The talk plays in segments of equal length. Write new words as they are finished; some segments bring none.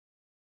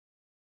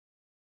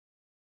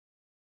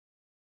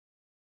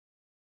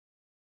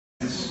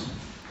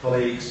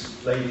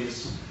colleagues,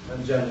 ladies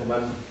and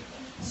gentlemen,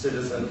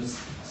 citizens,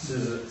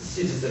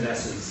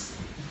 citizenesses.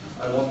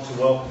 I want to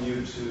welcome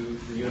you to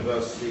the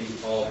University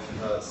of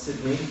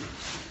Sydney.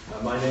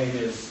 My name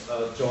is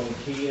John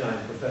Keane.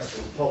 I'm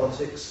Professor of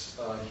Politics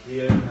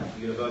here at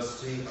the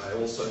University. I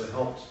also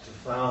helped to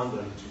found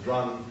and to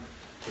run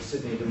the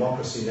Sydney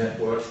Democracy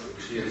Network,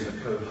 which is a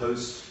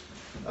co-host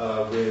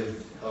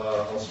with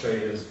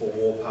Australians for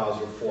War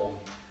Powers Reform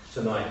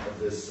tonight of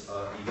this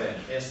event.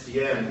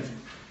 SDN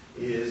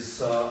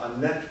is a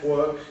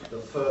network, the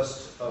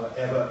first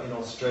ever in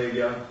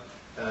Australia,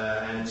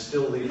 and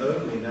still the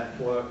only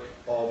network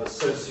of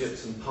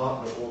associates and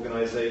partner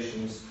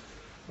organisations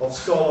of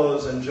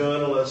scholars and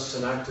journalists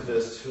and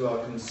activists who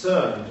are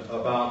concerned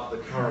about the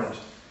current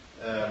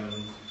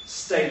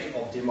state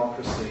of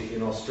democracy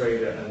in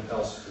Australia and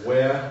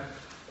elsewhere.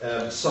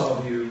 Some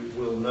of you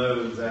will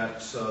know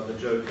that the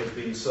joke has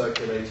been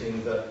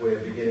circulating that we're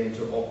beginning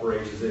to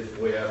operate as if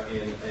we're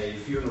in a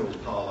funeral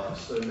parlour,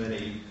 so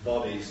many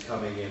bodies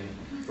coming in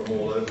from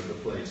all over the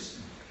place.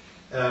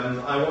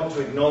 I want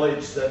to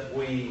acknowledge that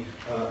we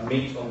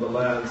meet on the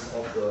lands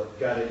of the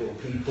Gadigal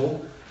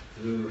people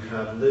who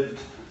have lived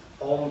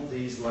on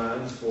these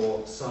lands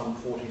for some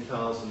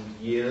 40,000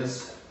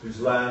 years, whose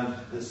land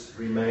this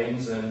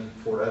remains and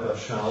forever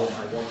shall.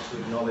 I want to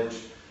acknowledge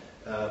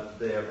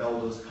their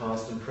elders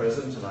past and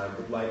present, and I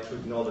would like to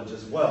acknowledge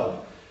as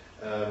well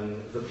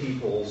the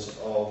peoples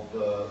of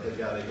the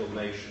Gadigal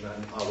nation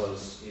and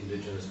others,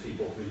 Indigenous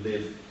people who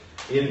live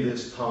in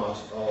this part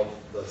of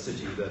the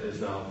city that is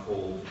now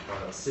called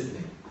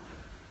Sydney.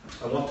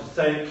 I want to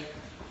thank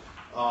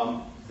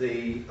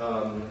the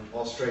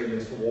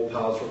Australians for War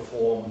Powers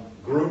Reform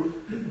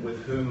group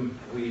with whom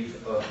we've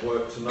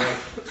worked tonight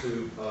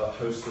to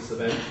host this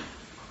event.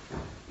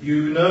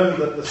 You know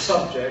that the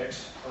subject,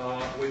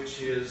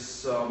 which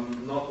is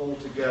not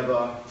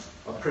altogether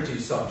a pretty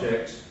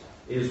subject,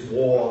 is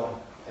war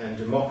and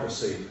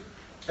democracy.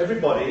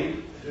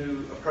 Everybody who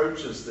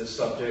approaches this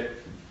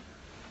subject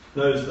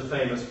knows the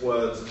famous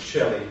words of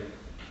Shelley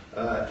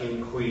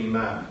in Queen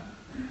Mab.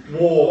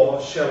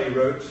 War, Shelley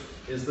wrote,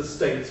 is the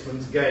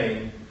statesman's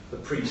gain, the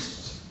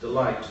priest's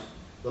delight,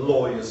 the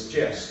lawyer's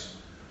jest,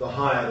 the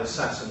hired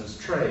assassin's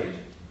trade.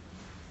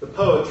 The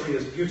poetry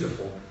is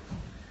beautiful,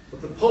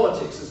 but the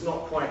politics is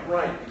not quite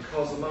right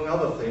because, among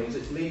other things,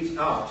 it leaves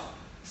out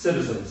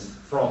citizens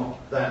from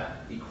that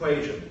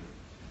equation.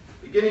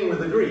 Beginning with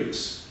the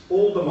Greeks,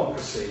 all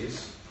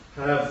democracies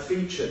have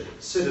featured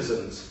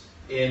citizens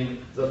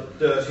in the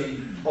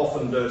dirty,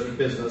 often dirty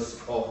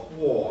business of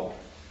war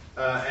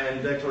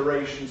and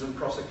declarations and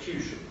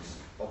prosecutions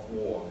of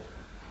war.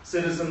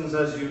 Citizens,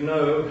 as you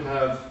know,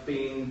 have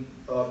been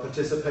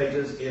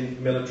participators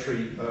in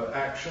military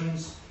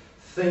actions.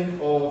 Think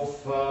of,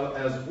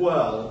 as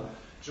well,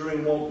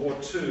 during World War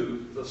II,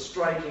 the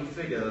striking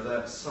figure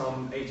that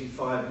some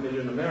 85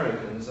 million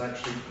Americans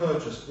actually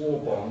purchased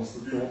war bonds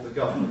that brought the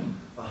government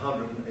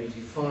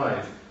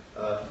 $185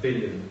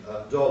 billion.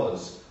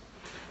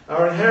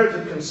 Our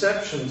inherited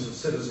conceptions of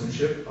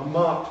citizenship are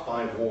marked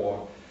by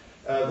war.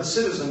 The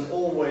citizen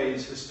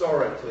always,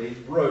 historically,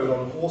 rode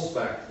on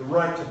horseback. The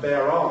right to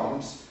bear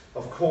arms,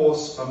 of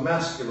course, a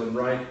masculine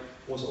right,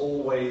 was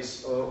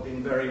always,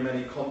 in very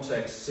many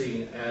contexts,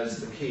 seen as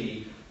the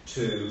key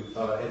to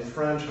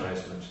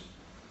enfranchisement.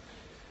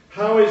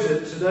 How is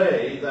it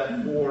today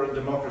that war and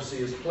democracy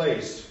is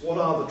placed? What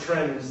are the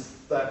trends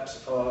that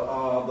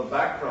are the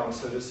background,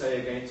 so to say,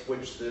 against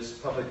which this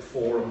public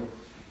forum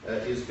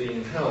is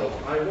being held?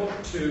 I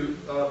want to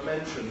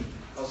mention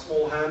a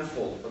small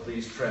handful of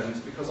these trends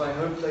because I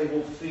hope they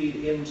will feed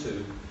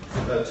into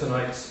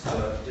tonight's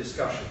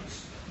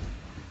discussions.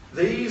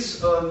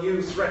 These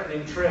new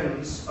threatening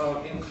trends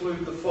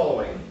include the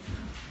following.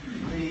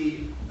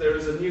 There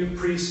is a new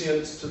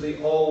prescience to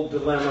the old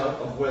dilemma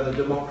of whether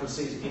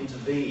democracies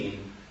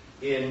intervene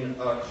in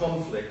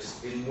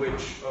conflicts in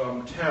which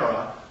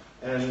terror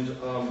and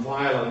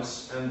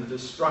violence and the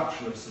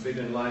destruction of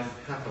civilian life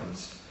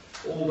happens.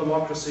 All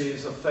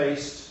democracies are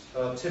faced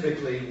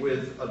typically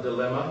with a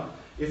dilemma.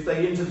 If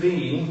they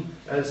intervene,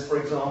 as for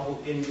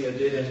example India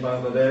did in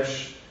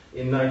Bangladesh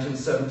in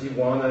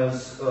 1971,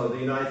 as the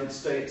United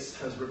States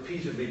has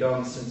repeatedly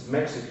done since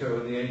Mexico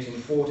in the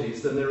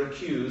 1840s, then they're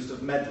accused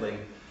of meddling.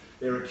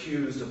 They're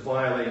accused of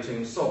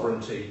violating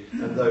sovereignty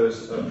and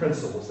those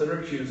principles. They're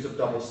accused of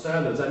double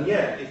standards. And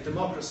yet, if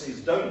democracies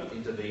don't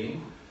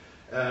intervene,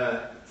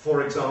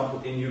 for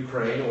example in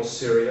Ukraine or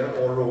Syria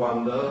or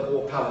Rwanda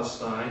or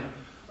Palestine,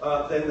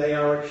 then they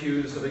are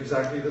accused of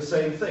exactly the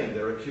same thing.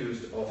 They're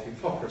accused of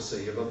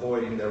hypocrisy, of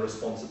avoiding their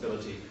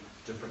responsibility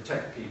to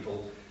protect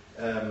people.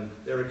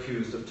 They're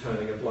accused of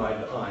turning a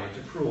blind eye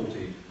to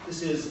cruelty.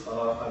 This is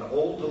an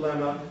old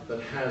dilemma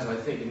that has, I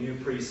think, a new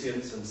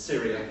prescience, and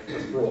Syria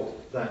has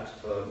brought that,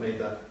 made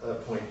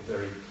that point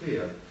very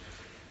clear.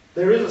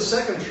 There is a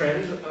second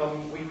trend.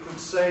 We could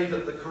say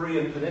that the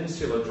Korean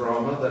Peninsula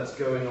drama that's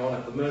going on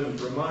at the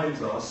moment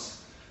reminds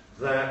us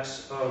that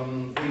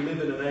we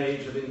live in an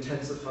age of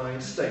intensifying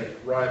state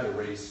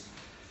rivalries.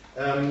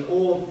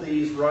 All of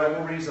these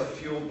rivalries are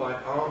fueled by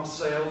arms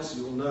sales.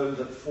 You'll know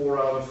that 4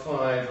 out of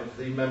 5 of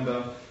the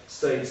member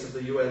states of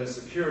the UN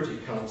Security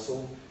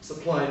Council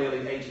supply nearly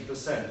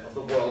 80% of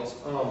the world's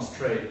arms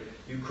trade.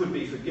 You could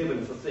be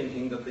forgiven for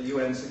thinking that the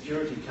UN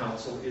Security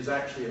Council is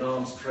actually an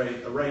arms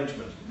trade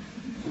arrangement.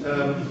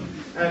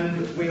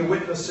 And we are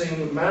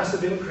witnessing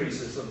massive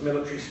increases of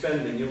military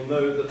spending. You'll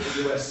know that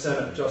the US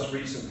Senate just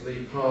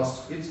recently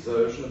passed its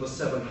version of a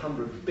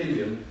 $700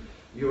 billion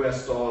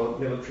US dollar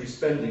military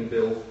spending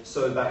bill,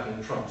 so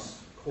backing Trump's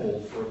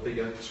call for a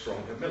bigger,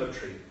 stronger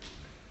military.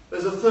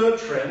 There's a third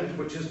trend,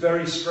 which is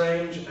very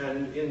strange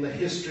and in the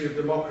history of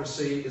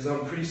democracy is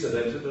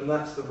unprecedented, and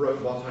that's the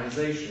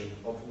robotization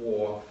of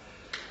war.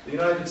 The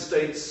United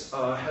States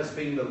has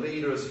been the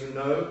leader, as you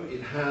know.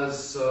 It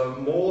has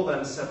more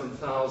than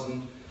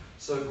 7,000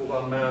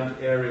 so-called unmanned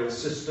aerial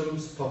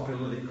systems,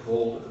 popularly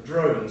called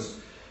drones.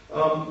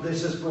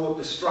 This has brought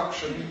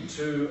destruction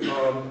to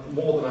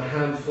more than a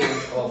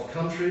handful of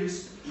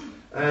countries,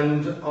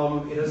 and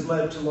it has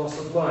led to loss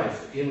of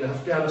life. In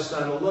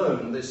Afghanistan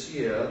alone this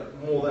year,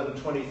 more than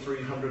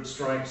 2,300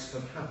 strikes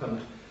have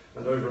happened,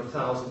 and over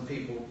 1,000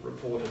 people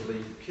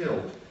reportedly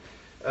killed.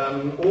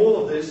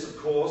 All of this, of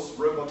course,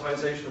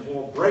 robotization of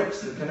war, breaks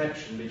the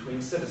connection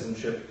between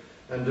citizenship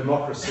and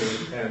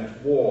democracy and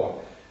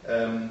war.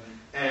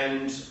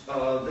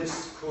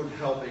 This could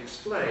help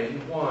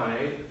explain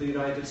why the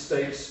United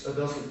States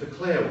doesn't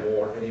declare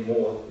war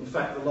anymore. In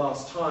fact, the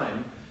last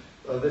time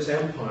this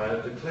empire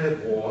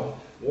declared war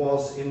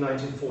was in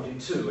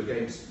 1942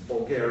 against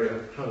Bulgaria,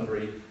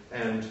 Hungary,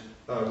 and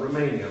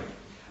Romania.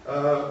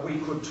 We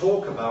could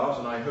talk about,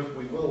 and I hope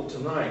we will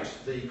tonight,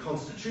 the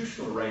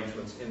constitutional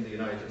arrangements in the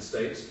United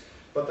States,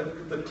 but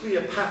the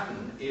clear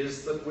pattern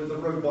is that with the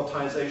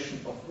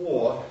robotization of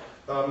war,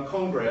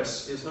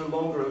 Congress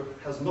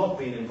has not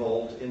been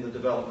involved in the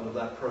development of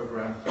that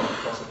program or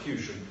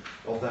prosecution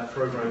of that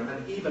program,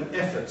 and even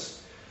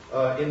efforts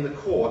in the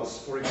courts,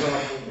 for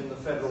example, in the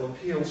Federal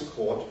Appeals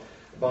Court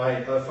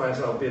by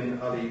Faisal bin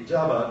Ali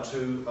Jabbar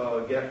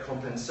to get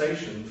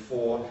compensation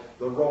for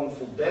the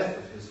wrongful death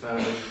of his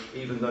family,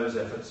 even those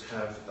efforts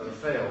have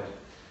failed.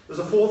 There's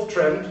a fourth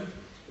trend.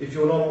 If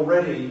you're not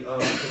already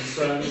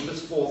concerned,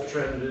 this fourth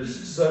trend is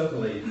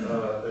certainly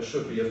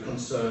should be of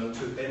concern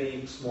to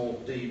any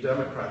small d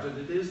Democrat, and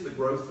it is the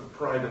growth of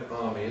private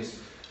armies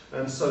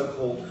and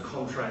so-called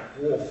contract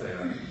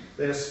warfare.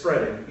 They're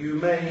spreading. You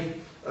may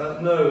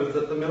know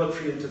that the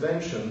military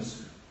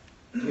interventions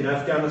in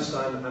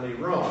Afghanistan and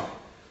Iraq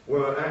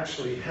were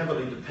actually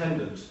heavily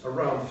dependent,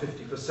 around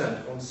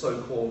 50%, on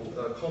so-called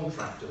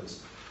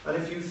contractors. And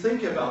if you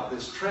think about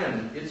this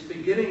trend, it's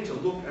beginning to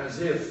look as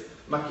if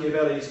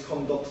Machiavelli's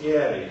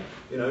condottieri,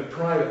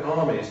 private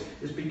armies,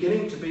 is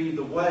beginning to be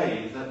the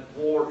way that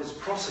war is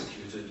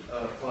prosecuted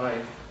by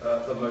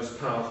the most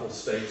powerful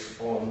states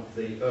on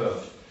the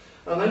earth.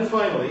 And then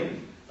finally,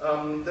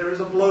 there is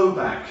a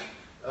blowback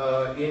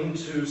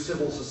into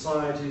civil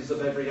societies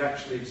of every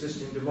actually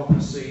existing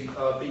democracy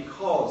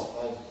because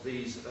of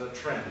these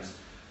trends.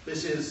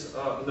 This is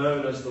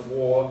known as the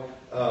war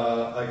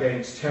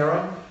against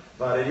terror.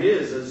 But it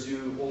is, as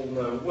you all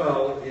know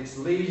well, it's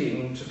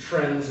leading to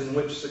trends in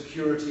which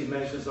security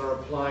measures are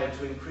applied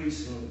to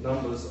increasing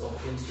numbers of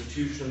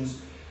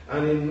institutions,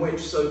 and in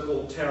which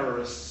so-called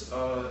terrorists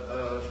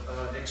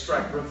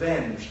extract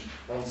revenge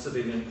on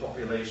civilian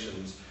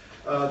populations.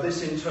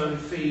 This in turn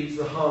feeds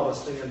the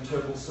harvesting and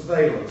total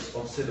surveillance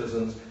of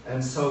citizens,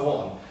 and so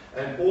on.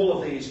 And all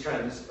of these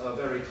trends are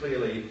very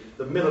clearly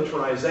the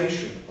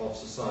militarization of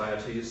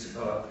societies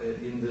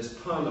in this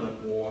permanent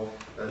war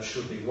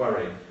should be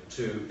worrying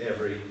to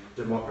every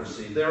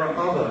democracy. There are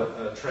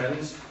other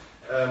trends.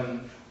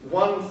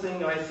 One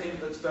thing I think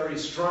that's very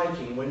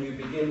striking when you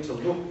begin to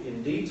look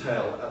in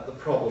detail at the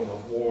problem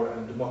of war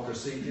and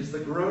democracy is the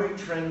growing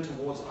trend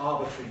towards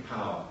arbitrary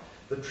power.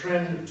 The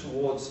trend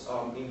towards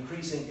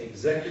increasing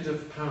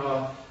executive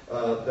power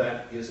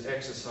that is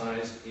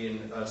exercised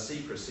in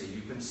secrecy.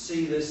 You can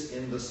see this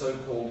in the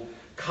so-called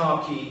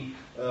khaki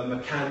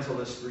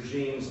mercantilist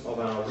regimes of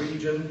our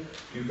region.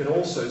 You can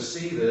also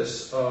see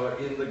this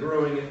in the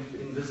growing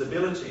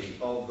invisibility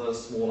of the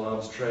small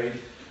arms trade,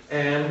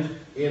 and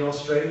in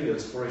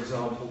Australia's, for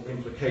example,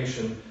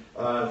 implication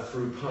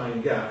through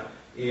Pine Gap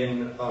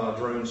in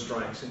drone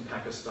strikes in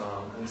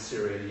Pakistan and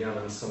Syria,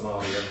 Yemen,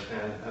 Somalia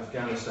and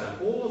Afghanistan.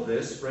 All of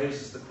this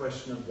raises the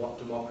question of what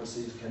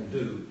democracies can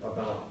do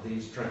about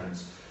these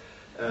trends.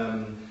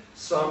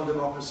 Some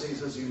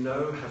democracies, as you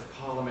know, have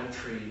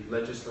parliamentary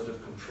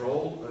legislative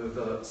control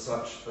over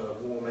such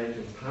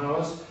war-making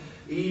powers.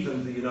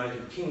 Even the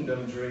United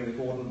Kingdom, during the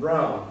Gordon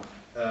Brown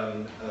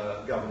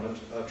government,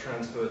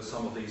 transferred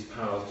some of these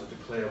powers to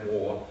declare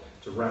war,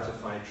 to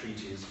ratify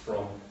treaties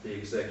from the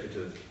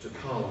executive to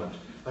Parliament.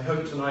 I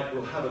hope tonight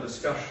we'll have a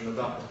discussion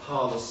about the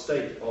parlous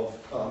state of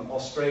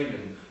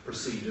Australian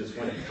procedures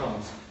when it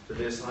comes to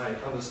this. I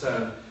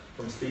understand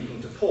from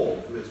speaking to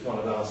Paul, who is one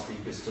of our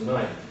speakers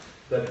tonight,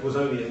 that it was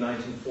only in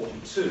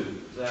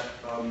 1942 that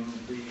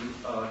the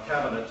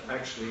Cabinet,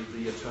 actually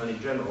the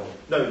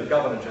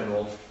Governor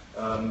General,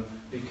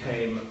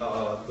 became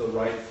the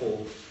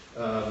rightful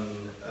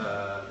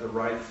the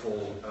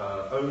rightful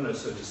owner,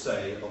 so to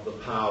say, of the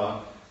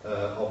power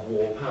of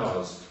war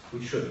powers.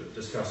 We should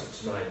discuss it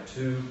tonight.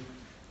 To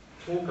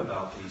talk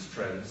about these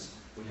trends,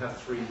 we have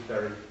three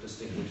very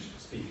distinguished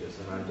speakers,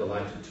 and I'm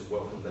delighted to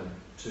welcome them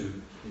to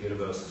the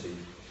university.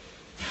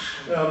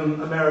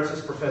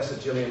 Emeritus Professor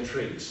Gillian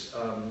Triggs.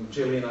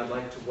 Gillian, I'd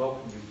like to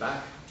welcome you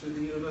back to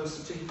the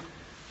university.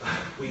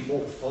 We've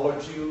all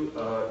followed you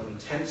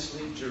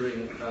intensely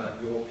during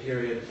your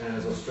period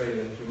as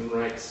Australian Human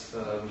Rights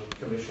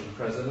Commission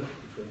President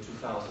between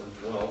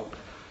 2012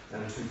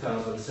 and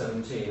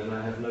 2017, and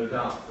I have no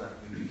doubt that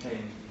you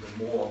became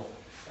even more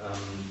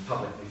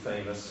publicly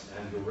famous,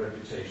 and your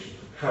reputation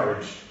for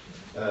courage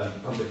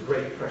under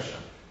great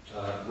pressure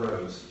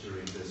rose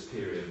during this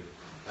period.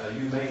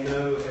 You may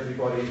know,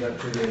 everybody, that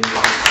Gillian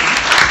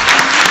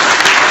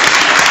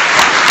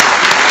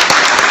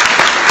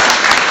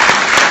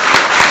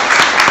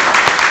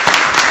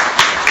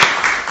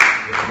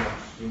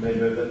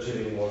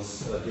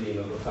was Dean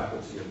of the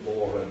Faculty of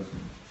Law and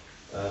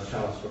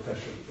Challenge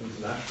Profession of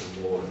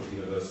International Law at the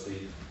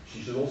university.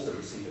 She should also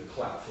receive a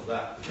clap for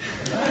that.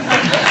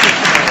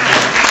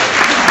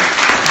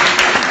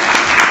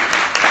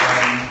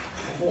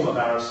 A former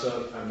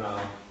barrister, and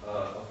now,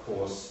 of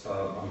course,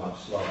 a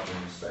much loved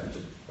and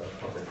respected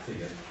public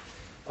figure.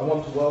 I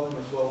want to welcome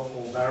as well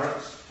Paul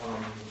Barrett,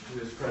 who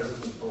is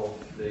President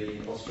of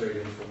the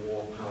Australian for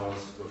War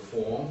Powers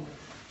Reform.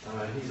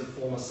 He's a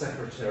former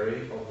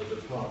Secretary of the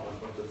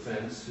Department of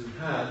Defence who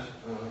had,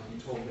 he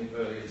told me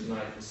earlier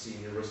tonight, the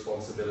senior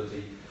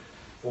responsibility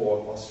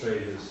for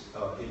Australia's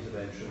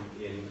intervention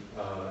in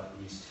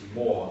East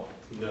Timor.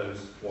 He knows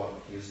what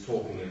he is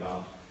talking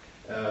about.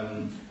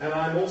 And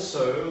I'm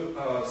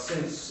also,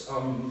 since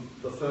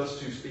the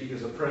first two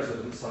speakers are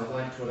presidents, I'd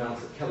like to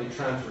announce that Kelly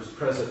Tranter is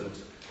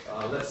president.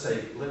 Let's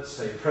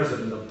say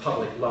president of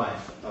public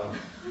life.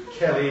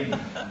 Kelly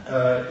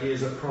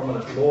is a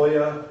prominent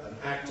lawyer, an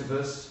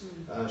activist.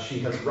 She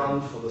has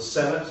run for the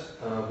Senate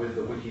with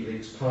the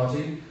WikiLeaks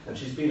party, and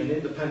she's been an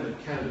independent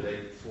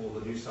candidate for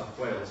the New South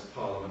Wales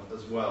Parliament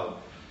as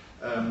well.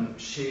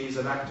 She's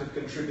an active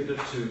contributor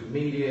to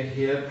media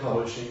here,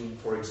 publishing,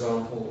 for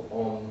example,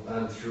 on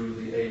and through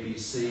the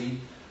ABC,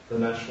 the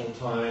National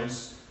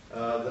Times,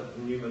 the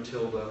New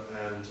Matilda,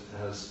 and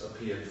has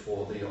appeared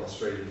for the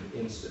Australian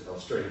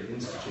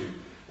Institute,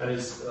 and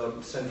is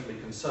centrally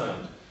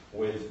concerned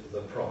with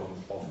the problem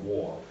of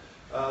war.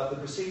 The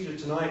procedure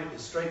tonight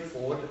is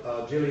straightforward.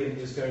 Gillian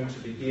is going to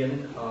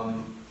begin.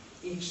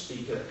 Each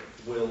speaker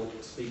will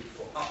speak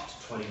for up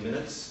to 20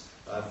 minutes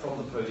from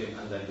the podium,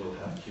 and then we'll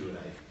have Q&A.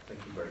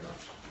 Thank you very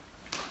much.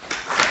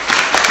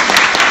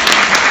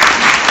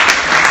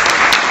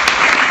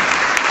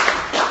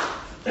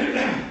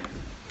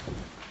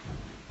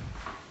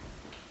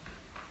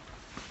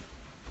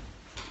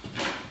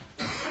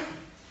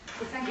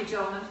 Thank you,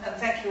 John, and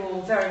thank you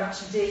all very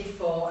much indeed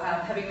for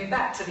having me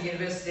back to the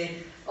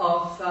University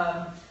of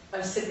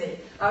Sydney.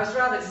 I was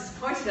rather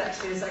disappointed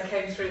actually as I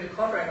came through the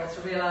quadrangle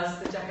to realise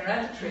the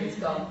jacaranda tree is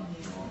gone,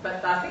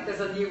 but I think there's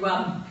a new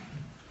one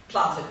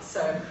planted,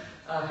 so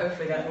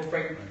hopefully that will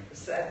bring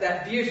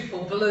that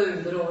beautiful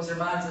blue that always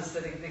reminds us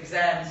that the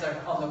exams are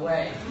on the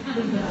way.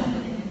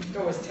 It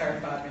always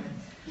terrified me.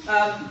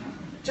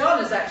 John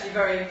has actually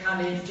very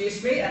kindly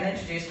introduced me, and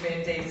introduced me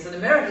indeed as an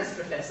emeritus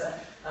professor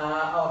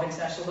of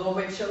international law,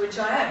 which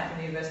I am from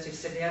the University of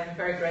Sydney. I'm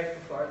very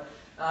grateful for it.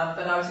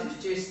 But I was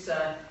introduced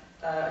a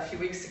few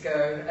weeks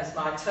ago as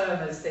my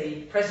term as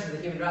the President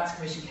of the Human Rights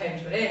Commission came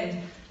to an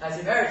end as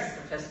Emeritus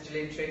Professor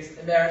Gillian Triggs,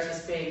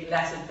 emeritus being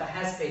Latin for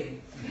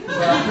has-been.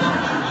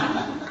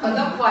 I'm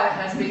not quite a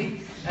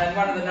has-been, and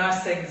one of the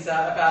nice things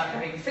about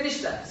having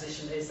finished that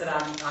position is that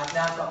I've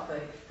now got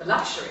the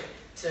luxury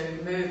to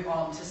move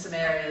on to some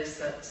areas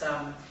that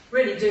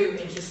really do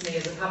interest me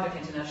as a public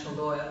international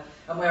lawyer,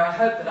 and where I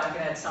hope that I can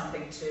add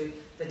something to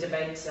the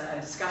debate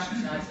and discussion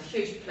tonight. It's a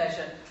huge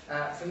pleasure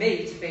for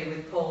me to be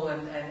with Paul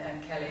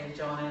and Kelly and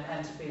John,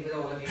 and to be with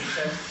all of you.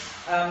 So,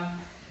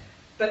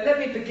 but let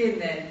me begin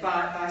then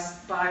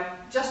by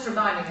just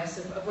reminding us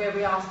of where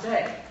we are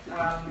today.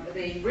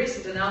 The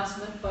recent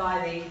announcement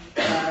by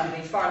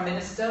the Foreign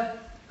Minister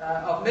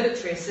of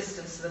military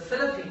assistance to the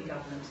Philippine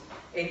government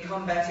in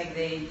combating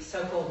the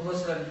so-called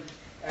Muslim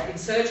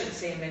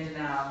insurgency in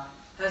Mindanao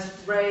has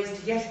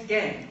raised yet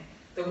again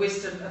the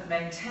wisdom of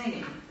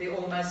maintaining the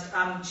almost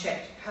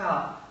unchecked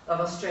power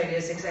of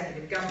Australia's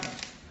executive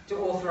government to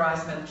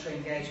authorise military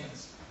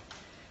engagements.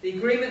 The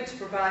agreement to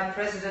provide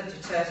President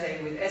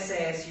Duterte with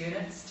SAS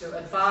units to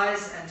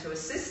advise and to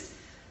assist,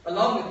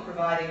 along with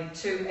providing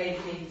 2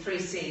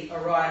 AP-3C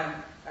Orion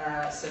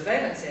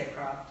surveillance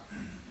aircraft,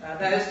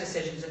 those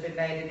decisions have been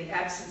made in the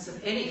absence of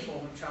any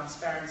form of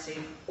transparency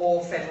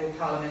or federal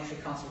parliamentary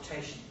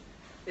consultation.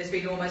 There's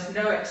been almost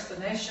no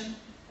explanation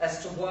as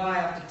to why,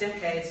 after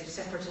decades of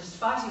separatist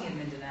fighting in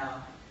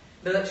Mindanao,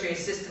 military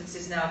assistance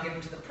is now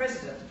given to the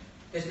President,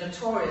 who's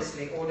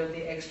notoriously ordered the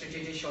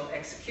extrajudicial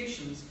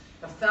executions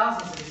of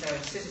thousands of his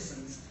own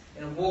citizens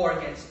in a war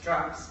against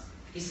drugs.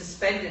 He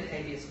suspended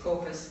habeas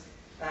corpus,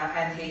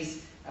 and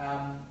he's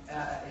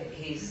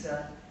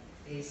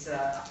He's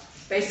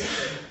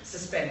basically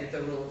suspended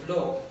the rule of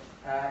law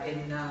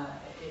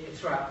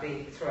throughout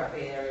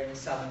the area in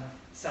southern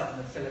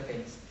the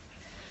Philippines.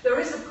 There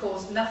is, of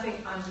course,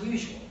 nothing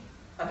unusual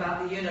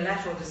about the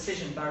unilateral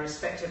decision by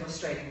respective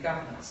Australian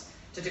governments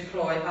to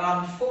deploy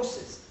armed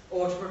forces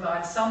or to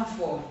provide some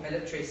form of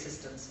military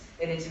assistance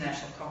in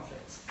international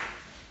conflicts.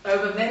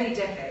 Over many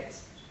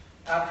decades,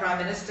 our Prime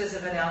Ministers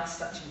have announced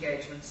such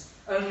engagements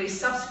only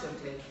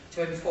subsequently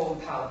to inform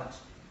Parliament.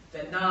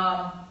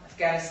 Vietnam,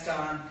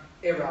 Afghanistan,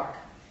 Iraq.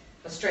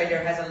 Australia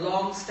has a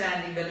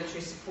long-standing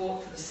military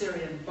support for the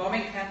Syrian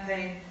bombing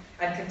campaign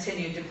and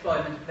continued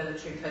deployment of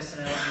military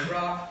personnel in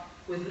Iraq,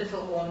 with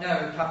little or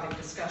no public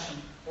discussion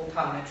or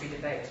parliamentary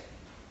debate.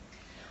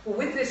 Well,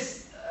 with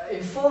this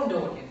informed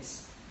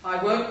audience,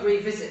 I won't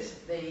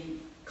revisit the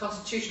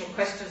constitutional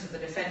questions of the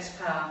defence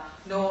power,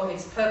 nor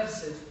its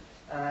purposive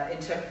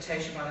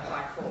interpretation by the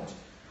High Court,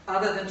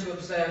 other than to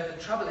observe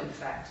the troubling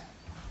fact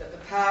that the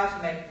power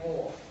to make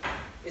war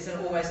is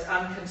an almost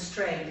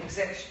unconstrained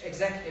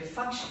executive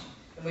function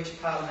in which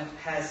Parliament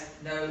has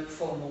no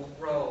formal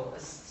role, a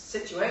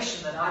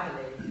situation that I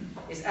believe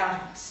is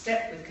out of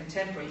step with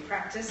contemporary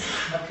practice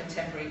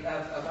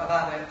of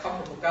other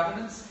comparable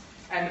governments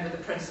and with the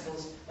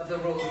principles of the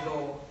rule of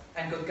law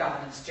and good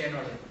governance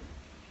generally.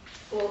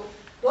 Well,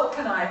 what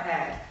can I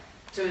add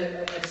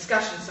to a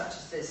discussion such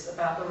as this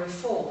about the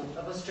reform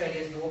of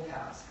Australia's war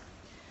powers?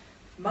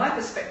 My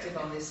perspective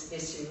on this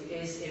issue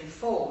is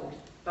informed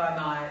by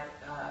my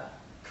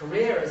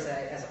career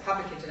as a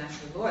public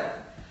international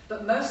lawyer,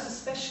 but most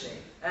especially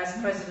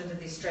as President of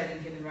the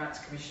Australian Human Rights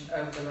Commission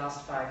over the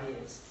last 5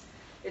 years.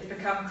 It's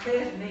become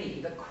clear to me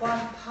that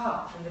quite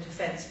apart from the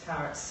defence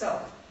power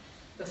itself,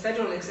 the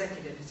federal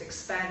executive has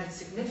expanded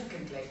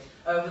significantly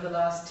over the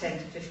last 10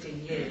 to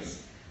 15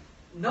 years,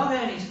 not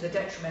only to the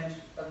detriment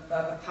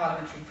of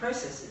parliamentary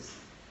processes,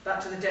 but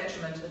to the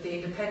detriment of the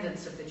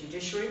independence of the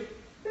judiciary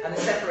and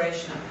the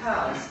separation of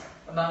powers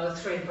among the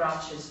three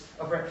branches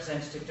of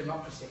representative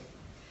democracy.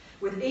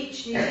 With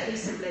each new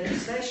piece of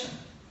legislation,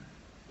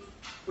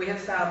 we have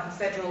found the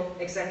federal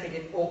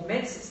executive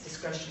augments its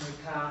discretionary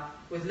power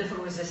with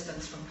little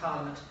resistance from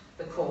Parliament,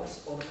 the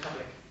courts or the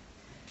public.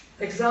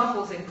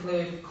 Examples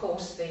include, of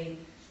course, the,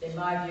 in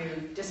my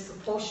view,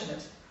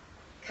 disproportionate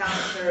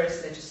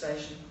counter-terrorist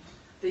legislation,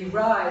 the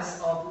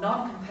rise of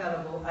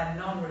non-compellable and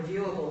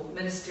non-reviewable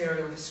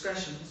ministerial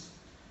discretions,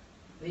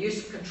 the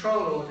use of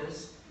control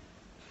orders,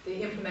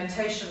 the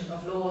implementation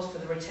of laws for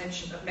the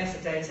retention of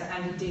metadata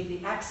and indeed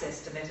the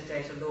access to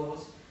metadata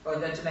laws, or to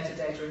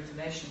metadata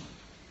information,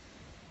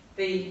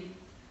 the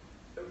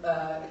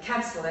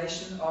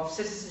cancellation of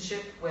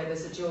citizenship where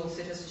there's a dual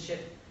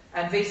citizenship,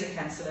 and visa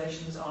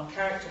cancellations on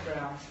character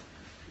grounds,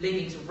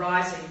 leading to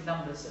rising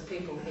numbers of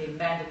people in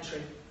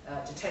mandatory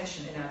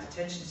detention in our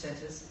detention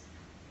centres,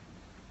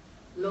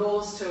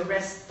 laws to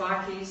arrest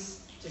bikies,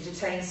 to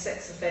detain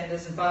sex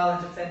offenders and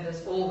violent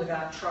offenders, all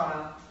without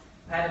trial,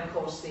 and of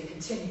course the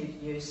continued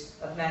use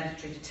of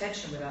mandatory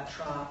detention without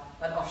trial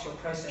and offshore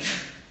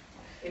processing.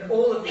 In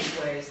all of these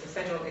ways, the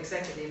federal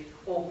executive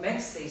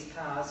augments these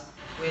powers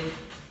with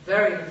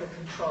very little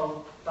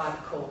control by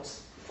the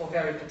courts for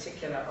very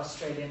particular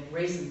Australian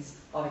reasons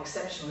of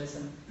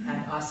exceptionalism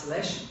and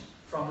isolation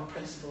from the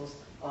principles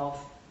of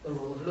the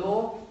rule of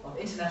law, of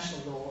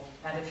international law,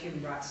 and of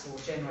human rights law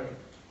generally.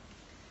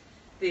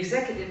 The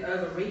executive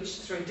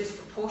overreach through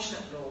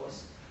disproportionate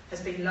laws has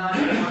been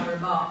largely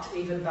unremarked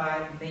even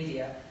by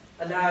media,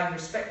 allowing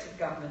respective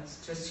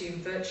governments to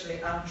assume virtually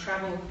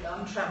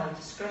untrammeled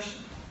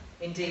discretion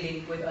in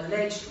dealing with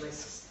alleged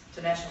risks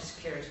to national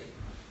security.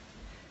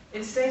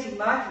 In stating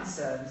my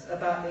concerns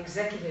about the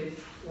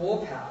executive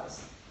war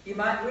powers, you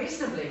might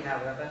reasonably,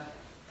 however,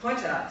 point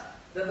out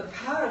that the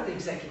power of the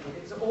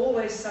executive is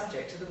always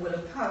subject to the will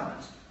of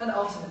Parliament and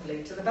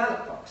ultimately to the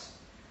ballot box.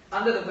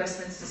 Under the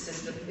Westminster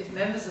system, if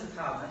members of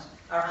Parliament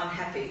are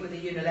unhappy with the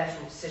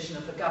unilateral decision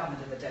of the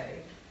government of the day,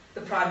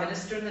 the Prime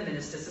Minister and the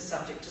ministers are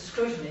subject to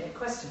scrutiny at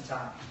question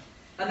time,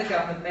 and the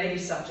government may be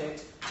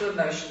subject to a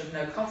motion of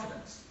no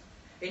confidence.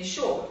 In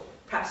short,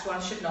 perhaps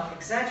one should not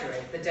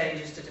exaggerate the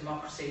dangers to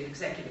democracy and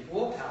executive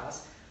war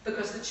powers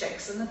because the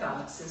checks and the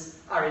balances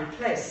are in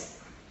place.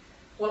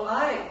 Well,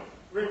 I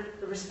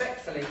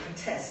respectfully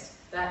contest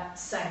that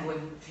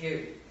sanguine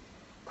view.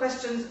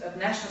 Questions of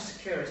national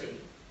security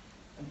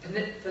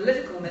and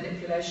political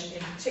manipulation,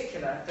 in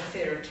particular the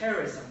fear of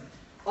terrorism,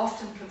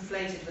 often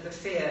conflated with the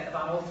fear of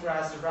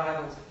unauthorised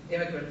arrivals of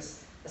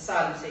immigrants,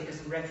 asylum seekers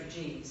and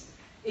refugees,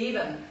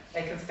 even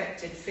a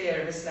confected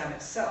fear of Islam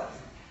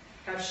itself,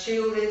 have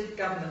shielded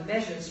government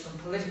measures from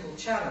political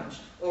challenge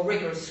or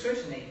rigorous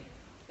scrutiny.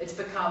 It's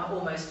become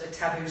almost a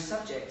taboo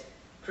subject,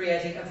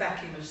 creating a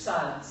vacuum of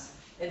silence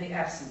in the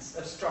absence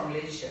of strong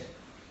leadership.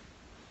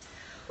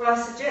 Well,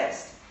 I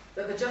suggest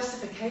that the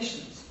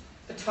justifications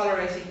for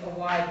tolerating a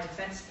wide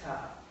defence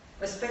power,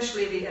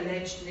 especially the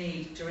alleged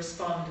need to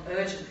respond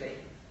urgently,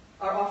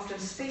 are often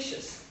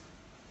specious,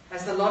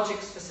 as the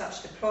logics for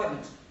such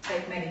deployment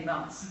take many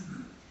months.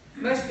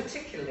 Most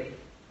particularly,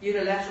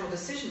 unilateral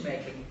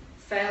decision-making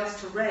fails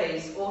to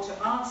raise or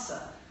to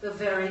answer the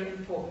very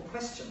important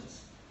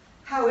questions.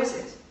 How is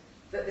it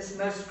that this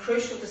most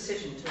crucial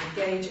decision to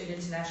engage in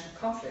international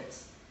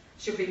conflicts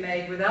should be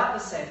made without the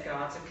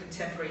safeguards of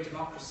contemporary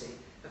democracy,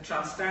 of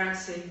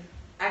transparency,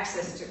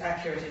 access to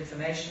accurate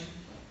information,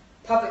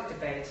 public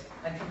debate,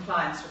 and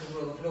compliance with the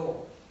rule of law?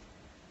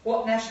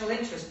 What national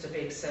interests are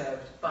being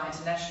served by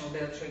international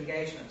military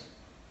engagement?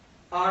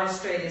 Are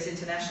Australia's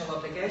international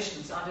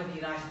obligations under the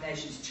United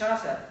Nations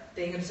Charter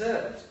being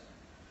observed?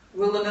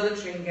 Will the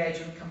military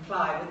engagement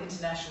comply with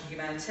international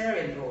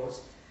humanitarian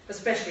laws,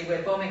 especially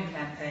where bombing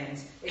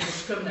campaigns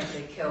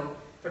indiscriminately kill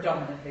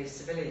predominantly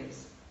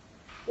civilians?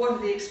 What are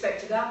the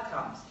expected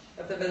outcomes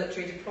of the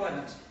military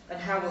deployment, and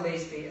how will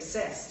these be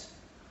assessed?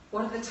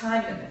 What are the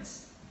time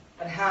limits,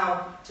 and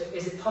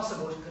is it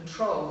possible to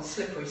control the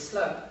slippery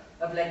slope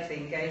of lengthy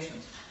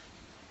engagement?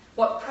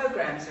 What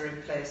programs are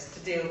in place to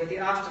deal with the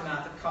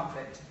aftermath of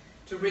conflict,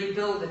 to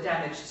rebuild the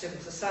damaged civil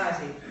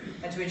society,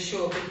 and to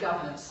ensure good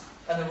governance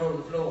and the rule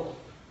of law?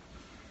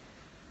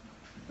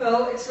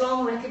 Well, it's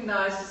long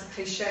recognised as a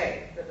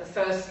cliché that the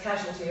first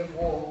casualty of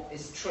war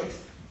is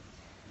truth.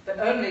 But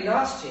only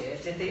last year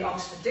did the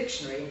Oxford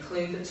Dictionary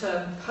include the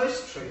term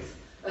post-truth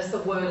as the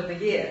word of the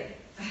year.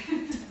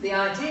 The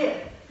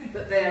idea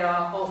that there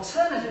are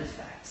alternative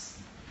facts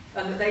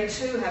and that they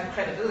too have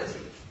credibility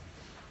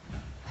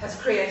has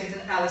created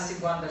an Alice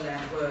in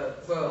Wonderland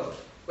world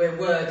where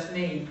words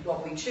mean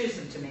what we choose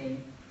them to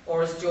mean,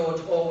 or as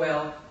George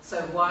Orwell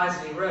so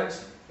wisely wrote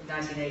in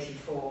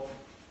 1984,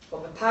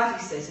 what the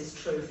party says is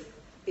truth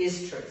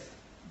is truth.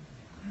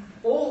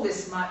 All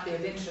this might be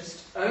of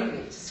interest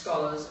only to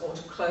scholars or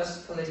to close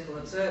political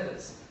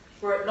observers,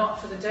 were it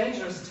not for the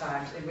dangerous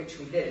times in which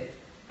we live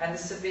and the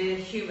severe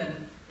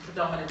human,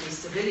 predominantly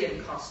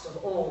civilian cost of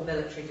all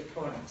military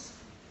deployments.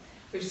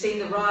 We've seen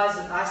the rise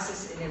of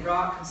ISIS in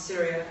Iraq and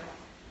Syria,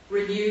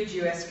 renewed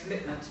US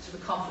commitment to the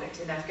conflict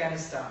in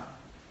Afghanistan.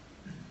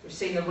 We've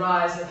seen the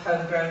rise of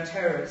homegrown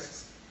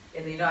terrorists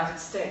in the United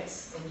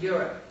States, in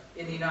Europe,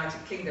 in the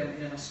United Kingdom,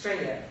 and in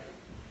Australia.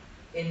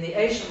 In the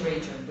Asian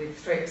region, we've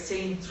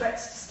seen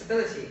threats to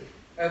stability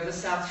over the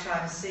South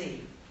China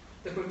Sea,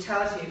 the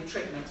brutality of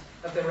treatment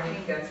of the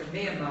Rohingya from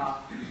Myanmar,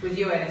 with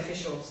UN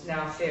officials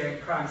now fearing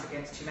crimes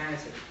against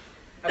humanity.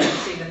 And we've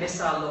seen the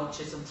missile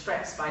launches and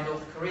threats by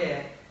North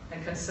Korea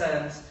and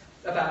concerns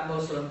about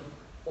Muslim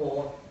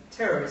or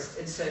terrorist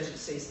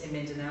insurgencies in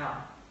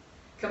Mindanao.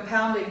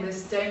 Compounding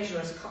this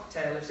dangerous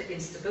cocktail of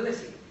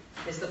instability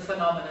is the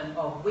phenomenon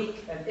of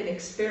weak and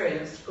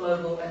inexperienced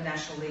global and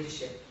national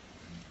leadership.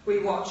 We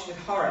watch with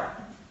horror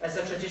as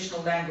the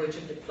traditional language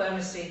of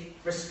diplomacy,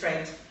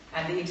 restraint,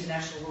 and the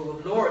international rule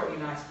of law at the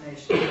United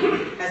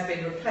Nations has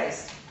been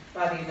replaced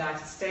by the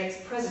United States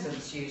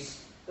President's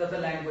use of the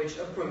language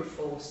of brute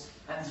force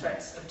and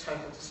threats of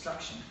total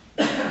destruction.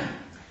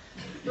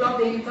 Well,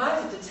 being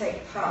invited to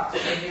take part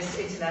in this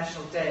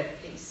International Day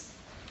of Peace,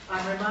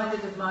 I'm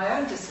reminded of my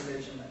own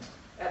disillusionment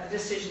at the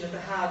decision of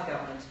the Howard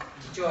government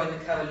to join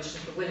the coalition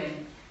of the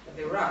willing of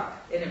Iraq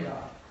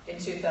in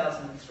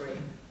 2003.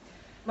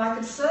 My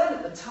concern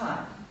at the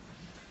time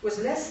was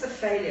less the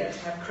failure to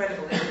have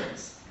credible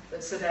evidence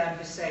that Saddam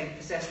Hussein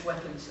possessed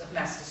weapons of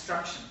mass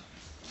destruction,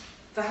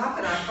 for how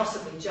could I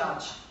possibly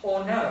judge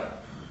or know?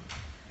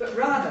 But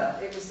rather,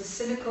 it was the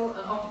cynical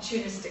and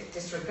opportunistic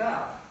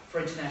disregard for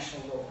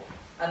international law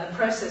and the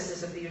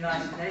processes of the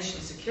United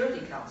Nations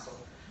Security Council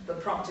that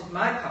prompted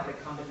my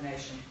public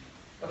condemnation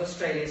of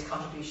Australia's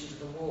contribution to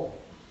the war.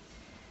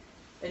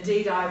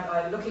 Indeed,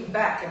 looking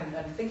back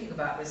and thinking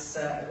about this,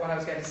 what I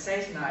was going to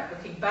say tonight,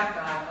 looking back,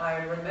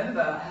 I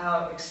remember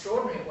how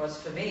extraordinary it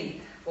was for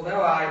me,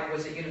 although I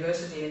was at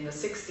university in the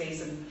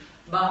 60s and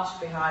marched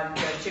behind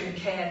Jim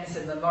Cairns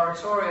in the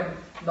moratorium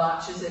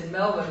marches in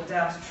Melbourne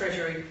down to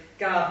Treasury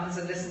Gardens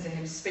and listened to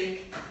him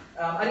speak.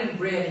 I didn't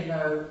really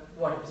know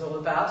what it was all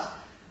about,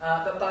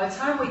 but by the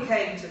time we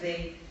came to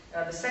the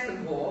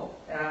second war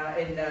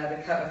in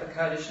the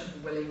coalition of the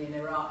willing in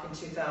Iraq in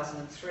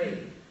 2003,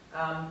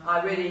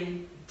 I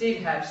really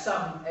did have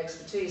some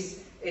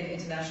expertise in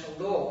international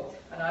law,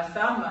 and I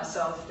found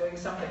myself doing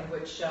something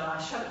which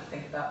I shudder to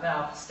think about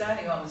now,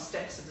 standing on the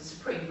steps of the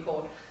Supreme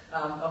Court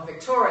of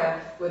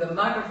Victoria with a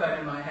microphone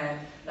in my hand,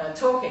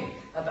 talking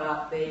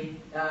about the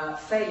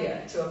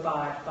failure to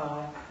abide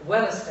by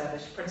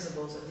well-established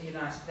principles of the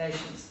United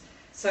Nations.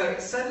 So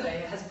it certainly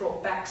has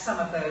brought back some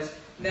of those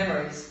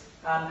memories,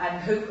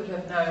 and who could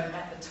have known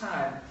at the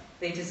time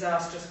the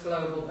disastrous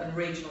global and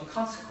regional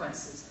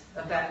consequences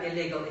of that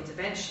illegal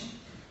intervention,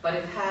 but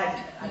it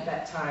had at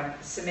that time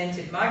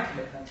cemented my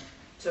commitment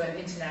to an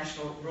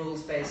international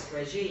rules-based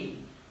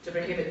regime to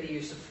prohibit the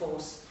use of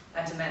force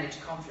and to manage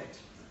conflict.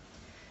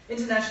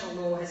 International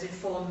law has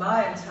informed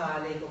my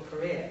entire legal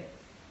career.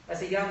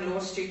 As a young law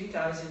student,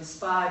 I was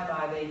inspired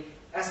by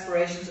the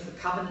aspirations of the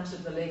Covenant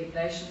of the League of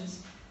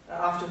Nations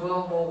after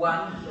World War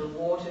I, the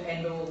war to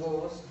end all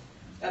wars,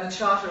 and the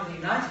Charter of the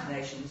United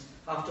Nations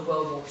after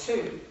World War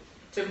II,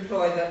 to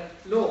employ the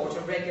law to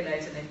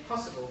regulate and, if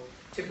possible,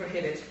 to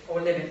prohibit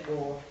or limit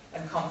war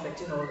and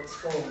conflict in all its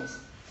forms.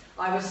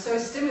 I was so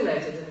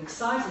stimulated and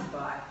excited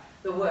by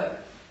the work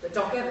that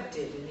Doc Evatt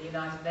did in the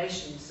United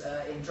Nations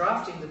in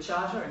drafting the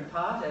Charter in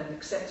part and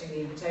accepting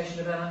the invitation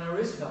of Eleanor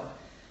Roosevelt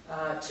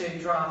to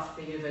draft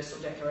the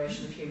Universal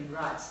Declaration of Human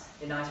Rights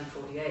in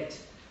 1948.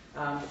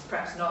 It's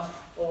perhaps not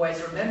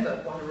always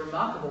remembered what a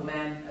remarkable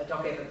man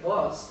Doc Evatt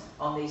was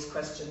on these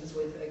questions,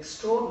 with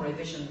extraordinary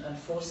vision and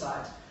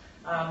foresight.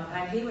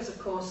 And he was, of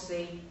course,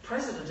 the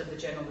President of the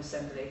General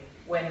Assembly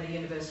when the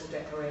Universal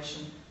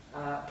Declaration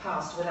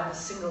passed without a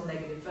single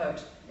negative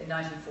vote in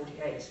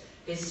 1948.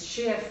 His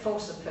sheer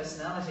force of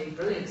personality,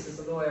 brilliance as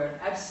a lawyer,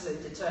 and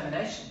absolute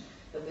determination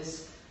that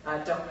this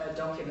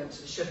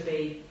document should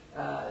be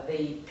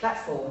the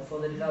platform for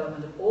the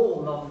development of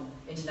all modern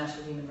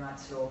international human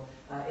rights law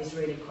is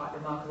really quite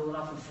remarkable and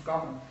often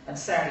forgotten, and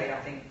sadly, I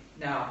think,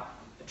 now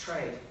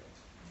betrayed.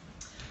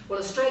 Well,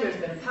 Australia has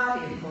been a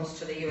party, of course,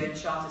 to the UN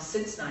Charter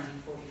since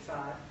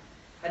 1945,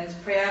 and its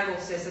preamble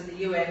says that the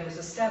UN was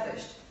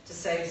established to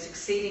save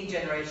succeeding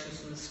generations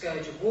from the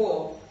scourge of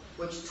war,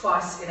 which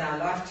twice in our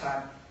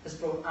lifetime has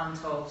brought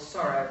untold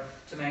sorrow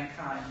to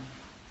mankind.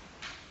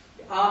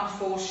 The armed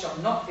force shall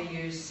not be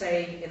used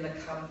save in the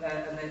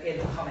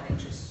common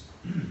interest.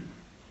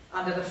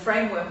 Under the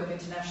framework of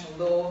international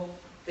law,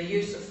 the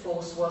use of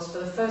force was for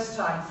the first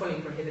time fully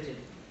prohibited.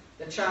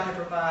 The Charter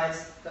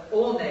provides that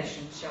all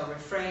nations shall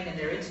refrain in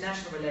their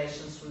international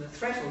relations from the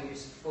threat or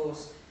use of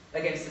force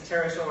against the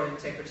territorial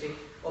integrity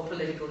or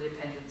political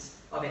independence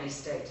of any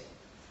state.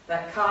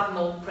 That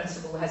cardinal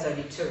principle has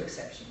only two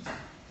exceptions.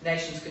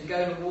 Nations can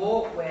go to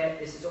war where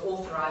this is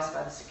authorised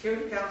by the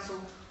Security Council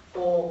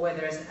or where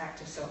there is an act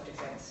of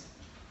self-defence.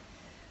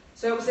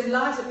 So it was in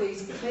light of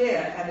these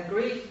clear and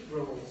agreed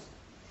rules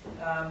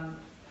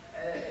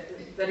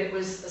that it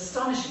was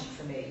astonishing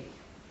for me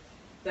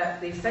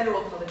that the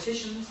federal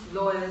politicians,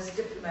 lawyers,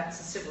 diplomats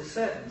and civil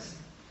servants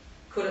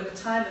could at the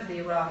time of the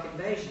Iraq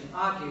invasion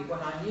argue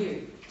what I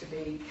knew to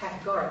be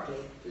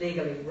categorically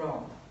legally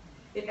wrong.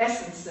 In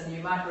essence, and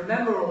you might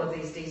remember all of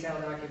these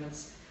detailed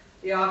arguments,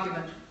 the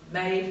argument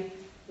made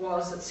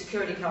was that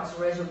Security Council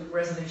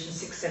Resolution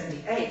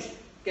 678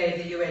 gave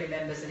the UN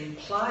members an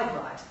implied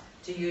right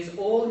to use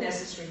all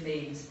necessary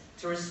means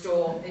to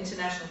restore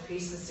international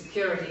peace and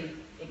security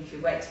in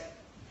Kuwait.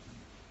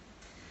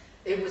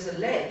 It was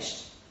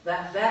alleged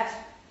that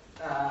that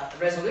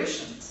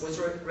resolution was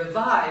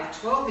revived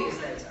 12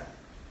 years later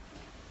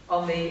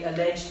on the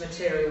alleged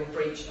material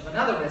breach of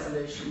another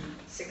resolution,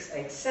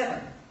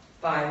 687,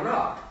 by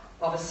Iraq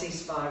of a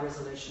ceasefire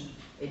resolution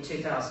in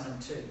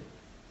 2002.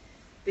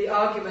 The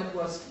argument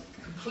was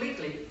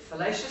completely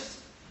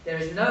fallacious. There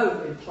is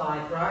no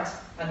implied right,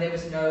 and there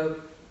was no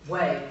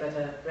way that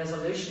a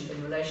resolution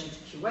in relation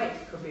to Kuwait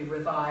could be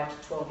revived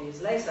 12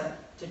 years later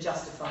to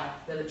justify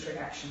military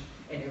action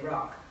in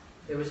Iraq.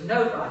 There was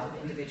no right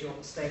of individual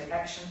state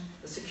action.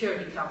 The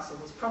Security Council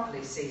was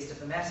properly seized of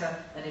the matter,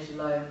 and it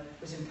alone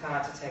was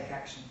empowered to take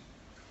action.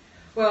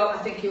 Well, I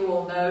think you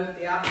all know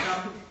the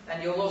outcome,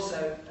 and you'll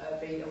also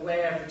be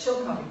aware of the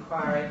Chilcot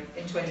inquiry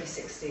in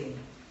 2016.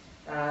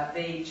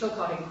 The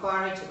Chilcot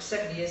inquiry took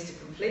 7 years to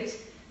complete,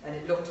 and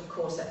it looked, of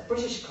course, at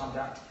British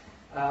conduct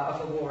of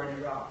the war in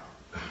Iraq.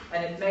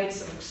 And it made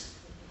some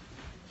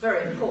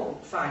very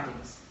important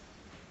findings.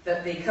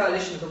 That the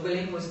coalition of the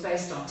willing was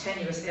based on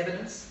tenuous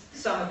evidence,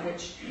 some of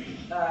which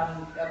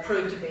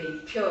proved to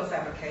be pure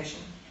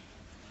fabrication.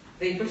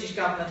 The British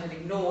government had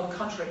ignored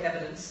contrary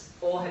evidence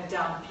or had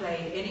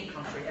downplayed any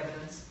contrary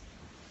evidence.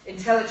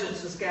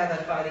 Intelligence was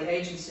gathered by the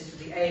agencies with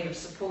the aim of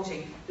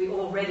supporting the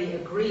already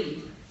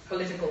agreed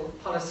political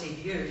policy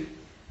view,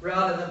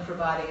 rather than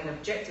providing an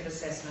objective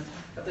assessment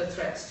of the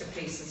threats to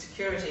peace and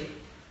security.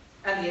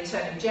 And the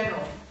Attorney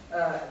General,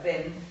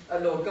 then,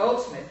 Lord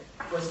Goldsmith,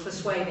 was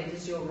persuaded,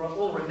 as you'll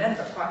all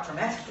remember quite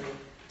dramatically,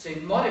 to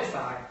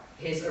modify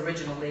his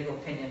original legal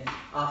opinion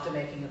after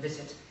making a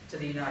visit to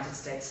the United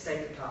States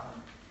State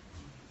Department.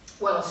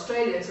 Well,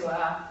 Australia, to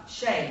our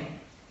shame,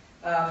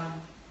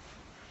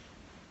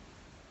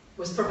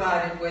 was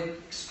provided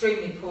with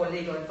extremely poor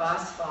legal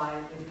advice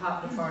by the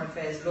Department of Foreign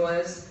Affairs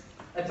lawyers,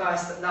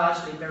 advice that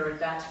largely mirrored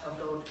that of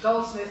Lord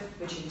Goldsmith,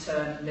 which in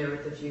turn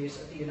mirrored the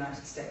views of the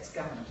United States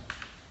government.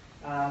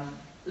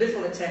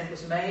 Little attempt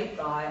was made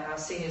by our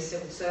senior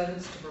civil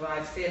servants to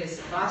provide fearless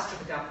advice to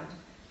the government,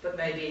 but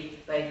maybe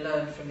they'd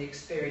learned from the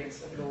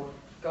experience of Lord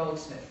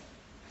Goldsmith.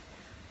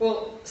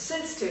 Well,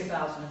 since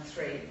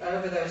 2003,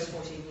 over those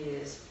 14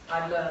 years,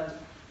 I've learned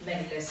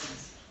many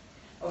lessons.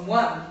 And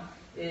one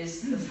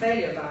is the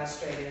failure by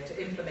Australia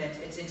to implement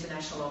its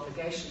international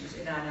obligations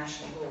in our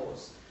national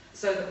laws,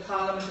 so that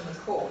Parliament and the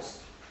courts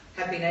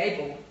have been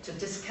able to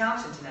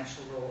discount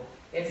international law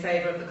in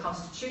favour of the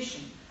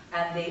Constitution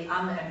and the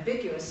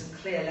unambiguous and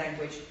clear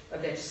language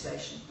of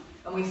legislation.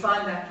 And we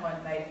find that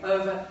point made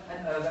over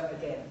and over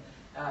again.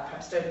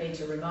 Perhaps don't need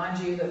to remind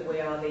you that we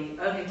are the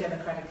only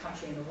democratic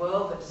country in the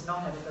world that does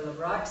not have a Bill of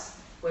Rights.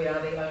 We are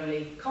the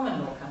only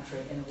common law country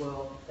in the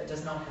world that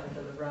does not have a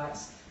Bill of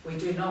Rights. We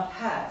do not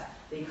have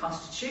the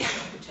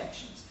constitutional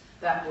protections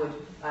that would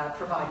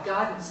provide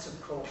guidance to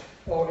the court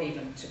or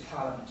even to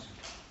Parliament.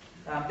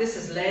 This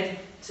has led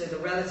to the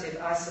relative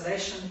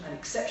isolation and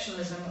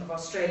exceptionalism of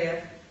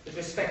Australia with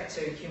respect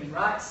to human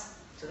rights,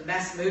 to the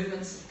mass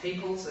movements of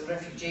peoples and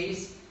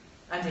refugees,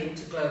 and even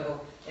to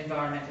global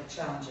environmental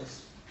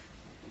challenges.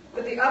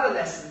 But the other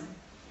lesson,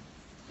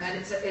 and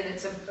it's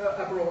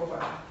a broad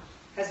one,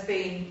 has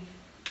been,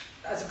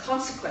 as a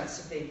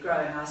consequence of the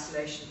growing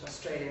isolation of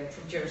Australia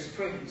from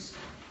jurisprudence,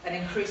 an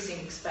increasing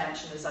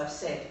expansion, as I've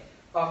said,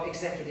 of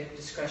executive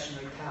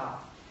discretionary power.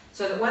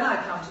 So that when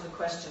I come to the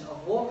question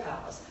of war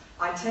powers,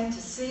 I tend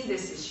to see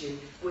this issue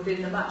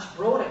within the much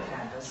broader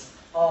canvas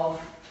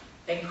of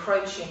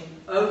encroaching,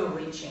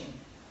 overreaching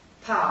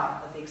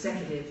power of the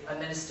executive and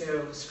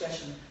ministerial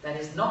discretion that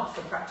is not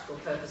for practical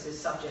purposes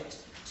subject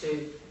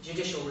to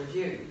judicial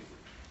review,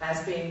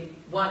 as being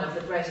one of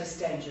the greatest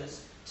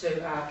dangers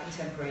to our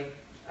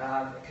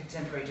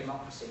contemporary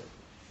democracy.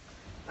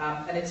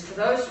 And it's for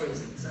those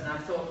reasons, and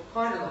I've thought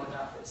quite a lot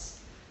about this,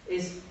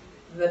 is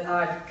that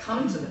I've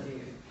come to the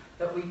view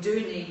that we do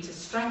need to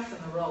strengthen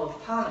the role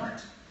of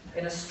Parliament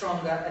in a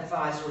stronger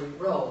advisory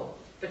role,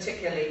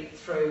 particularly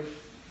through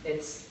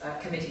its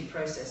committee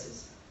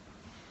processes.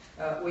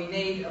 We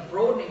need a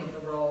broadening of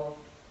the role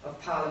of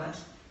Parliament,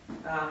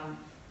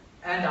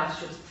 and I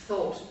should have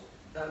thought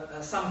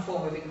some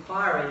form of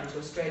inquiry into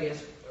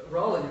Australia's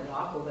role in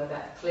Iraq, although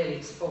that clearly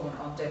has fallen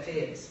on deaf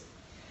ears.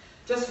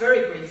 Just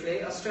very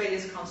briefly,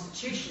 Australia's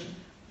constitution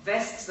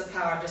vests the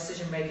power of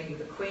decision-making with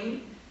the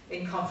Queen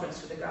in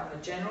conference with the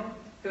Governor-General,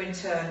 who in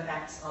turn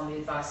acts on the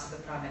advice of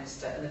the Prime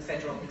Minister and the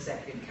Federal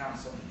Executive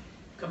Council,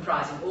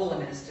 comprising all the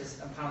ministers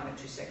and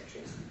parliamentary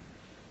secretaries.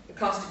 The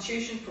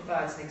Constitution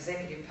provides an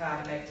executive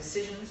power to make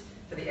decisions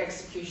for the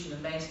execution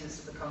and maintenance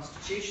of the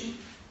Constitution,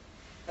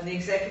 and the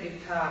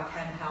executive power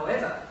can,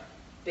 however,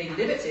 be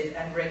limited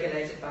and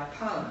regulated by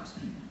Parliament,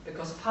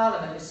 because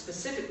Parliament is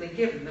specifically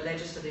given the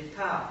legislative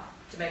power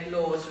to make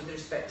laws with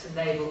respect to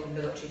naval and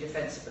military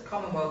defence of the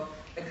Commonwealth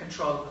and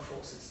control of the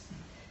forces.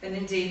 And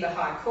indeed, the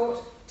High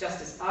Court,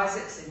 Justice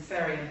Isaacs in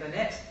Ferry and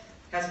Burnett,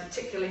 has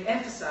particularly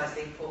emphasised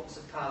the importance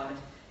of Parliament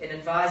in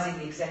advising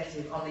the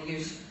executive on the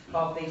use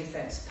of the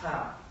defence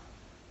power.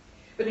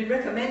 But in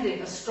recommending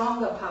a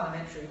stronger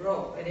parliamentary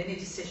role in any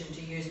decision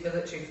to use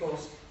military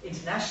force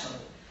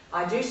internationally,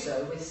 I do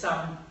so with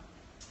some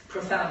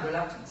profound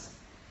reluctance.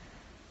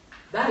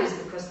 That is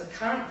because the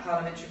current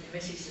parliamentary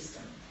committee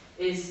system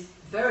is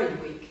very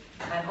weak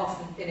and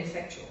often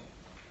ineffectual.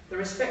 The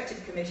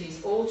respective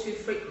committees all too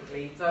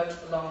frequently vote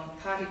along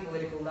party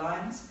political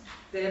lines,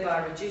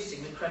 thereby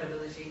reducing the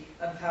credibility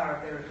and power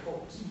of their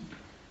reports.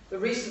 The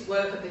recent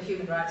work of the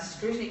Human Rights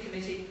Scrutiny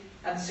Committee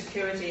and the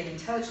Security and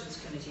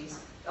Intelligence Committees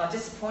are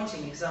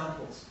disappointing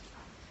examples.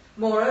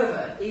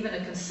 Moreover, even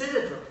a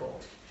considered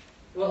report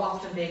will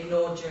often be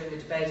ignored during the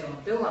debate on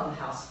a bill on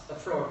the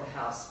floor of the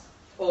House,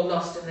 or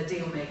lost in the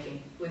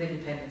deal-making with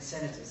independent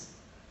senators.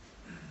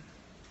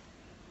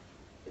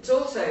 It's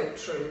also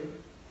true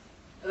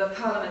that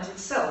Parliament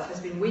itself has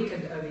been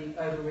weakened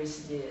over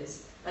recent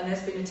years, and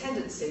there's been a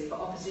tendency for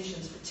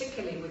oppositions,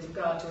 particularly with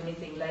regard to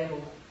anything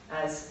labelled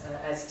as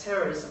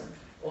terrorism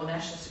or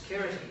national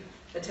security,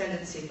 a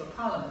tendency for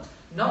Parliament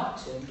not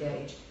to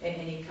engage in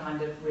any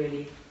kind of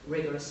really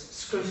rigorous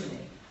scrutiny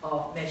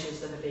of measures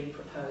that are being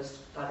proposed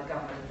by the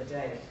government of the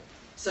day.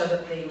 So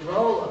that the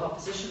role of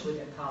opposition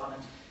within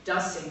Parliament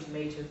does seem to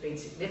me to have been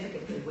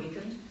significantly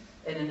weakened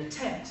in an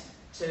attempt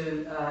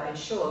to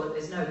ensure that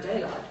there's no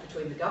daylight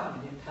between the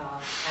government in power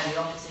and the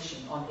opposition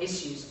on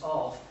issues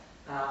of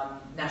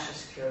national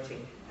security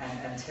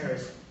and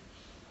terrorism.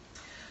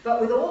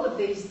 But with all of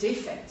these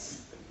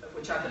defects,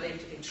 which I believe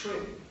to be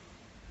true,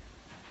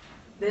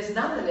 there's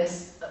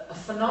nonetheless a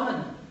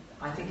phenomenon,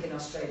 I think, in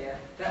Australia,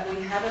 that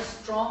we have a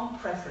strong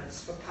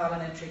preference for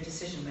parliamentary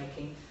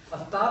decision-making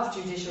above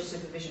judicial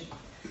supervision.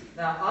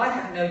 Now, I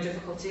have no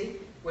difficulty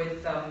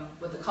with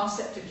the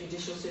concept of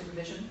judicial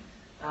supervision.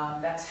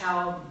 That's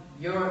how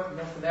Europe,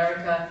 North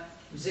America,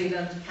 New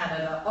Zealand,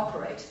 Canada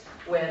operate,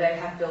 where they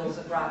have bills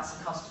of rights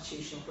and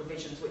constitutional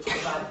provisions which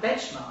provide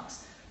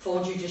benchmarks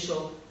for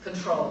judicial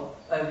control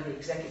over the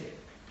executive.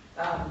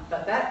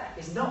 But that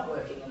is not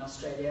working in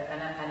Australia,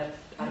 and at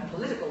a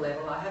political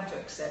level, I have to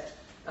accept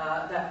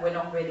that we're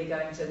not really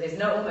going to, there's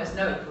almost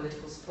no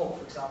political support,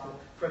 for example,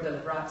 for a Bill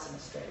of Rights in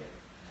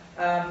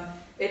Australia.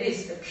 It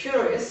is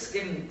curious,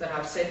 given that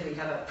I've said we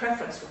have a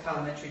preference for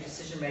parliamentary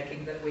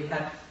decision-making, that we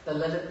have the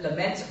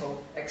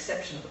lamentable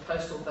exception of the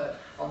postal vote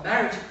on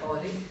marriage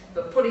equality,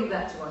 but putting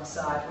that to one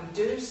side, we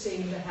do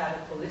seem to have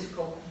a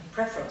political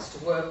preference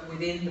to work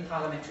within the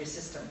parliamentary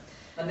system.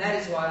 And that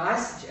is why I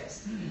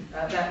suggest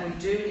that we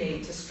do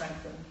need to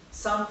strengthen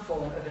some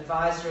form of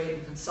advisory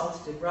and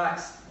consultative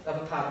rights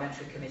of a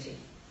parliamentary committee.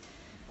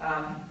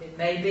 It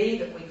may be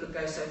that we could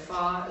go so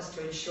far as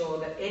to ensure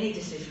that any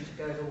decision to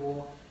go to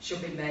war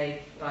should be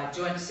made by a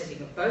joint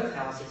sitting of both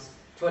houses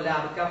to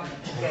allow the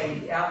government to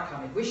gain the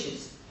outcome it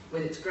wishes,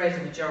 with its greater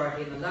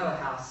majority in the lower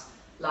house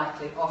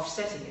likely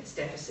offsetting its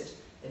deficit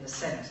in the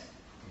Senate.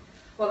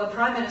 While the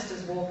Prime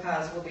Minister's war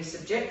powers will be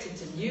subjected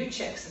to new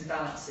checks and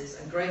balances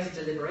and greater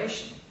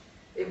deliberation,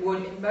 it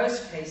would, in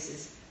most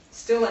cases,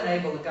 still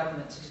enable the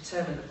government to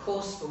determine the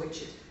course for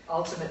which it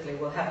ultimately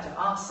will have to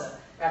answer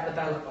at the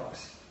ballot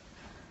box.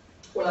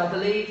 Well, I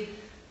believe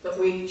that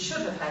we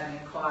should have had an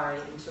inquiry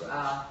into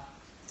our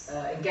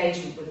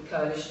engagement with the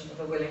coalition of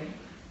the willing.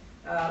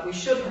 We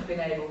should have been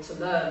able to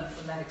learn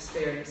from that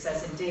experience,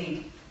 as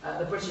indeed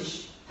the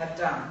British have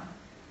done.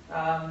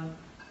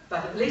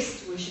 But at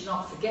least we should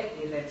not forget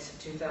the events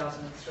of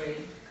 2003,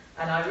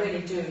 and I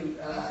really do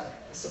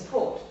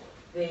support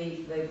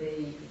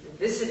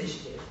this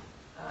initiative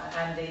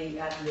and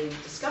the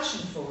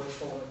discussion for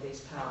reform of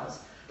these powers,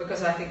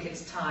 because I think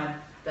it's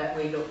time that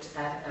we looked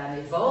at an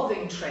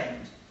evolving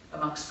trend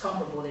amongst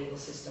comparable legal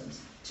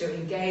systems to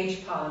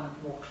engage Parliament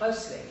more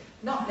closely,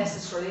 not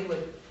necessarily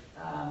with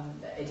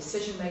a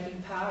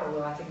decision-making power,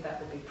 although I think that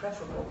would be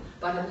preferable,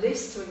 but at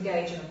least to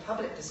engage in a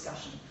public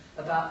discussion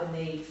about the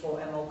need for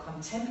a more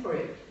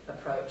contemporary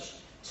approach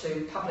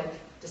to public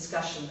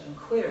discussion and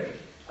query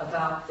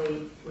about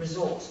the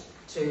resort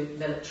to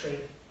military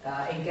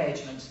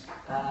engagement,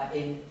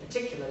 in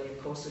particularly,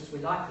 of course, as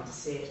we're likely to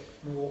see it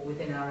more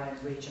within our own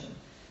region.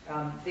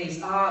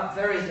 These are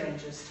very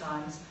dangerous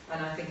times,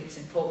 and I think it's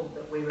important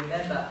that we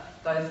remember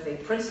both the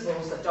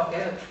principles that Doc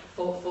Emmett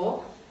fought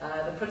for,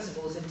 the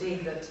principles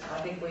indeed that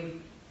I think we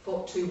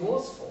fought 2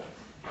 wars for,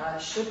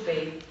 should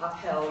be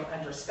upheld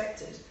and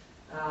respected,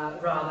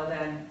 rather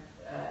than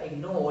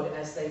ignored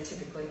as they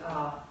typically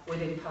are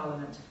within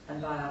Parliament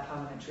and by our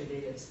parliamentary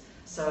leaders.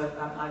 So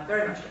I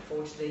very much look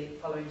forward to the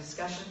following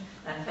discussion,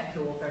 and thank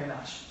you all very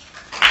much.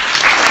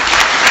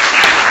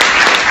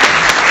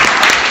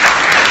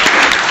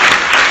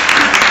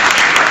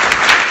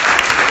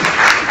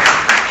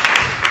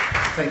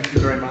 Thank you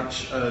very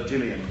much,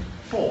 Gillian.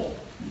 Paul.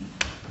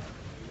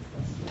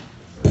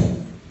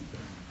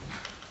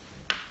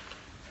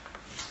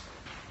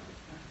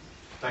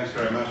 Thanks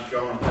very much,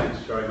 John, and thanks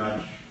very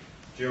much,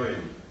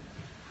 Gillian.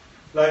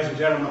 Ladies and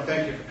gentlemen,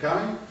 thank you for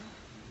coming.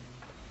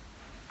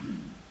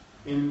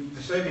 In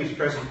this evening's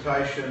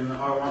presentation,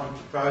 I want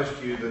to propose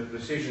to you that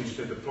decisions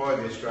to deploy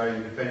the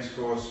Australian Defence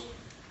Force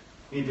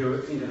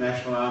into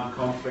international armed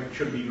conflict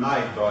should be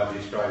made by the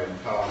Australian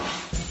Parliament.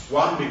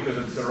 1, because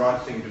it's the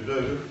right thing to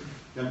do,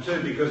 and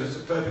 2, because it's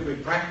a perfectly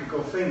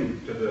practical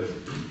thing to do.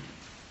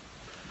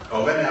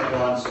 I'll then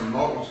outline some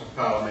models of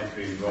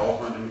parliamentary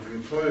involvement and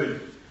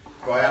conclude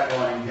by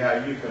outlining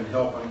how you can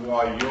help and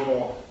why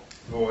your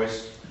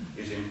voice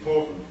is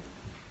important.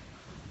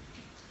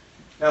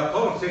 Our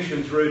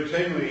politicians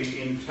routinely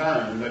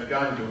intone that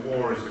going to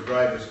war is the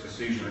gravest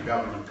decision a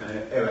government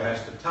ever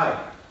has to take.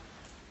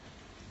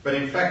 But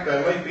in fact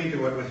they leap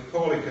into it with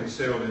poorly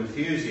concealed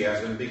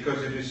enthusiasm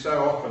because it is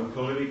so often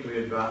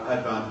politically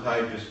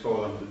advantageous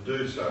for them to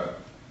do so.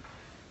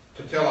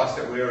 To tell us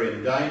that we're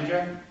in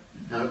danger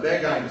and that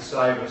they're going to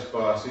save us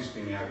by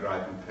assisting our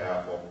great and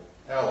powerful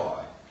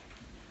ally.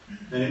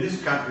 And in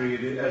this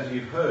country, as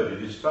you've heard,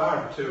 it is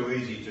far too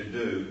easy to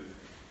do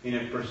in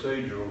a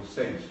procedural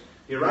sense.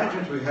 The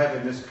arrangements we have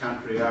in this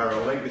country are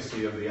a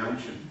legacy of the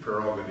ancient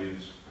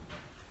prerogatives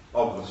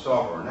of the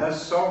sovereign.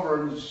 As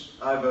sovereigns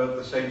over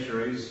the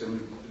centuries,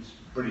 and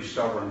British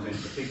sovereigns in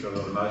particular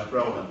are the most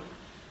relevant,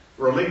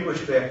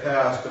 relinquished their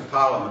powers to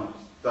Parliament,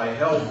 they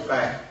held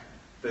back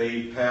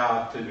the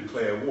power to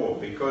declare war,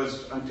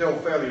 because until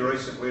fairly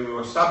recently we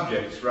were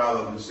subjects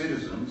rather than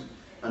citizens,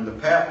 and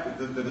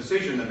the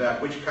decision about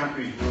which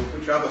countries will,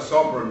 which other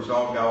sovereigns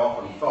I'll go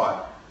off and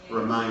fight,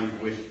 remained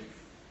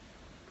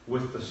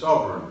with the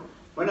sovereign.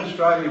 When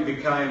Australia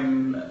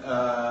became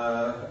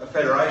a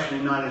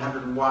federation in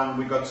 1901,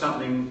 we got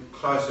something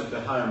closer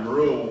to home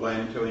rule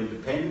than to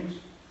independence,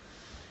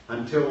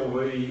 until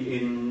we,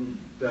 in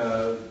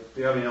the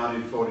early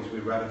 1940s, we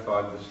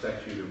ratified the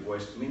Statute of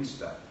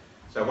Westminster.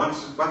 So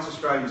once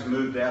Australians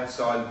moved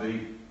outside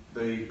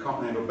the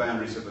continental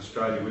boundaries of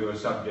Australia, we were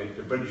subject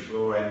to British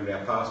law, and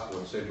our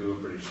passport said we were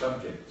British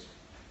subjects.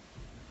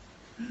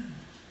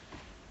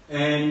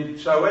 And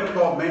so when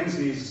Bob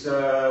Menzies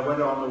went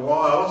on the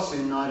wireless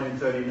in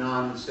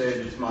 1939 and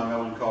said, "It's my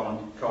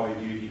melancholy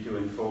duty to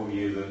inform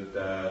you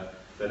that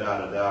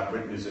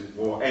Britain is at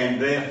war, and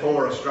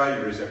therefore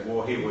Australia is at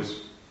war," he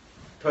was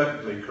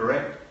perfectly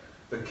correct.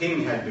 The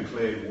King had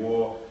declared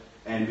war,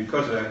 and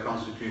because of our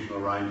constitutional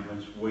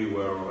arrangements, we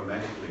were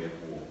automatically at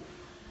war.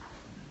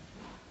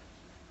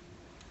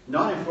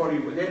 At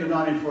the end of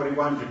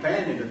 1941,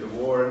 Japan entered the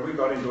war, and we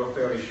got into a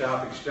fairly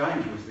sharp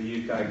exchange with the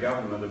UK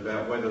government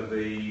about whether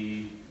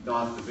the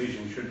 9th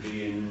Division should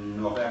be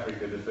in North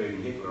Africa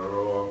defeating Hitler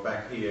or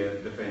back here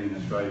defending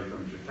Australia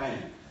from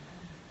Japan.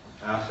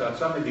 So it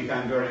suddenly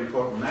became a very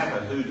important matter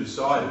who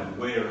decided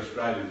where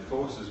Australian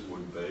forces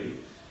would be,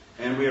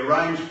 and we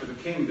arranged for the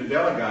King to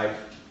delegate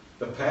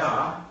the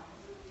power,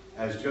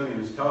 as Gillian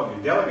has told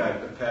you,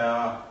 delegate the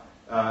power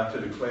to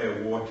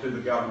declare war to the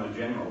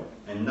Governor-General.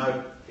 And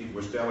note, it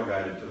was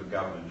delegated to the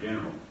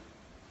Governor-General.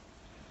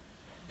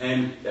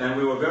 And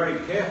we were very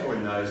careful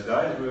in those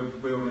days.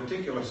 We were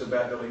meticulous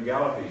about the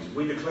legalities.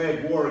 We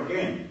declared war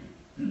again.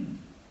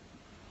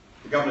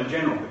 The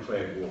Governor-General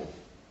declared war.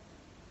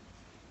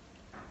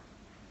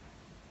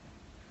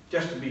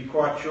 Just to be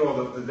quite sure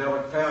that the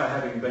power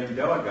having been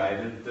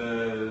delegated,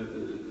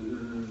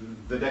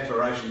 the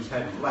declarations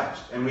hadn't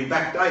lapsed. And we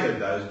backdated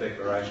those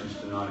declarations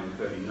to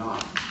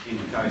 1939 in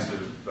the case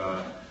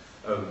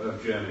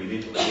of Germany and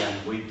Italy,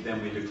 and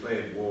then we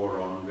declared war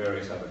on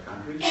various other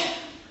countries.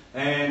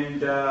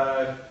 And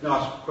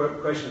nice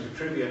question for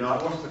trivia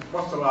night.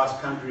 What's the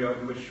last country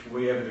in which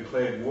we ever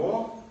declared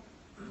war?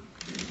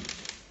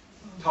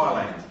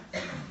 Thailand.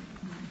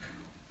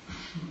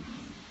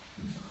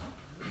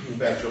 In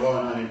about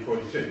July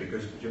 1942,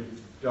 because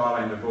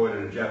Thailand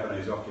avoided a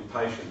Japanese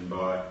occupation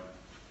by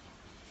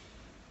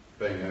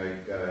being,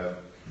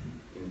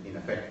 in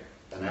effect,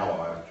 an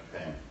ally of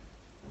Japan.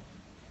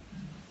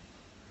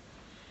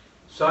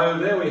 So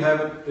there we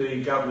have it.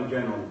 The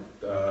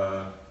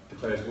Governor-General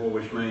declares war,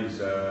 which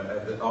means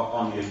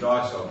on the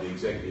advice of the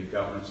executive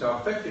government. So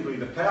effectively,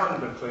 the power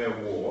to declare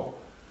war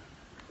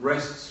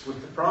rests with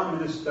the Prime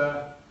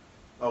Minister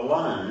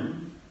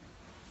alone.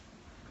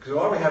 Because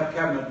while we have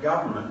cabinet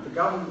government,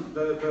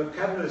 the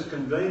cabinet is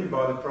convened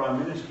by the Prime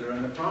Minister,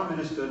 and the Prime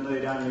Minister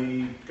need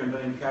only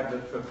convene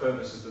cabinet for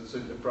purposes that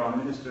suit the Prime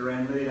Minister,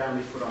 and need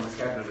only put on the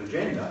cabinet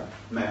agenda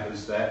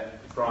matters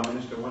that the Prime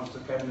Minister wants the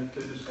cabinet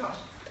to discuss.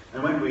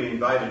 And when we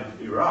invaded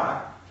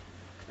Iraq,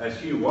 as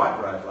Hugh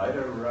White wrote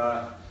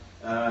later,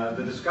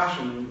 the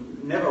discussion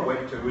never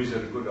went to is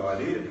it a good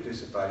idea to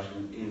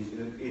participation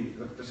in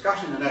the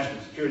discussion in the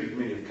National Security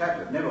Committee of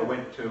Cabinet never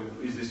went to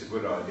is this a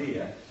good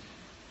idea.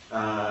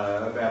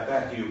 About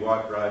that, Hugh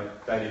White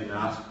wrote, they didn't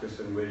ask us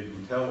and we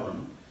didn't tell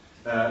them.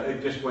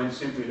 It just went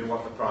simply to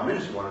what the Prime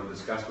Minister wanted to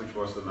discuss, which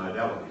was the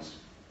modalities.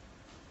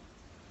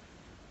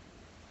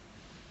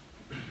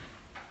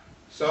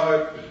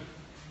 So,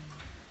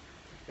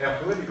 our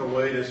political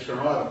leaders from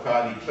either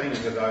party cling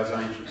to those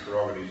ancient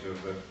prerogatives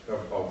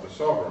of the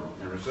sovereign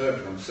and reserve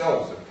to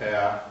themselves the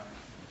power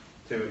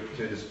to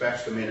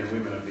dispatch the men and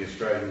women of the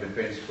Australian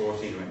Defence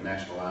Force into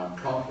international armed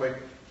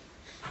conflict.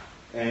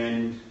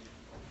 And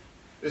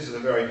this is a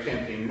very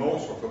tempting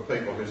morsel for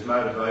people whose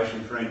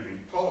motivation for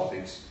entering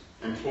politics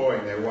and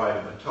clawing their way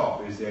to the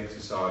top is the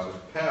exercise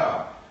of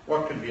power.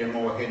 What could be a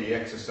more heady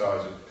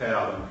exercise of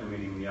power than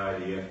committing the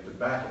ADF to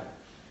battle?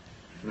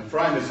 And the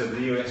framers of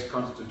the US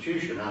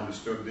Constitution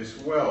understood this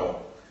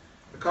well.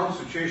 The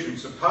Constitution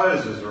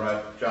supposes,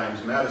 wrote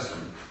James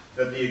Madison,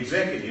 that the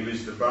executive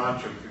is the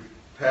branch of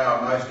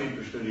power most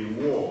interested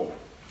in war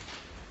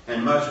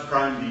and most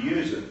prone to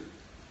use it.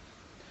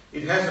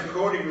 It has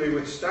accordingly,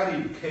 with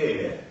studied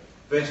care,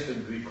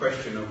 vested the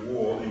question of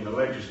war in the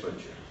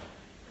legislature.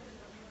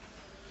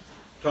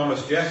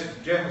 Thomas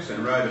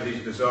Jefferson wrote of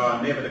his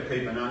desire never to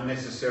keep an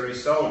unnecessary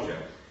soldier.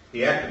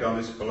 He acted on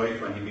this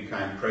belief when he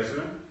became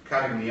president,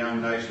 cutting the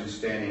young nation's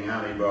standing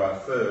army by a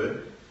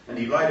third, and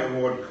he later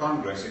warned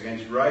Congress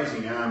against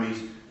raising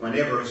armies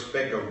whenever a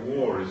speck of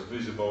war is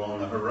visible on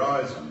the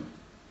horizon.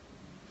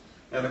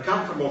 Now, the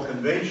comfortable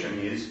convention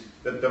is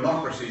that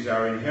democracies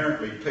are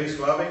inherently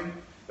peace-loving,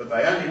 that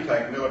they only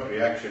take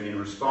military action in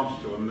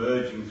response to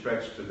emerging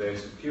threats to their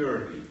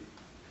security.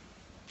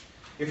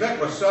 If that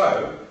were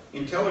so,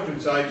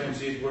 intelligence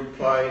agencies would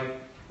play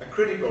a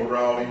critical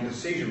role in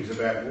decisions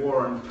about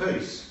war and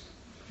peace.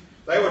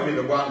 They would be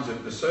the ones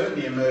that discern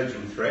the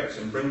emerging threats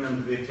and bring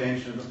them to the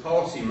attention of the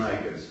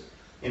policymakers.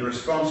 In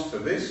response to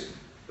this,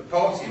 the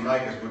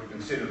policymakers would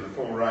consider the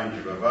full range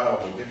of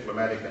available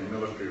diplomatic and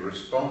military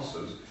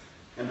responses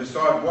and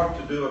decide what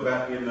to do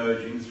about the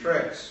emerging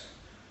threats.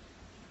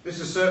 This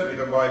is certainly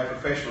the way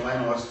professional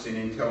analysts in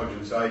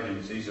intelligence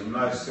agencies and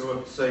most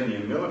senior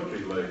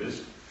military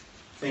leaders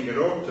think it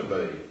ought to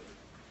be.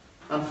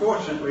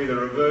 Unfortunately, the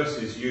reverse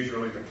is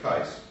usually the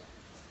case.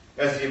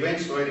 As the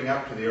events leading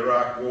up to the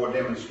Iraq War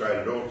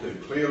demonstrated all too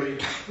clearly,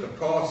 the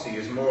policy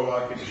is more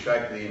likely to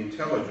shape the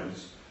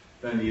intelligence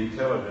than the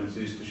intelligence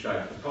is to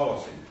shape the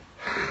policy.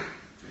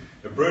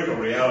 The brutal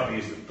reality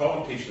is that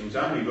politicians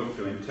only look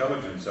to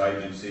intelligence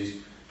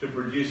agencies to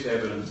produce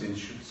evidence in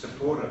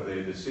support of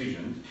their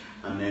decisions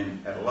and then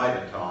at a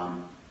later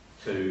time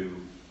to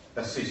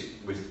assist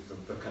with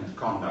the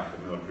conduct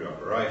of military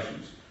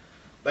operations.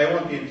 They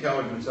want the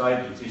intelligence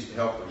agencies to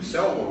help them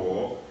sell the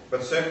war,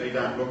 but certainly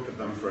don't look to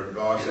them for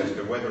advice as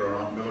to whether or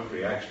not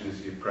military action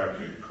is the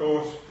appropriate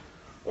course,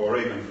 or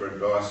even for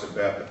advice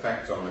about the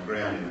facts on the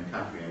ground in the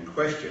country in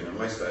question,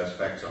 unless those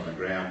facts on the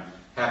ground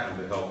happen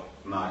to help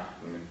mark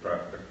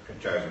the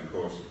chosen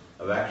course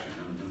of action.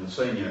 And the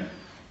senior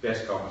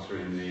desk officer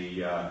in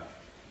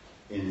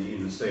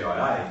the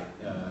CIA,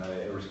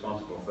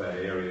 responsible for that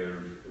area,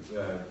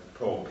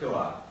 Paul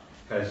Pillar,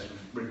 has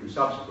written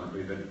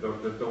subsequently that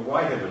the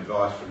weight of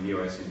advice from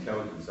US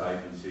intelligence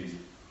agencies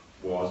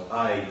was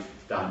A,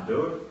 don't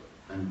do it,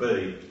 and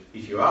B,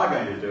 if you are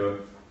going to do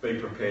it, be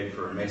prepared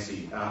for a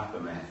messy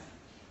aftermath.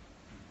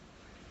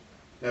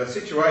 Now, the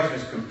situation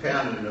is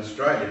compounded in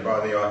Australia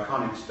by the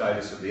iconic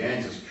status of the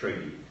ANZUS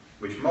Treaty,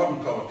 which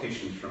modern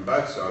politicians from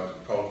both sides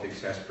of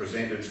politics have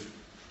presented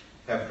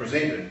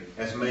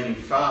as meaning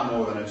far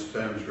more than its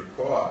terms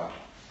require.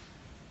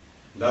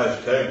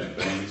 Those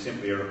terms being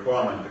simply a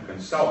requirement to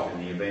consult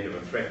in the event of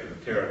a threat to the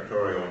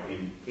territorial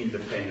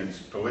independence,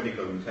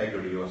 political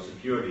integrity or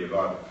security of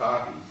either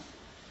party,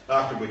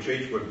 after which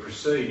each would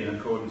proceed in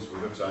accordance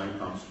with its own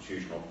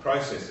constitutional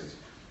processes.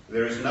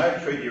 There is no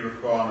treaty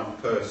requirement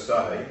per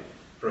se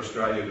for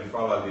Australia to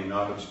follow the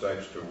United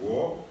States to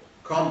war.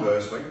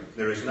 Conversely,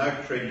 there is no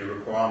treaty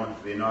requirement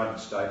for the United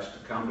States to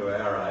come to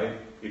our aid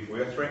if we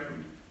are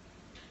threatened.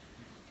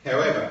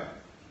 However,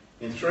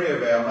 in 3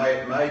 of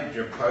our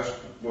major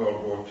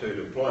post-World War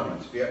II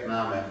deployments,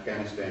 Vietnam,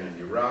 Afghanistan and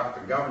Iraq,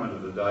 the government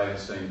of the day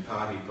has seen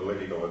party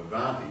political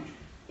advantage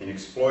in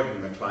exploiting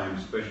the claimed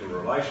special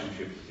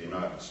relationship with the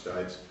United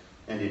States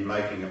and in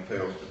making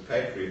appeals to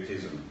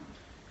patriotism.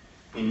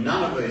 In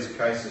none of these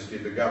cases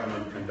did the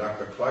government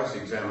conduct a close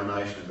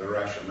examination of the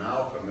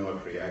rationale for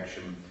military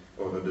action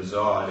or the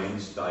desired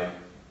end state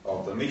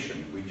of the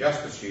mission. We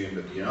just assumed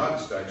that the United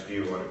States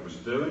knew what it was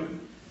doing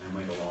and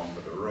went along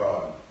for the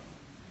ride.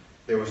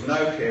 There was no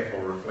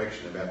careful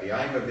reflection about the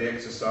aim of the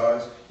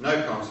exercise,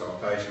 no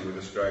consultation with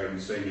Australian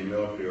senior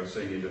military or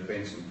senior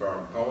defence and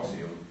foreign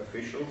policy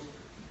officials,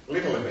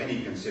 little if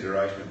any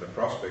consideration of the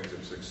prospects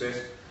of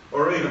success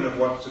or even of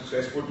what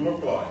success would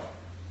look like,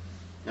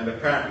 and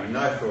apparently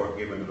no thought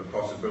given to the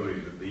possibility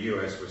that the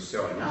US was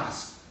selling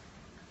us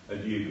a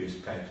dubious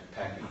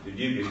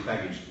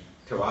package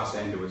to us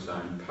and to its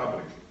own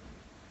public.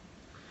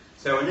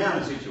 So we're now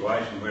in a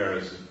situation where,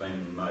 as has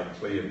been made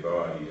clear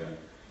by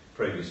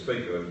previous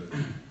speaker,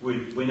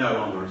 we no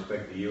longer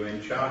respect the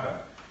UN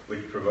Charter,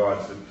 which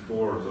provides that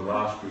war is the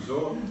last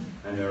resort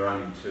and there are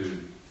only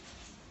 2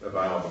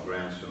 available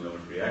grounds for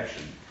military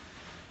action.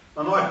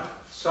 I might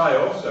say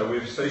also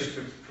we've ceased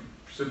to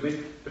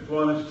submit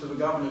deployments to the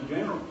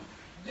Governor-General.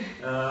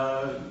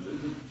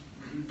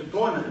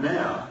 Deployment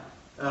now,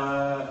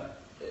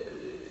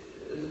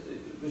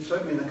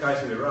 certainly in the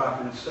case of Iraq,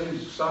 and it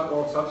seems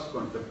all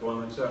subsequent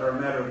deployments are a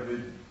matter of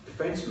the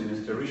Defence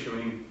Minister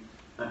issuing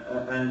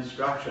an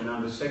instruction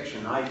under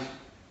Section 8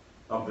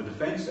 of the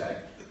Defence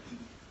Act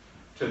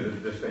to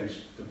the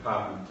Defence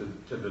Department,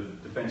 to the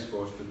Defence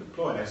Force to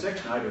deploy. Now,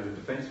 Section 8 of the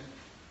Defence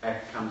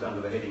Act comes under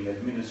the heading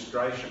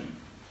Administration,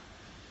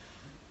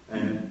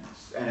 and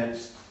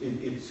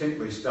it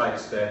simply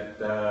states that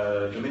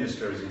the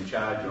Minister is in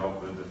charge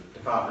of the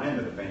Department and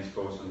the Defence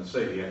Force, and the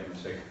CDF and the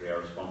Secretary are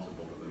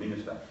responsible to the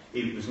Minister.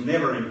 It was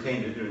never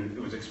intended, and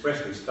it was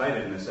expressly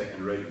stated in the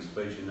second reading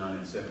speech in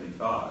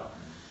 1975,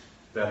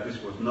 that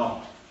this was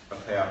not a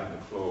power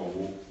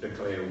to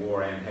declare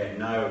war and had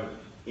no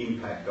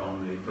impact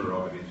on the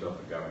prerogatives of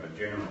the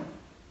Governor-General.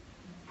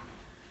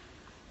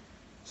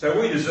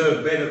 So we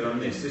deserve better than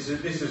this.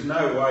 This is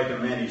no way to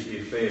manage the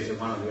affairs of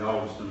one of the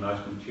oldest and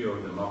most mature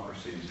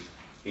democracies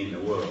in the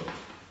world.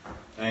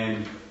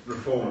 And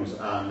reforms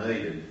are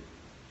needed.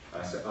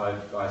 I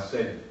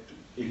said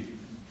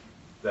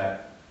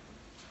that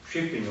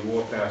shifting the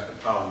war powers to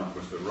Parliament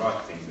was the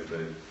right thing to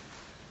do.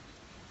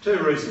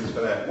 2 reasons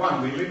for that.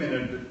 One, we live in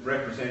a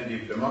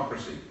representative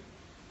democracy.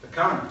 The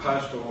current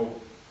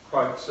postal,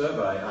 quote,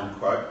 survey,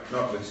 unquote,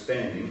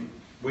 notwithstanding,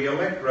 we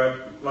elect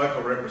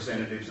local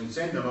representatives and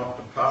send them off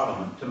to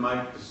Parliament to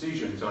make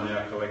decisions on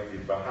our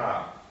collective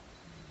behalf.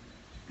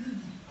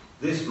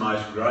 This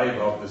most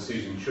grave of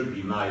decisions should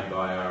be made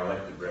by our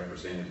elected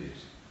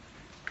representatives.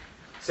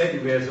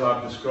 Secondly, as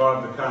I've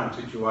described, the current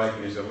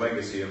situation is a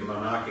legacy of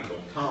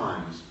monarchical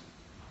times,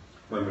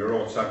 when we were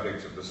all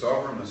subjects of the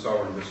sovereign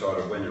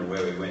decided when and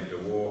where we went to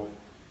war.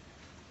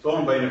 It's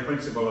long been a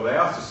principle of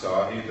our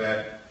society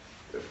that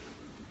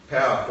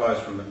power flows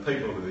from the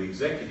people to the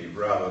executive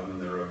rather than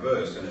the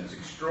reverse, and it's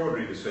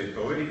extraordinary to see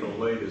political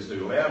leaders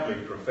who loudly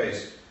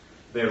profess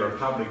their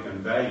republican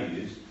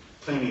values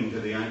clinging to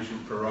the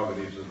ancient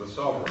prerogatives of the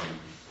sovereign.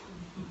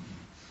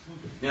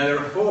 Now, there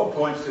are 4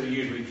 points that are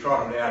usually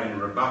trotted out in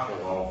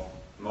rebuttal of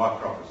my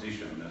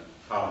proposition that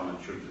Parliament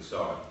should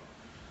decide.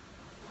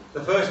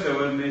 The first of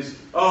them is,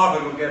 but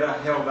it'll get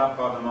held up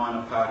by the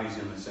minor parties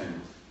in the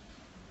Senate.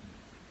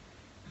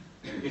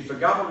 If the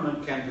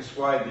government can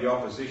persuade the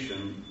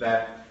opposition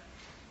that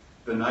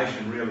the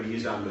nation really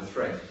is under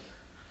threat,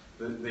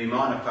 the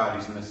minor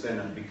parties in the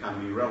Senate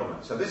become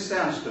irrelevant. So this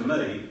sounds to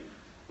me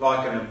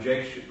like an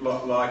objection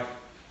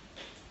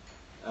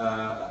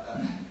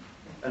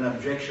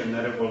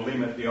that it will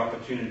limit the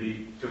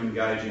opportunity to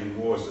engage in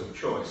wars of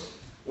choice.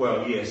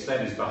 Well, yes,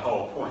 that is the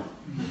whole point.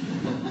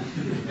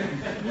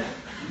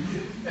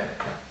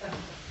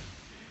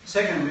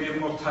 Secondly,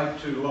 it will take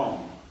too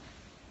long.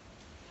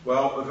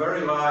 Well, a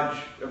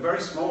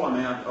very small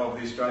amount of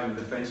the Australian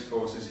Defence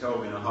Force is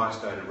held in a high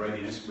state of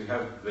readiness. We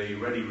have the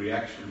Ready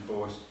Reaction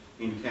Force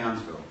in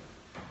Townsville.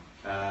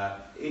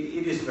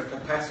 It is the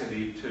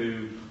capacity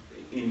to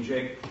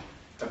inject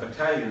a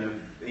battalion of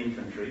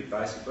infantry,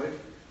 basically,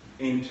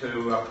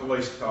 into a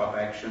police-type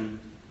action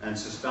and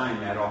sustain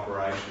that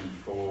operation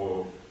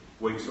for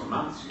weeks or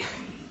months.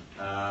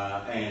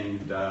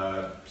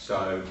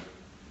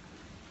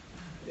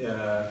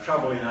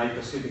 Trouble in a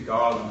Pacific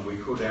Island, we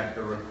could, at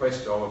the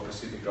request of a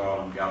Pacific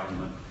Island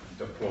government,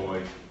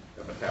 deploy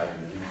a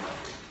battalion of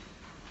infantry.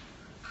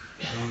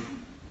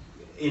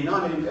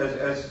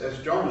 As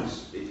John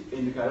has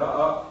indicated,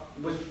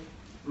 with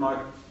my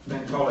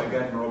then colleague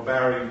Admiral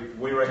Barry,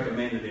 we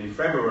recommended in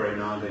February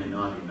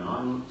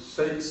 1999,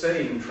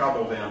 seeing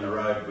trouble down the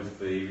road with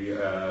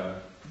the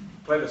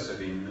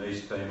plebiscite in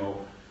East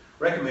Timor,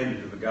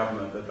 recommended to the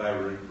government that they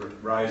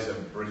raise a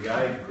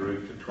brigade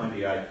group to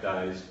 28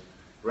 days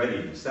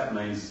readiness. That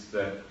means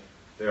that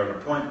they're at a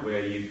point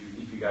where if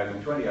you gave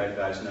them 28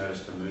 days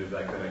notice to move,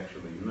 they could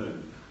actually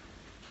move.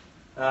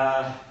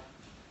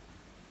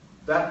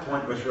 That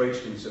point was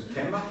reached in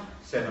September,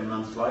 7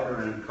 months later,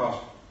 and it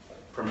cost,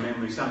 from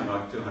memory, something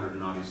like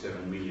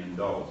 $297 million.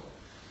 So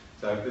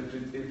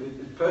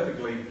it's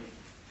perfectly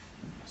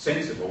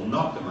sensible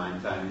not to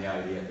maintain the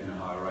ADF in a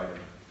higher rate of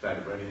state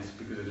of readiness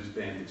because it is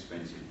damn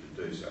expensive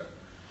to do so.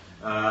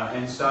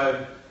 And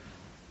so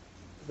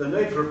the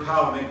need for a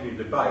parliamentary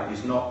debate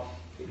is not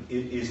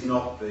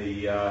the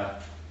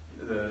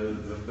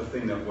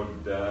thing that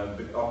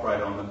would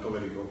operate on the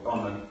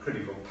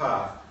critical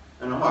path.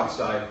 And I might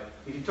say,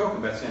 if you're talking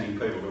about sending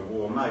people to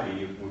war,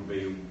 maybe it would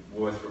be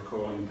worth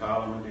recalling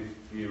Parliament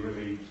if you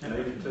really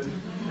needed to.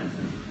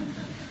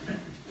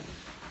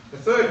 The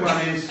third one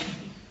is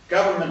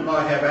government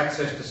might have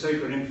access to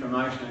secret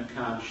information it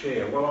can't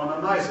share. Well,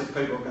 I'm amazed that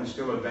people can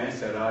still advance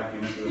that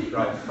argument with a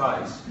straight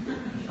face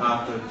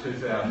after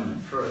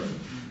 2003.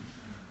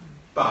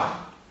 But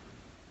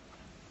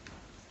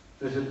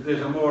there's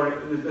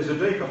a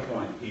deeper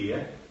point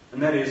here,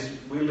 and that is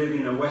we live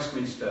in a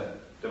Westminster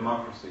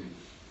democracy.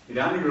 It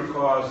only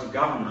requires the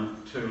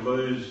government to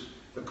lose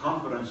the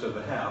confidence of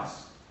the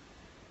House,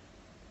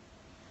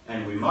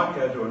 and we might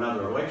go to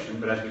another election,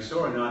 but as we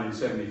saw in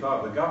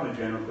 1975, the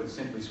Governor-General could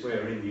simply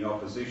swear in the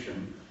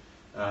opposition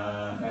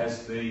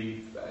as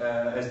the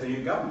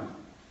new government.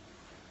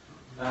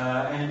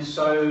 And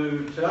so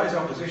today's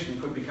opposition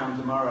could become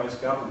tomorrow's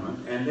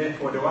government, and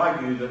therefore to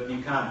argue that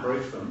you can't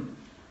brief them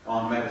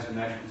on matters of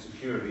national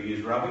security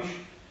is rubbish.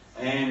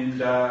 And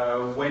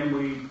when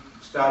we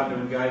started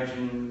to engage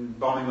in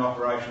bombing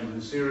operations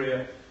in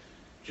Syria,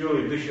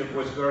 Julia Bishop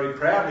was very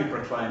proudly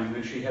proclaiming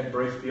that she had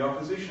briefed the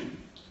opposition.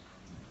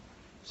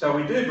 So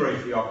we do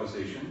brief the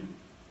opposition,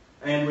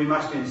 and we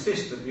must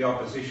insist that the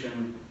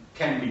opposition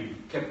can be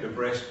kept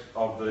abreast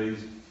of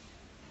these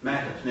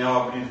matters. Now,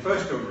 I would be the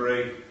first to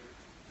agree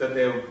that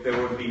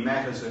there would be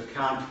matters that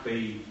can't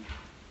be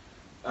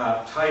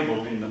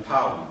tabled in the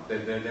Parliament.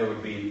 There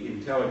would be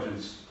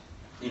intelligence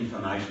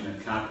information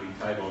that can't be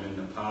tabled in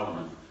the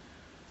Parliament.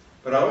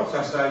 But I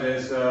also say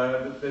there's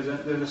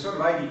a sort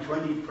of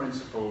 80-20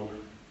 principle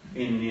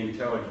in the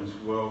intelligence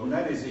world, and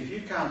that is if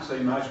you can't see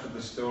most of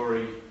the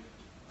story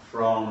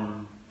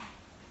from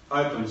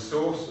open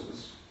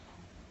sources,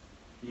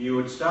 you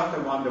would start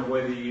to wonder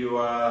whether you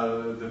are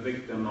the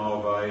victim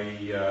of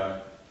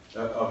a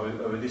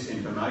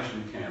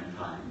disinformation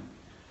campaign.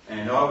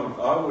 And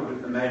I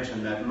would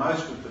imagine that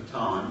most of the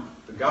time,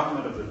 the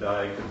government of the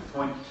day could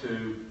point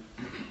to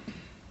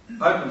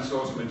open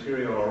source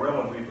material or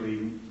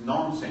relatively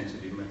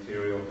non-sensitive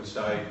material to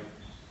say,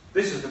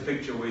 this is the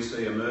picture we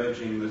see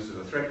emerging, this is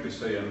the threat we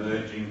see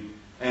emerging,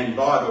 and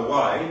by the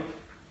way,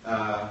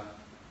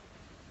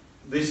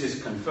 this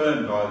is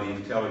confirmed by the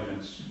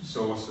intelligence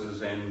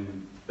sources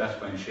and that's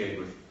been shared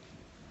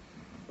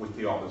with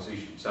the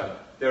opposition. So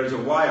there is a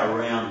way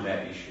around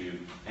that issue,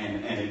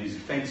 and it is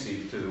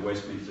offensive to the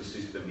Westminster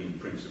system in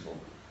principle.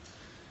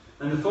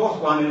 And the fourth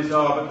one is,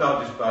 but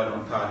they'll just vote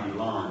on party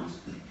lines.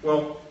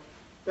 Well,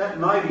 that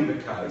may be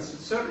the case.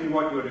 It's certainly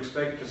what you would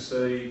expect to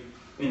see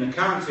in the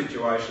current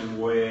situation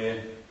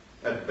where,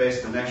 at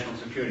best, the National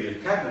Security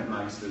Cabinet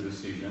makes the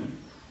decision,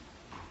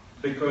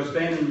 because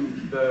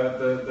then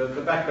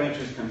the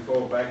backbenchers can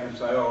fall back and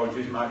say, oh,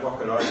 geez, mate, what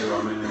could I do?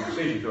 I mean, the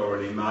decision's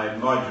already made.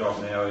 My job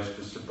now is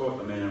to support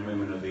the men and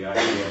women of the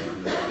ADF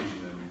and the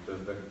decision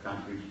that the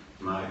country's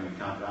made, and we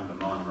can't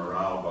undermine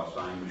morale by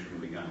saying we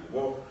shouldn't be going to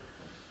war.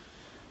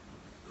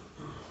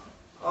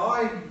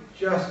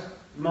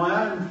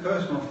 My own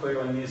personal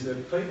feeling is that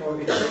if people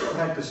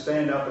had to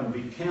stand up and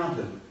be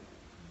counted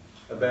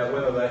about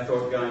whether they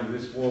thought going to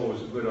this war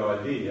was a good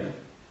idea,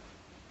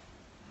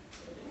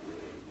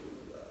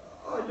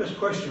 I just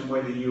question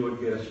whether you would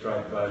get a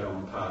straight vote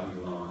on party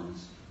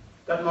lines.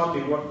 That might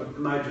be what the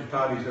major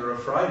parties are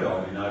afraid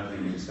of in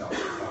opening themselves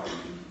to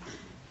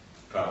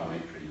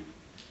parliamentary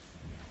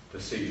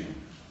decision.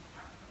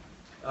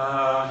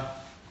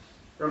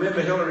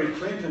 Remember Hillary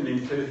Clinton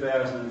in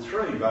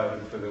 2003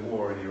 voted for the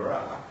war in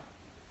Iraq,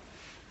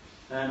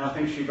 and I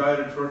think she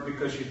voted for it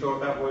because she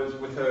thought that was,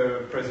 with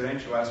her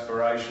presidential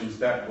aspirations,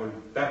 that was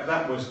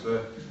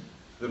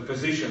the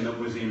position that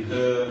was in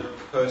her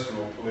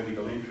personal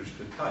political interest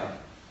to take.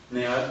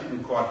 Now, it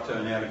didn't quite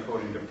turn out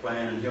according to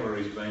plan, and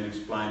Hillary's been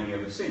explaining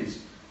ever since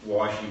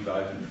why she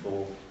voted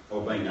for,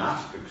 or been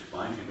asked to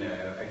explain, she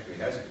now actually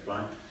has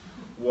explained,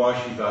 why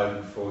she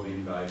voted for the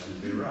invasion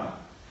of Iraq.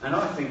 And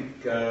I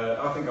think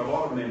a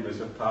lot of members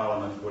of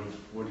Parliament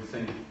would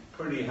think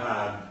pretty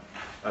hard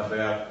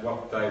about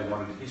what they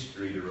wanted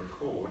history to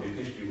record, if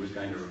history was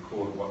going to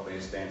record what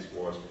their stance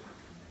was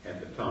at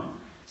the time.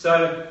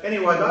 So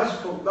anyway,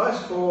 those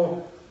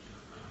four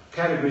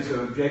categories of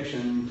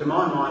objection, to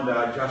my mind,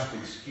 are just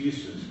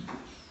excuses.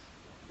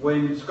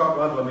 When Scott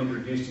Ludlam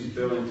introduced his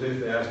bill in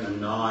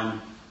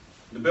 2009,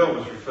 the bill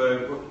was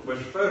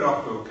referred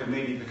off to a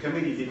committee. The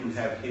committee didn't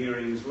have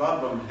hearings.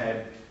 Ludlam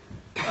had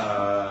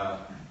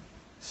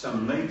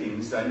some meetings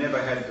meetings. They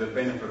never had the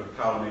benefit of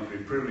parliamentary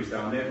privilege. They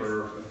were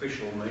never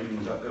official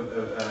meetings,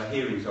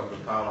 hearings of the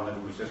parliament.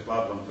 It was just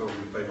Loveland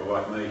talking to people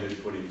like me who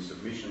put in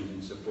submissions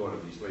in support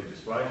of this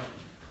legislation.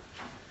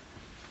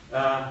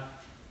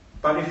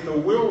 But if the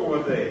will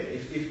were there,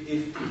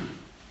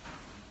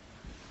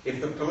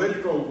 if the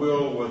political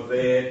will were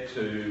there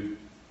to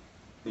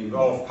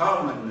involve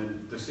Parliament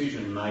in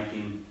decision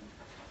making,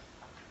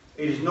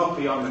 it is not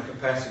beyond the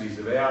capacities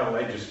of our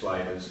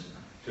legislators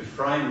to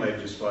frame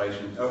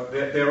legislation.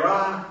 There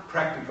are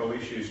practical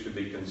issues to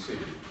be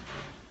considered.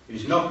 It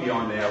is not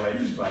beyond our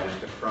legislators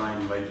to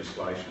frame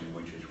legislation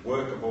which is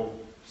workable,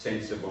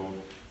 sensible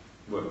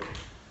work.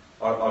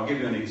 I'll give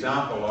you an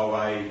example of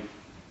a...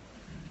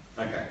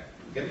 Okay,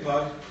 get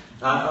close.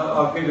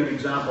 I'll give you an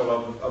example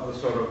of the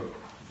sort of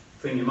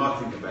thing you might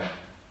think about.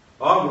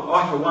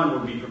 I for one,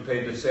 would be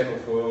prepared to settle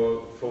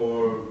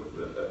for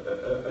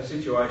a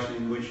situation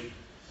in which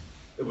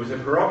it was a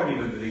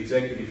prerogative of the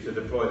executive to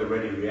deploy the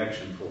Ready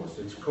Reaction Force.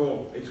 It's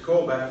called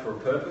that for a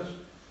purpose,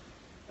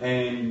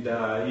 and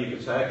you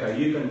could say, okay,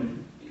 you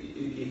can,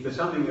 if there's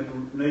something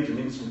that needs an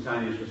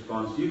instantaneous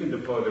response, you can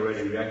deploy the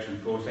Ready Reaction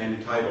Force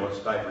and table a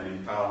statement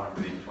in Parliament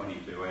within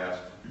 22 hours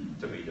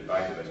to be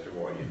debated as to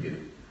why you did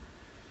it.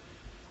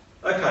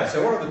 Okay,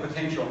 so what are the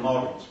potential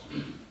models?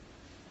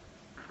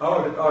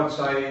 I'd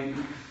say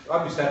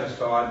I'd be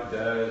satisfied,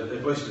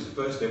 at least as the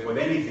first step, with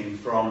anything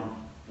from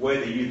where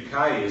the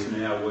UK is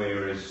now,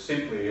 where it's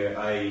simply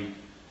a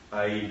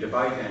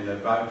debate and a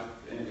vote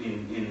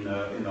in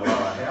the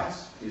lower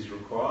house is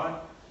required,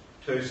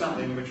 to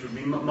something which would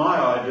be my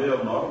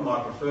ideal model,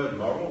 my preferred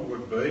model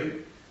would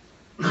be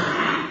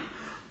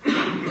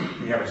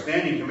we have a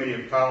standing committee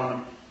of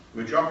Parliament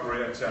which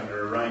operates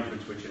under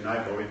arrangements which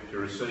enable it to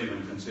receive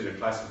and consider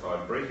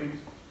classified briefings.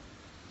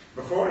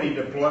 Before any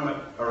deployment,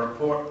 a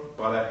report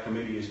by that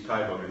committee is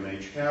tabled in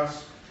each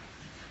house.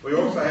 We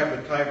also have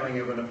the tabling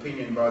of an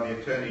opinion by the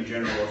Attorney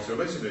General or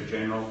Solicitor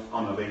General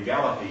on the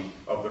legality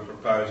of the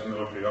proposed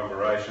military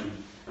operation,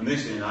 and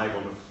this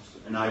enables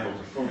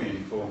a fully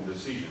informed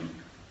decision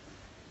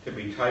to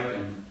be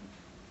taken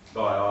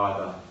by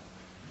either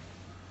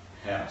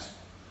house.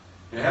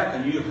 Now, how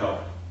can you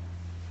help?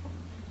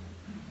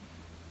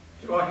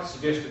 I'd like to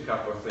suggest a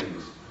couple of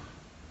things.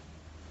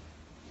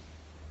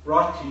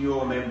 Write to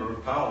your Member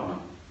of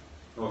Parliament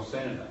or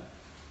Senator,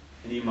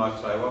 and you might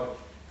say,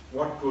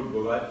 what good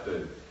will that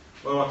do?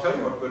 Well, I'll tell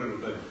you what good it'll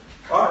do.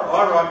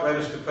 I write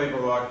letters to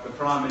people like the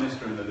Prime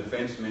Minister and the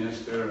Defence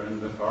Minister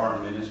and the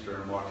Foreign Minister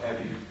and what have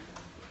you.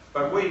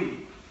 But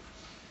we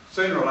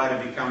sooner or later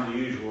become the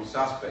usual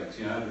suspects,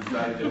 you know,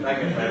 they get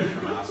letters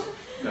from us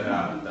that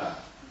aren't done.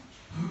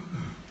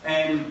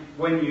 And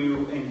when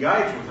you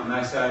engage with them,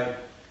 they say,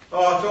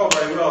 oh, it's all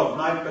very well,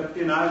 mate, but,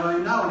 you know, I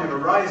mean, no one ever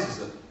raises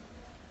it.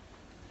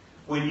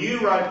 When you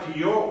write to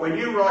your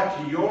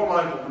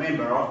local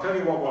member, I'll tell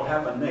you what will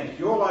happen next.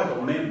 Your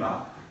local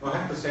member will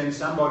have to send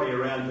somebody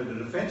around to the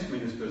Defence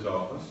Minister's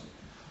office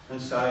and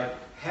say,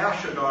 how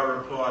should I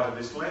reply to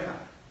this letter?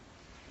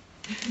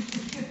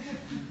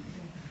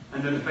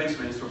 And the Defence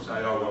Minister will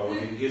say, oh, well,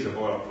 here's a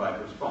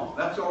boilerplate response.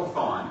 That's all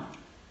fine.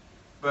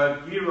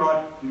 But you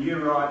write and you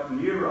write and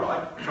you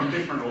write from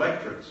different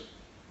electorates.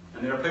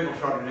 And there are people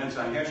trotting around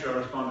saying, how should I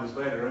respond to this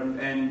letter?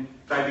 And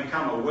they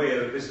become aware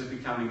that this is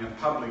becoming a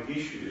public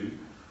issue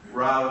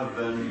rather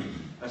than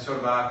a sort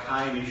of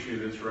arcane issue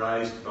that's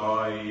raised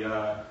by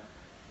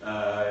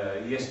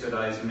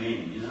yesterday's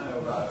men, you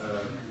know,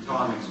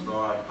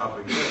 time-expired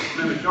public service.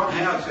 Remember, John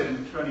Howard said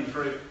in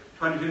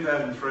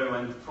 2003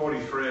 when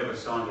 43 of us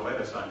signed a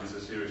letter saying this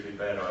is a seriously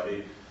bad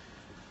idea,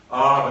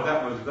 oh,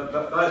 but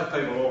those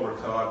people all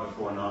retired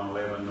before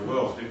 9/11. The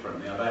world's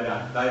different now. They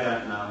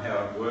don't know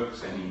how it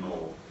works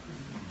anymore.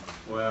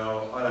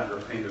 Well, I don't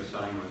repent of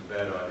saying it was a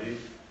bad idea.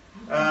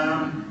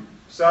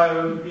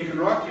 So you can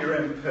write to your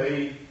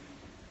MP.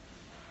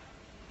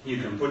 You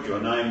can put your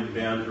name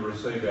down to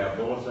receive our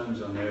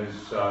bulletins, and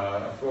there's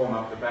a form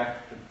up the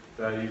back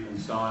that you can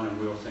sign, and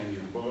we'll send you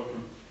the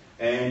bulletin.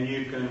 And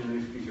you can,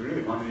 if you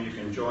really want to, you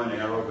can join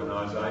our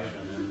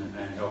organisation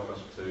and help us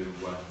to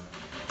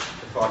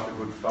fight the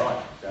good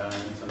fight.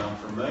 That's enough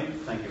from me.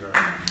 Thank you very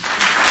much.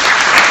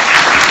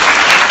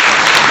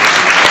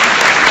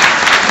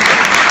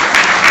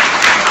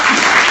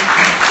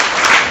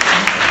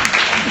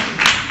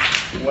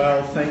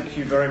 Well, thank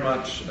you very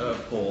much,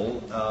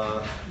 Paul.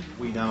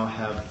 We now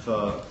have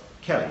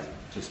Kelly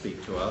to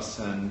speak to us,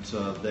 and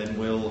then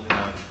we'll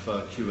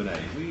have Q&A.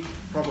 We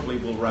probably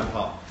will wrap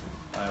up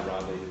by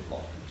around 8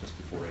 o'clock, just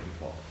before 8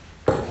 o'clock.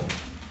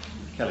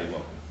 Kelly,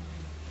 welcome.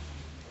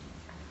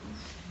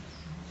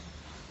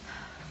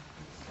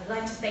 I'd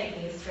like to thank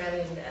the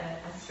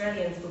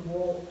Australians for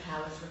War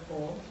Powers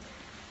Reform,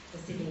 the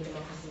Sydney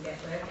Democracy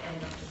Network,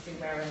 and Dr. Sue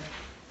Warren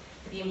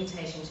for the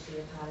invitation to be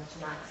a part of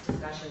tonight's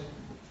discussion.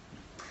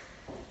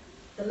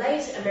 The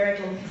late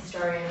American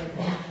historian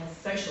and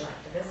social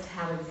activist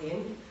Howard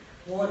Zinn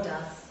warned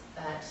us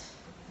that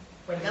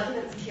when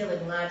governments kill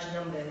in large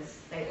numbers,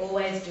 they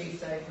always do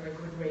so for a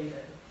good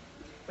reason.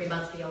 We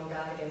must be on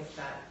guard against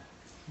that.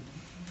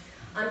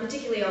 I'm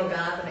particularly on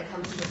guard when it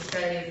comes to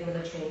Australia's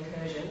military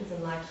incursions,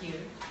 and like you,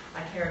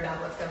 I care about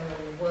what's going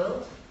on in the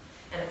world,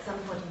 and at some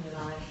point in your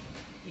life,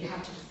 you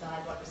have to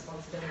decide what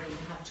responsibility you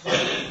have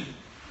towards.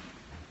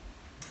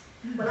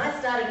 When I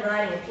started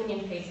writing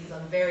opinion pieces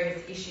on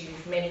various issues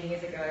many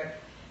years ago,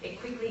 it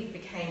quickly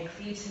became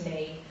clear to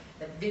me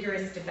that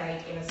vigorous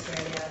debate in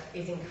Australia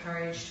is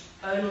encouraged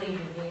only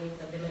within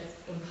the limits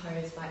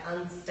imposed by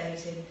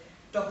unstated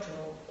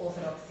doctrinal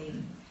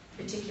orthodoxy,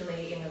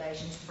 particularly in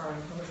relation to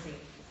foreign policy.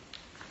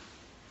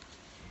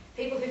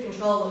 People who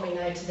control what we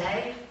know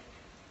today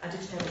are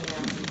determining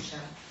our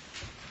future.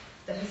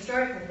 The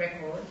historical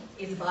record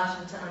is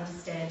vital to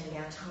understanding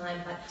our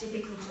time, but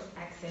difficult to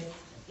access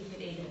if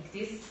it even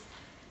exists.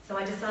 So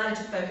I decided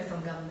to focus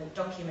on government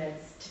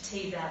documents to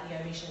tease out the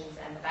omissions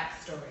and the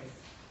backstories.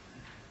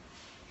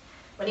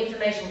 When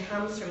information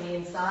comes from the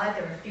inside,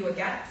 there are fewer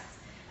gaps,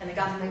 and the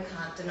government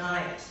can't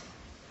deny it.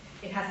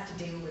 It has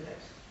to deal with it.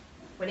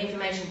 When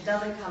information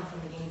doesn't come from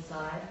the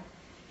inside,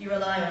 you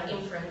rely on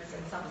inference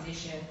and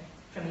supposition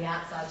from the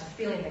outside to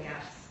fill in the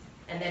gaps,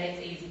 and then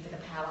it's easy for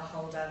the power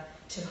holder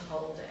to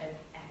hold and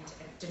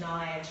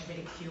deny and to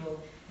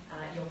ridicule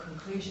your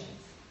conclusions.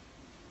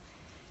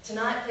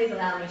 Tonight, please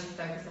allow me to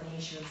focus on the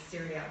issue of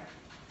Syria,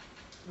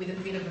 with a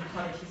bit of a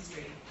potted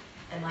history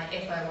and my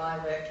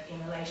FOI work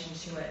in relation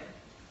to it.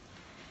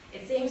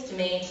 It seems to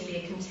me to be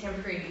a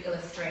contemporary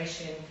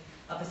illustration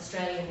of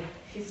Australian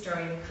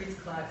historian Chris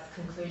Clark's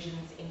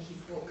conclusions in his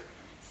book,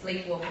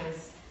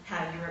 Sleepwalkers: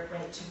 How Europe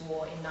Went to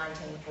War in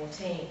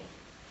 1914.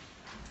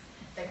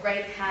 That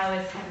great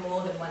powers had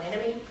more than one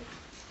enemy,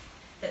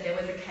 that there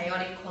was a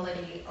chaotic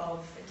quality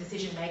of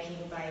decision-making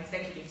by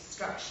executive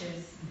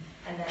structures,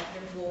 and that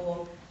the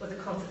war was a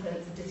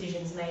consequence of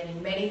decisions made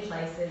in many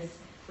places,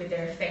 with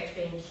their effect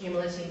being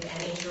cumulative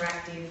and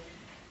interactive,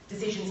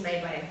 decisions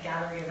made by a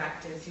gallery of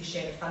actors who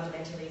shared a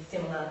fundamentally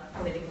similar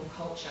political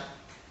culture.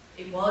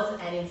 It was,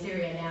 and in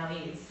Syria now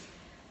is,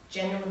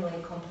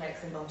 genuinely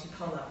complex and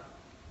multipolar.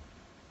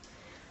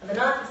 On the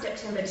 9th of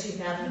September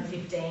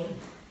 2015,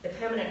 the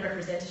permanent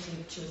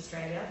representative to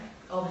Australia,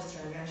 of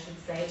Australia I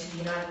should say, to the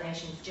United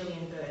Nations,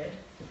 Gillian Bird,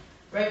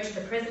 wrote to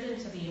the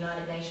President of the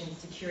United Nations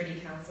Security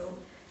Council,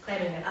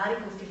 claiming that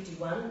Article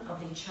 51 of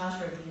the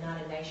Charter of the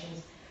United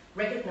Nations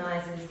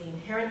recognises the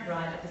inherent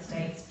right of the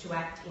states to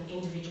act in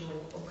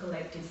individual or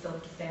collective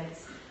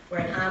self-defence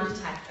where an armed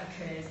attack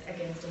occurs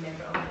against a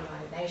member of the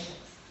United Nations.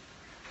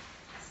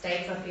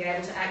 States must be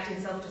able to act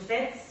in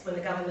self-defence when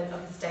the government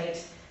of the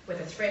state where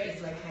the threat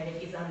is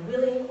located is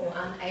unwilling or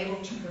unable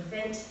to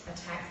prevent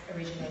attacks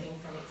originating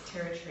from its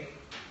territory.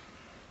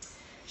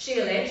 She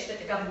alleged that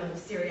the government of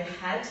Syria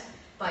had,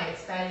 by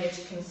its failure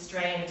to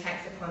constrain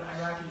attacks upon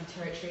Iraqi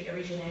territory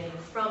originating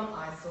from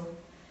ISIL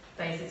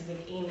bases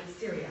within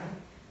Syria,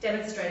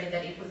 demonstrated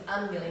that it was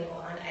unwilling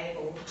or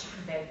unable to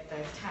prevent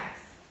those attacks.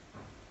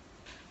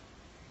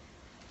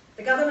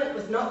 The government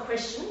was not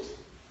questioned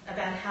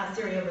about how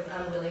Syria was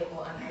unwilling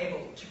or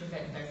unable to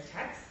prevent those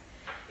attacks.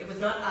 It was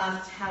not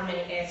asked how many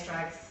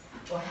airstrikes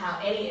or how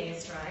any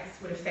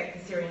airstrikes would affect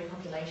the Syrian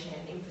population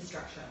and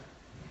infrastructure.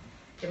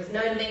 There was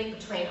no link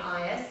between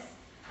IS,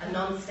 a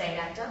non-state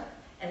actor,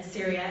 and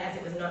Syria, as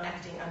it was not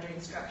acting under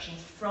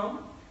instructions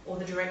from or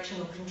the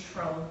directional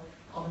control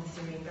of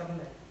the Syrian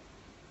government.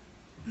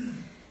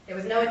 There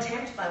was no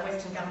attempt by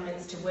Western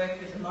governments to work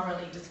with the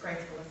morally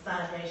disgraceful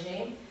Assad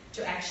regime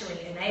to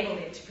actually enable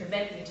it to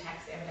prevent the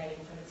attacks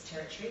emanating from its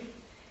territory,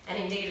 and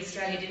indeed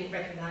Australia didn't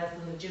recognise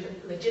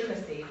the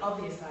legitimacy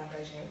of the Assad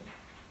regime.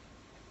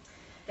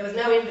 There was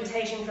no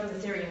invitation from the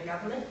Syrian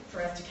government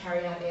for us to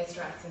carry out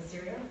airstrikes in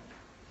Syria.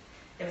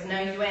 There was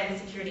no UN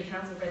Security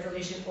Council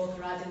resolution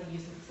authorising the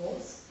use of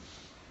force.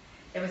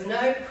 There was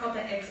no proper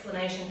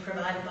explanation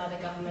provided by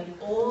the government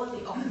or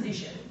the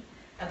opposition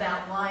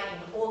about why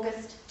in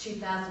August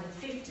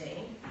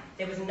 2015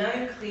 there was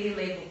no clear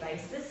legal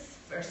basis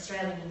for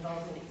Australian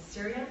involvement in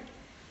Syria,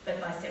 but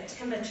by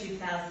September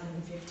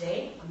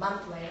 2015, a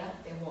month later,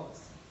 there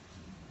was.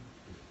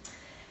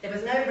 There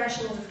was no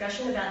rational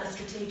discussion about the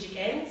strategic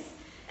ends,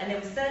 and there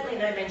was certainly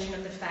no mention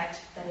of the fact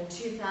that in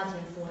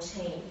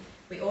 2014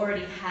 we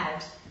already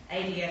had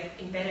ADF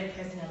embedded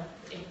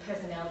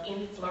personnel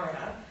in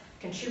Florida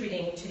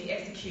contributing to the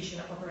execution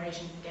of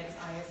operations against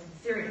IS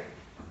in Syria.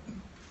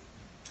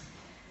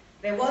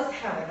 There was,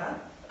 however,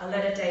 a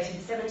letter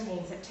dated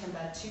 17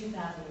 September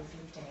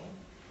 2015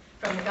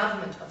 from the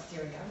government of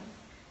Syria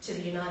to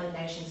the United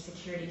Nations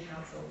Security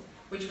Council,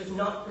 which was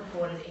not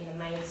reported in the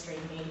mainstream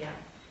media,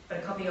 but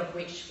a copy of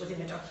which was in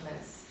the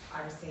documents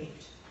I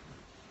received.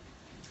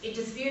 It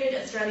disputed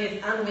Australia's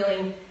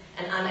unwilling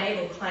and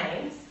unable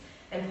claims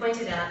and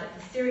pointed out that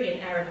the Syrian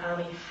Arab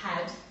Army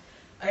had,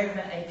 over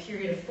a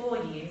period of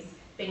 4 years,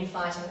 been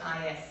fighting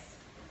IS,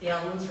 the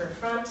Al-Nusra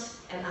Front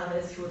and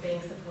others who were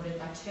being supported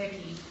by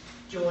Turkey,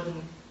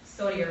 Jordan,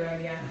 Saudi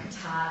Arabia,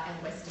 Qatar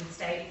and Western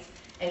states,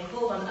 and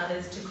called on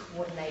others to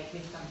coordinate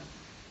with them.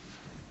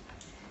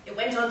 It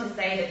went on to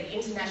say that the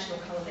international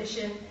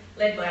coalition,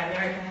 led by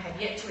America, had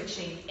yet to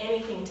achieve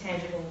anything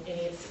tangible in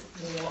its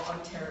war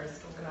on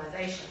terrorist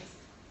organisations.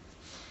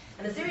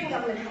 And the Syrian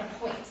government had a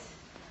point.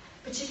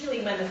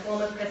 particularly when the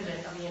former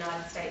President of the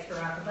United States,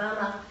 Barack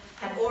Obama,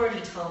 had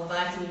already told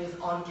Vice News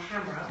on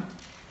camera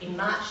in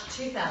March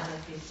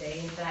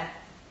 2015 that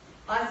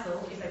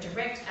ISIL is a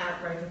direct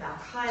outgrowth of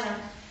Al-Qaeda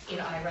in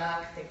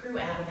Iraq that grew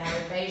out of our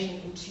invasion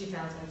in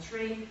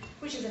 2003,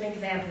 which is an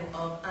example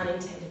of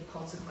unintended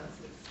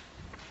consequences.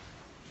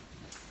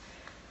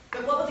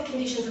 But what were the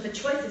conditions of the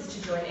choices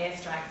to join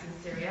airstrikes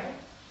in Syria?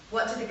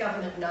 What did the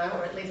government know,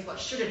 or at least what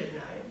should it have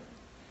known?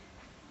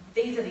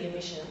 These are the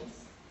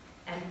omissions,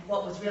 and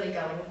what was really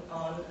going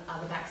on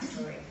are the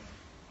backstory.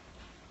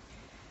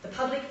 The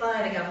public,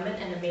 via the government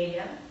and the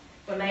media,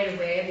 were made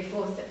aware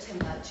before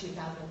September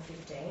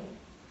 2015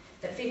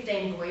 that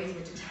 15 boys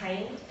were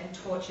detained and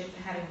tortured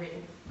for having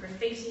written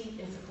graffiti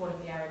in support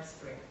of the Arab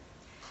Spring,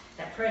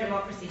 that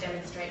pro-democracy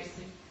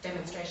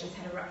demonstrations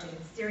had erupted in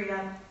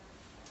Syria,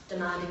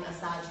 demanding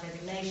Assad's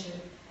resignation,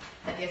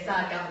 that the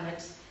Assad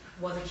government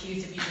was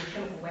accused of using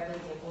chemical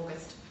weapons in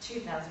August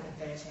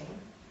 2013,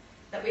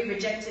 that we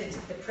rejected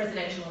the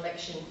presidential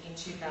election in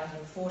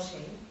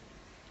 2014,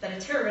 that a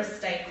terrorist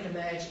state could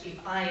emerge if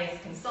IS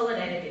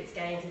consolidated its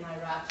gains in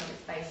Iraq from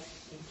its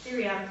base in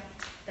Syria,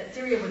 that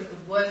Syria was the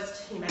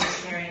worst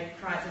humanitarian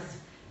crisis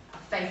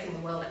facing the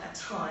world at that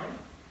time,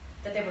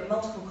 that there were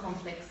multiple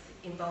conflicts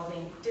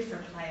involving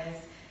different players,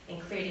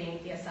 including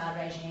the Assad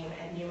regime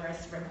and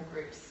numerous rebel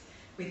groups,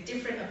 with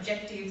different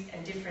objectives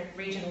and different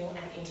regional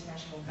and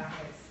international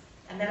backers,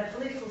 and that a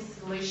political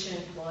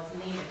solution was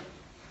needed.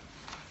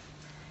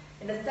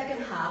 In the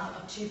second half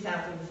of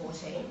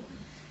 2014,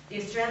 the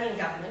Australian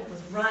government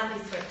was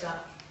rightly swept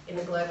up in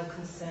the global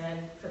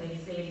concern for the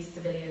Yazidi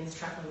civilians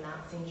trapped on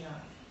Mount Sinjar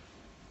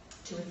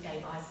to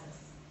escape ISIS.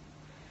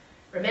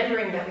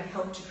 Remembering that we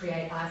helped to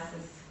create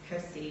ISIS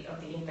courtesy of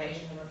the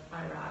invasion of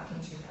Iraq in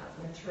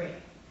 2003.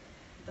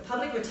 The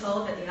public were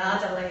told that the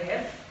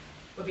RAAF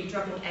would be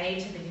dropping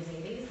aid to the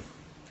Yazidis,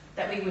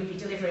 that we would be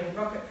delivering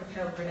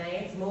rocket-propelled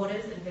grenades,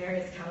 mortars and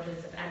various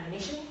calibers of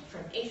ammunition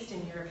from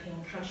Eastern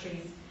European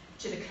countries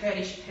to the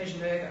Kurdish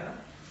Peshmerga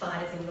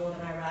fighters in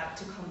northern Iraq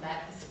to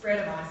combat the spread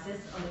of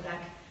ISIS on the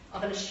back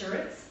of an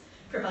assurance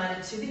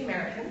provided to the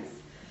Americans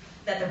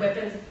that the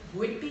weapons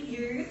would be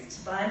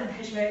used by the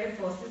Peshmerga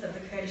forces of the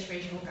Kurdish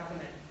regional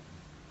government.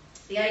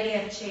 The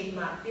ADF chief,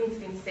 Mark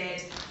Binskin,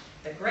 said,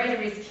 "The greater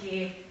risk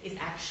here is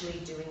actually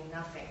doing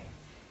nothing."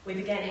 We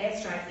began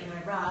airstrikes in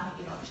Iraq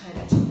in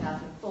October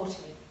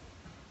 2014.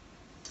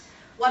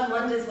 One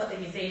wonders what the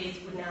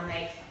Yazidis would now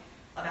make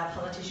of our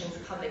politicians'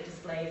 public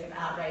displays of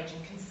outrage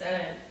and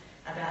concern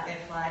about their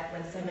plight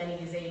when so many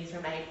Yazidis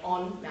remain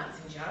on Mount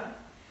Sinjar,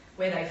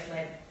 where they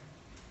fled.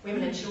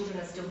 Women and children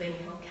are still being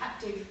held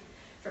captive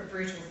for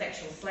brutal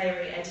sexual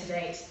slavery, and to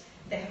date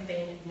there have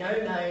been no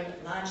known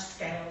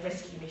large-scale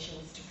rescue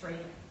missions to free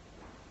them.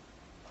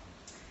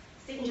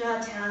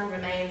 Sinjar town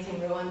remains in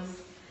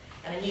ruins,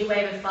 and a new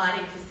wave of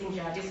fighting for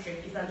Sinjar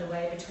district is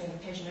underway between the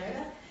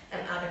Peshmerga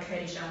and other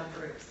Kurdish armed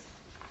groups.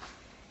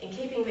 In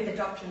keeping with the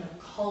doctrine of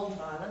cold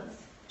violence,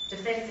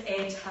 Defence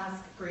Air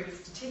Task Group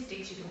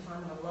statistics, you can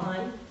find them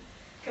online,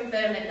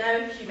 confirm that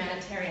no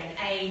humanitarian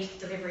aid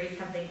deliveries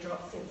have been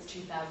dropped since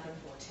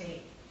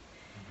 2014,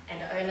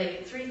 and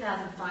only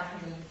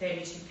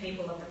 3,532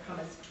 people of the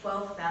promised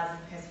 12,000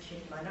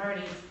 persecuted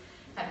minorities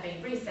have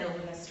been resettled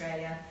in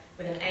Australia,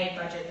 with an aid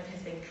budget that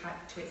has been cut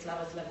to its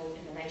lowest level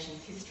in the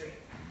nation's history.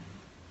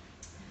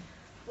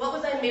 What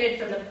was omitted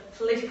from the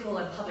political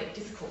and public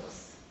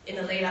discourse in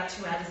the lead up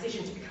to our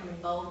decision to become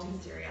involved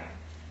in Syria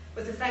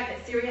was the fact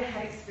that Syria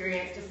had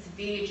experienced a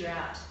severe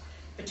drought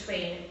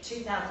between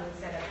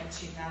 2007 and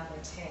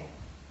 2010,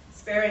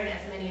 spurring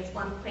as many as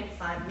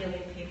 1.5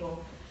 million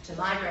people to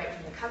migrate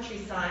from the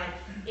countryside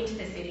into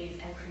the cities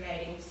and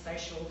creating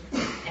social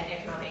and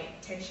economic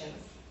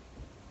tensions.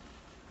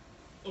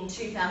 In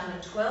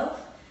 2012,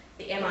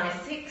 the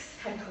MI6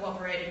 had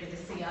cooperated with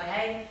the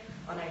CIA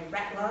on a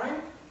rat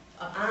line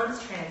of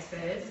arms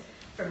transfers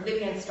from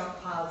Libyan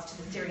stockpiles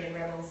to the Syrian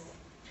rebels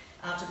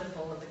after the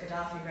fall of the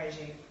Gaddafi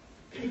regime.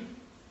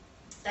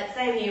 That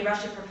same year,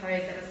 Russia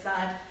proposed that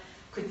Assad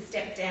could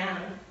step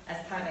down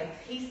as part of a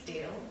peace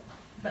deal,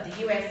 but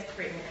the US,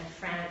 Britain and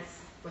France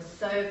were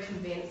so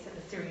convinced that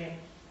the Syrian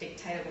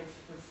dictator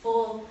would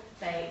fall,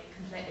 they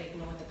completely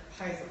ignored the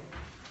proposal.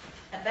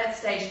 At that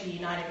stage, the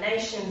United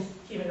Nations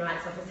Human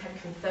Rights Office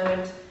had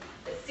confirmed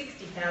that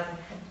 60,000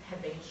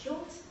 had been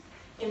killed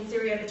in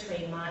Syria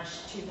between March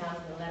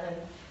 2011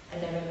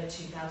 and November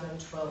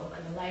 2012,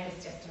 and the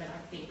latest estimate,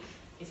 I think,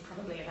 is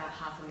probably about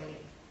 500,000.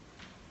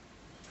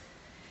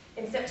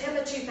 In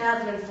September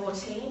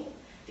 2014,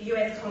 the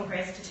US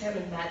Congress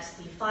determined that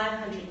the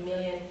 $500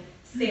 million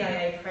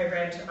CIA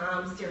program to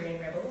arm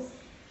Syrian rebels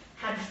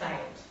had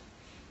failed,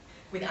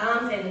 with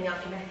arms ending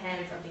up in the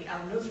hands of the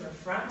al-Nusra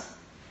Front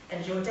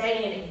and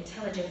Jordanian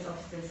intelligence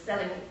officers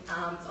selling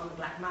arms on the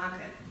black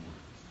market.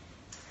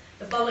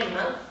 The following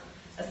month,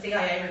 a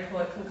CIA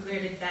report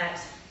concluded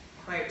that,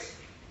 quote,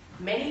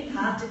 "Many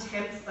past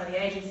attempts by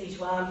the agency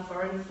to arm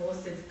foreign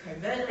forces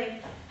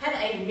covertly had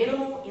a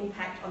minimal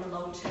impact on the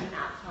long-term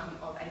outcome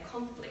of a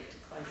conflict,"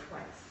 close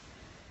quotes.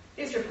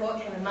 This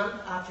report came a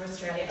month after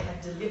Australia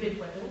had delivered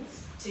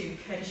weapons to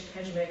Kurdish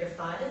Peshmerga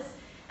fighters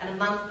and a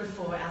month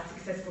before our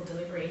successful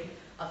delivery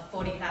of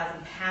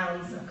 40,000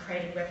 pounds of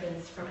crated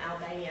weapons from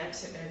Albania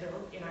to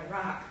Erbil in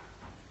Iraq.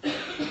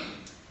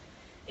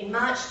 In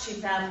March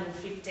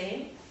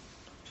 2015,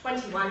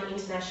 21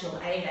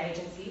 international aid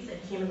agencies and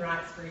human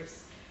rights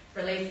groups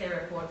released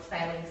their report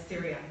Failing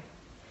Syria,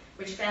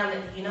 which found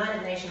that the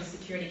United Nations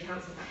Security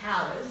Council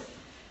powers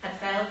had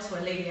failed to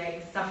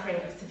alleviate the suffering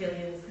of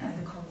civilians as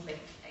the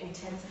conflict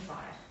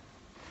intensified.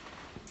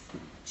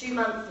 2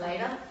 months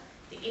later,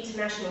 the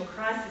International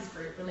Crisis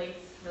Group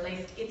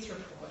released its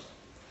report,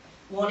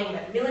 warning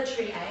that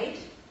military aid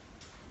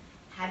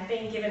had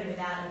been given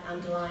without an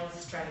underlying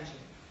strategy,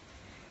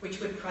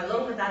 which would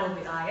prolong the battle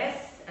with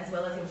IS, as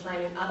well as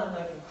inflaming other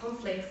local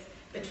conflicts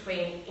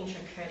between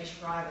intra-Kurdish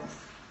rivals.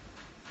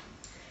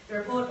 The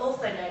report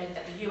also noted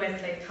that the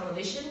US-led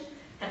coalition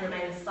had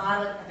remained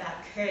silent about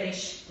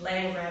Kurdish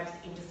land grabs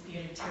in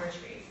disputed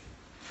territories.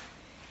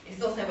 It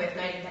is also worth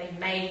noting that in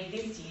May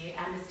this year,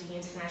 Amnesty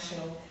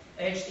International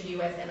urged the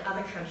US and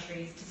other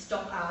countries to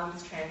stop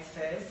arms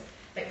transfers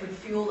that could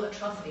fuel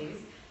atrocities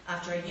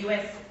after a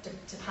US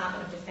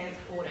Department of Defence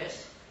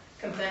audit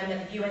confirmed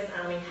that the US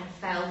Army had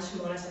failed to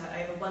monitor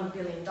over $1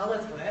 billion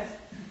worth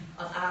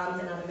of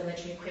arms and other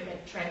military equipment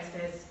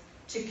transfers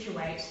to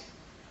Kuwait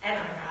and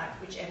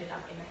Iraq, which ended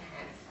up in the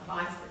hands of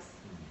ISIS.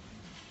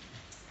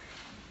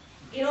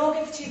 In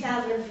August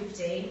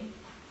 2015,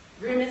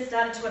 rumours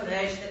started to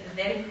emerge that the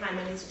then Prime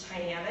Minister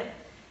Tony Abbott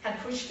had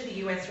pushed for the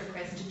US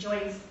request to join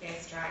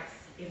airstrikes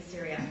in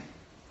Syria.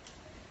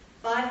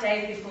 5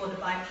 days before the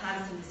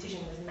bipartisan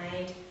decision was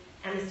made,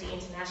 Amnesty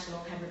International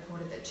had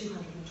reported that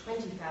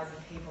 220,000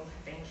 people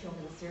had been killed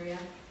in Syria,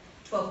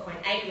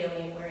 12.8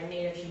 million were in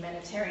need of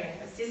humanitarian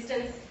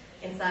assistance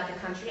inside the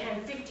country,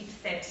 and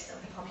 50%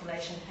 of the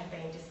population had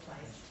been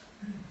displaced.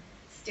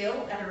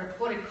 Still, at a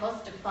reported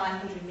cost of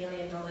 $500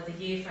 million a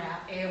year for our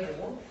air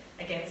war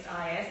against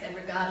IS, and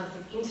regardless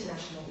of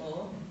international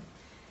law,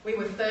 we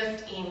were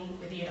first in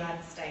with the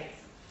United States,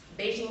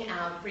 beating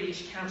our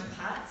British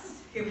counterparts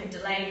who had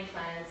delayed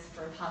plans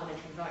for a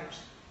parliamentary vote.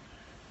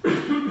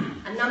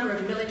 A number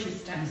of military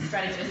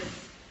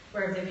strategists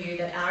were of the view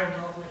that our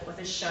involvement was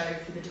a show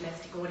for the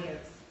domestic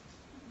audience.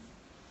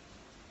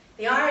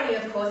 The irony,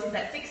 of course, is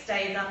that 6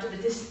 days after the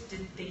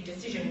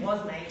decision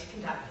was made to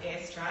conduct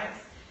airstrikes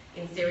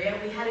in Syria,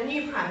 we had a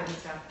new Prime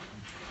Minister.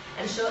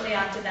 And shortly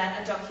after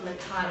that, a document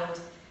titled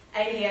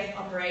ADF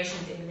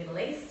Operations in the Middle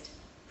East,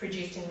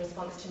 produced in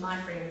response to my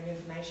Freedom of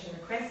Information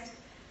request,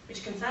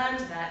 which confirmed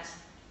that,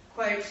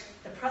 quote,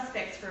 the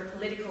prospects for a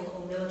political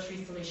or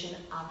military solution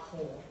are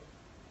poor.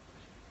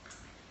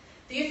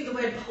 The use of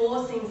the word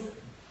poor seems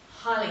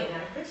highly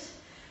inadequate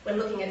when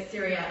looking at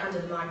Syria under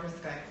the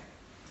microscope.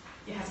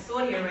 You have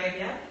Saudi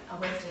Arabia, a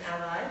Western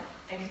ally,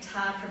 and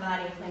Qatar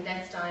providing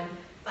clandestine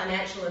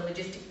financial and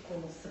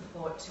logistical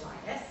support to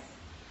IS,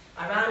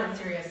 Iran and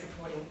Syria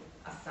supporting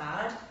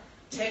Assad,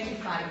 Turkey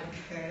fighting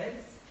the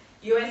Kurds,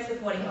 US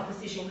supporting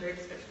opposition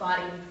groups but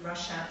fighting with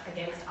Russia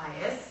against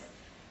IS,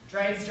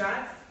 drone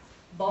strikes,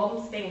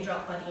 bombs being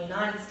dropped by the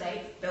United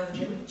States,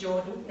 Belgium,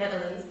 Jordan,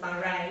 Netherlands,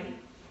 Bahrain,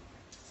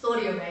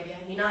 Saudi Arabia,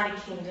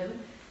 United Kingdom,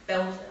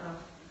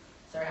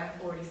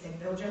 I've already said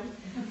Belgium,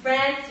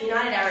 France,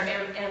 United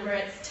Arab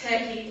Emirates,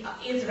 Turkey,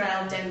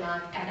 Israel,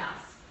 Denmark, and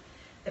us.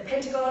 The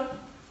Pentagon,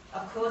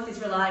 of course, is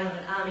relying on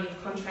an army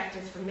of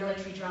contractors from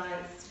military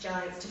giants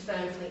to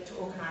firms linked to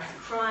organised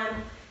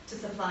crime to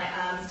supply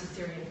arms to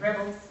Syrian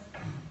rebels,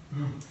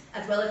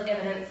 as well as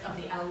evidence of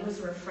the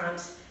al-Nusra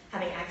Front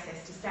having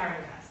access to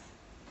sarin gas.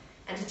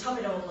 And to top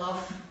it all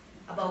off,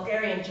 a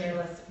Bulgarian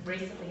journalist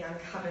recently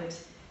uncovered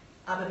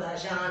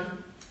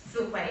Azerbaijan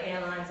Silkway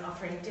Airlines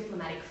offering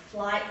diplomatic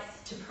flights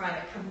to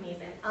private companies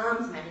and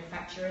arms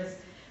manufacturers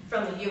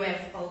from the US,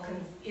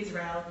 Balkans,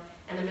 Israel,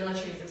 and the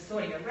militaries of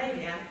Saudi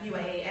Arabia,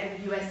 UAE,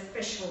 and US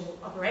Special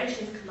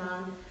Operations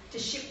Command to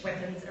ship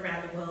weapons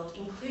around the world,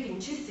 including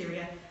to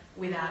Syria,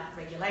 without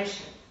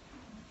regulation.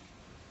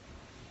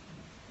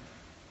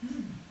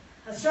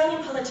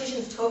 Australian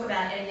politicians talk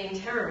about ending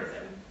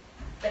terrorism,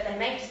 but they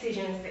make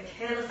decisions that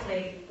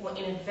carelessly or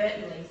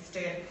inadvertently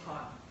stir the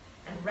pot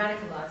and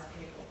radicalise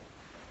people,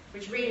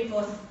 which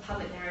reinforces the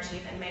public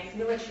narrative and makes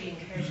military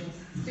incursions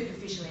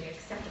superficially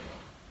acceptable.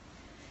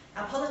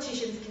 Our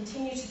politicians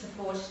continue to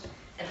support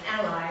an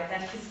ally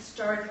that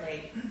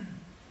historically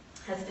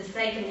has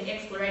forsaken the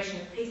exploration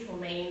of peaceful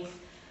means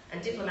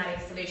and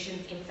diplomatic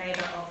solutions in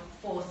favour of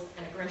force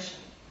and aggression.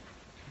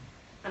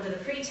 Under the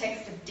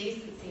pretext of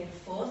decency and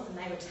force, and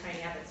they were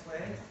Tony Abbott's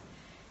words,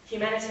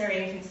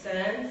 humanitarian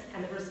concerns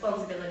and the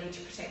responsibility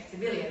to protect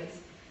civilians,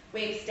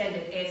 we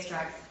extended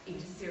airstrikes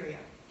into Syria.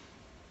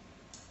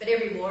 But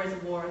every war is a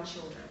war on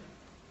children.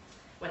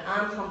 When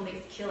armed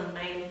conflicts kill and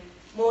maim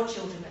more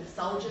children than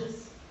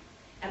soldiers,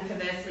 and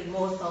perversely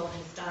more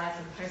soldiers die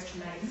from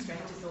post-traumatic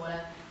stress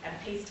disorder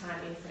and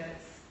peacetime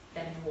incidents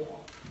than war.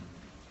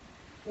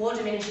 War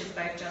diminishes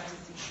both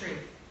justice and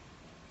truth.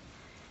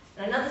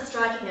 And another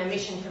striking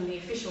omission from the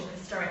official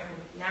historical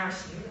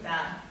narrative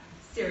about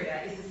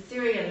Syria is the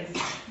Syrians'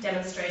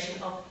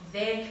 demonstration of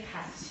their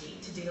capacity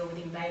to deal with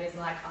invaders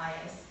like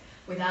IS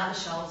without the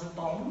shoals of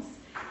bombs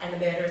and the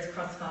murderous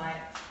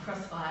crossfire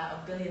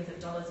of billions of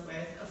dollars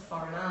worth of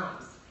foreign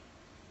arms.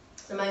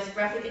 The most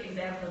graphic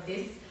example of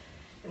this,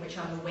 in which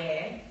I'm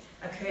aware,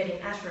 occurred in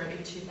Ashram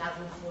in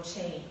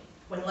 2014,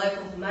 when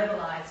locals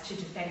mobilised to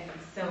defend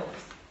themselves.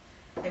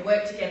 They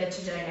worked together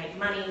to donate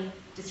money,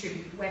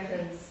 distribute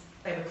weapons,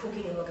 they were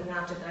cooking and looking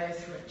after those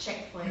who were at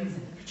checkpoints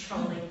and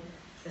patrolling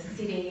the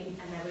city,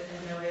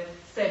 and they were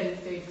serving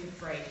food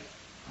for free.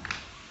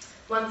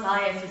 Once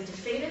IS was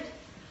defeated,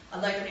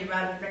 a locally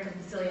run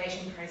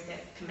reconciliation process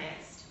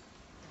commenced.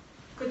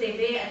 Could there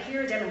be a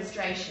clearer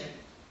demonstration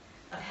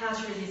of how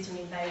to resist an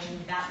invasion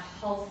without the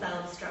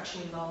wholesale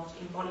destruction involved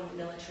in modern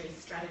military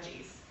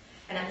strategies,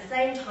 and at the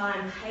same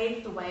time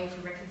pave the way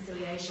for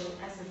reconciliation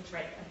as the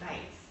threat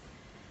abates?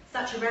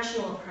 Such a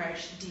rational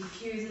approach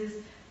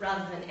diffuses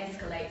rather than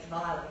escalates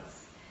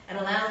violence and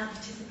allows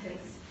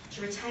participants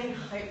to retain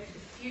hope for the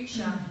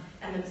future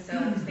and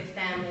themselves, their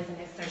families and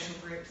their social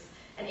groups,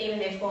 and even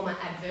their former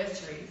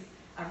adversaries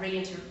are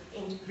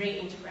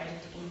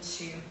reintegrated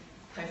into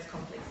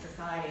post-conflict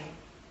society.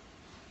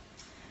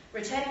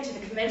 Returning to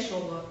the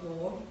conventional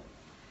war,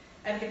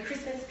 over the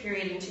Christmas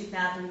period in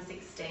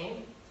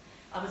 2016,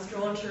 I was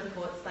drawn to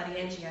reports by the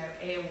NGO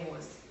Air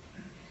Wars,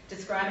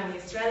 describing the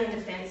Australian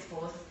Defence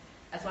Force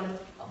as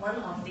one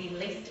of the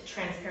least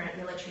transparent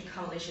military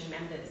coalition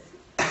members.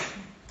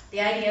 The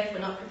ADF were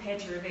not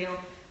prepared to reveal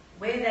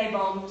where they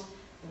bombed,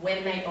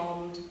 when they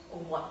bombed, or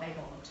what they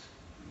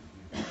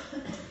bombed.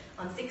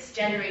 On 6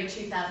 January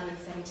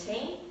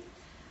 2017,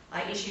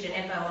 I issued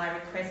an FOI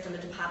request on the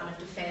Department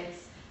of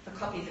Defence for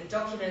copies of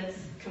documents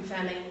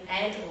confirming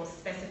and or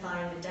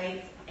specifying the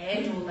dates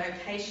and or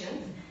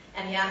locations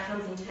and the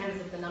outcomes in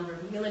terms of the number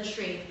of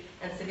military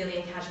and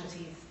civilian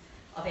casualties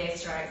of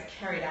airstrikes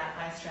carried out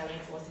by Australian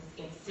forces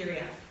in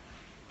Syria,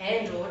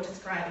 and or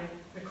describing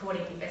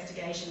recording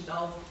investigations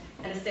of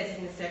and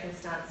assessing the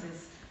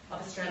circumstances of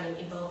Australian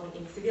involvement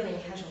in civilian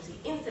casualty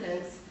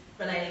incidents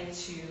relating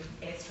to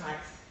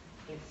airstrikes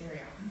in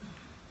Syria.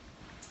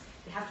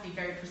 You have to be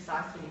very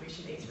precise when you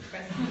issue these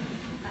requests.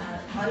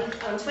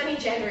 On 20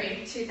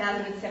 January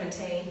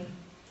 2017,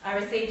 I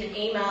received an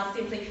email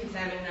simply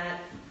confirming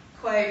that,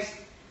 quote,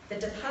 the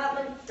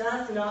department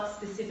does not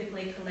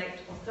specifically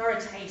collect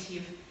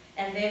authoritative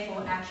and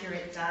therefore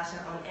accurate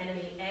data on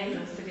enemy and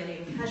or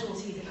civilian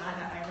casualties in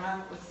either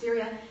Iraq or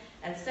Syria,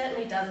 and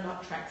certainly does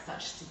not track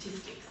such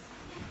statistics.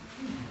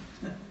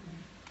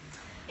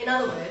 In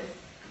other words,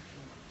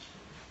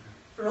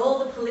 for all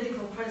the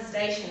political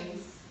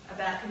protestations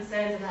about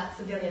concerns about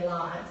civilian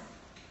lives,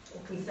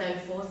 or concern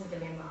for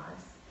civilian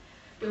lives,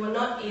 we were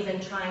not even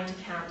trying to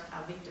count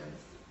our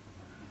victims.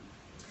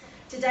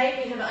 To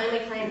date, we have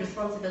only claimed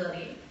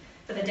responsibility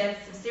for the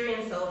deaths of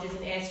Syrian soldiers in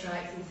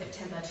airstrikes in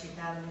September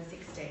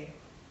 2016.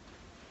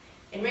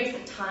 In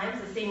recent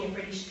times, a senior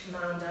British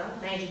commander,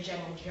 Major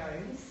General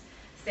Jones,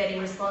 said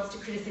in response to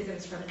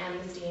criticisms from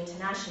Amnesty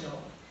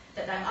International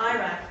that the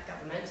Iraq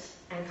government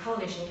and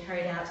coalition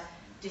carried out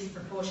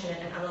disproportionate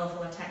and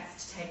unlawful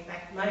attacks to take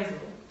back Mosul,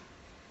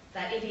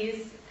 that it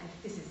is, and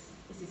this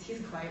is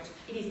his quote,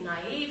 it is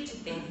naive to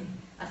think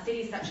a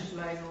city such as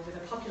Mosul, with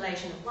a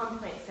population of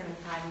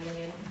 1.75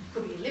 million,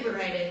 could be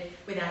liberated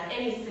without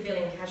any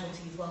civilian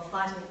casualties while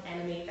fighting an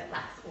enemy that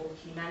lacks all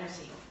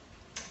humanity.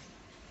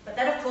 But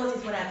that, of course,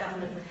 is what our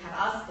government would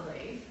have us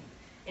believe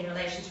in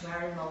relation to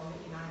our involvement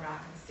in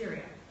Iraq and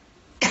Syria.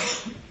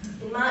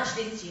 In March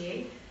this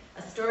year,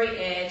 a story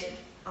aired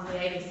on the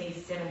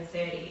ABC's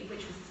 7:30,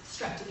 which was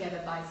struck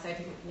together by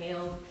Sophie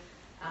McNeill,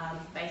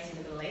 based in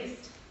the Middle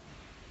East,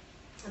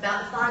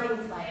 about the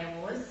findings by Air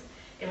Wars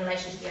in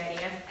relation to the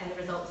ADF and the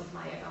results of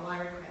my FOI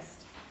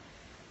request.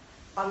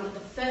 On the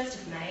 1st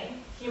of May,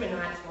 Human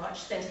Rights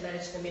Watch sent a letter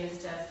to the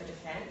Minister of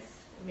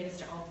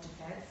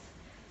Defence,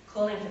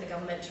 calling for the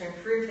government to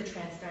improve the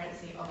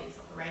transparency of its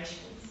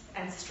operations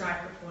and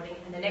strike reporting,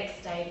 and the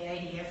next day the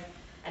ADF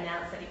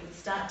announced that it would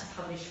start to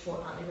publish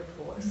fortnightly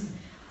reports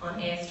on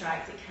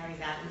airstrikes it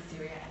carries out in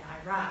Syria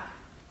and Iraq.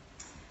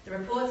 The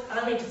reports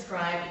only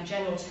describe in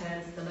general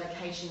terms the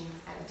locations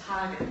and the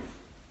targets.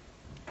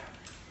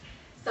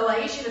 So I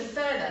issued a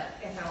further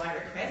FOI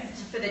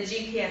request for the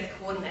GPS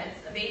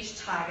coordinates of each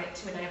target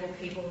to enable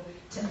people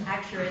to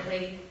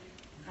accurately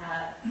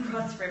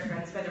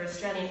cross-reference whether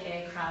Australian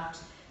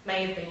aircraft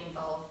may have been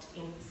involved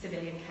in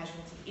civilian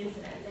casualty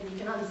incident. And you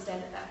can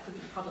understand that that could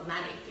be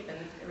problematic given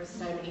there are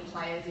so many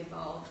players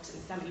involved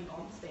and so many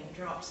bombs being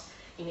dropped.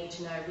 You need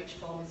to know which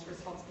bomb is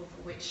responsible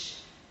for which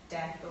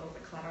death or the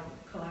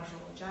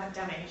collateral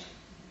damage.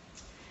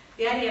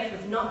 The ADF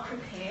was not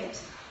prepared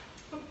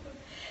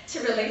to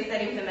release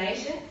that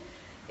information.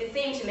 It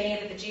seemed to me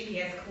that the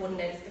GPS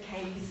coordinates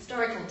became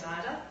historical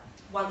data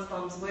once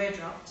bombs were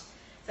dropped,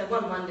 so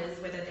one wonders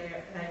whether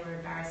they were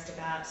embarrassed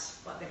about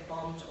what they've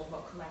bombed or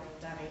what collateral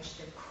damage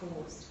they've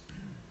caused.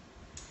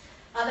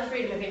 Other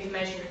freedom of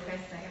information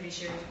requests I have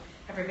issued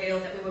have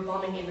revealed that we were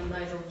bombing in the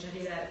Mosul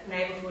Jadida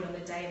neighbourhood on the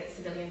day that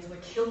civilians were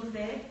killed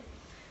there,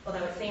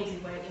 although it seems we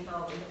weren't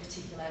involved in a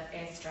particular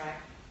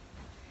airstrike.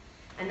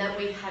 and that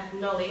we had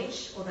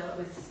knowledge, although it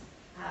was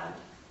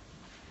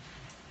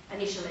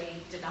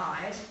initially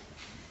denied,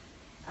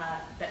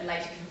 but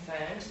later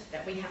confirmed,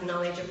 that we have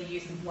knowledge of the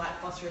use of white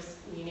phosphorus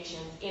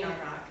munitions in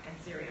Iraq and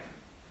Syria.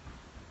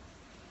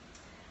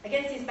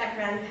 Against this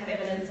background, we have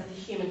evidence of the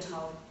human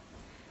toll.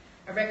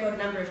 A record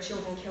number of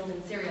children killed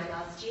in Syria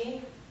last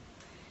year,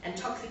 and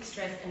toxic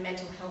stress and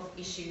mental health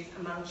issues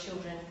among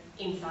children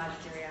inside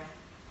Syria.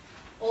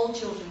 All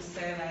children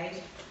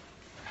surveyed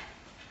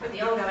put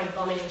the ongoing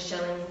bombing and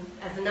shelling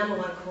as the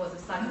 #1 cause of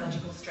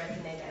psychological stress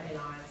in their daily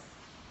lives.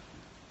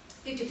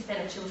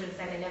 50% of children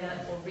say they never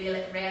or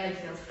rarely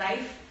feel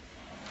safe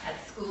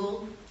at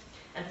school,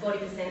 and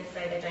 40%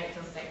 say they don't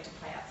feel safe to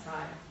play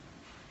outside.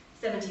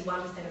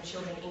 71% of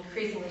children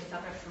increasingly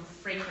suffer from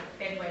frequent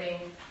bedwetting,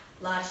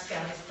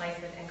 large-scale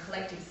displacement and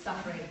collective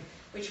suffering,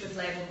 which was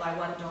labelled by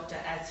one doctor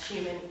as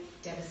human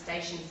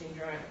devastation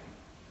syndrome.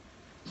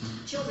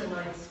 Children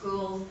are in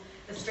schools,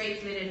 the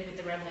streets littered with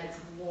the remnants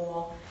of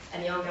war,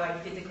 and the ongoing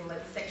physical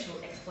and sexual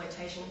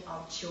exploitation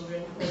of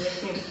children, many of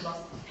whom have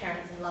lost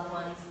parents and loved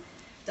ones.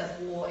 Does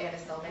war ever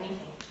solve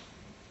anything?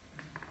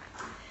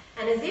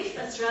 And as if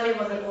Australia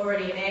wasn't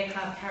already an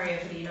aircraft carrier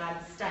for the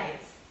United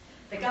States,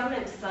 the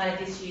government decided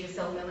this year to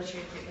sell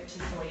military equipment to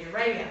Saudi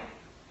Arabia.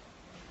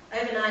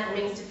 Overnight, the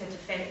Minister for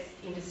Defence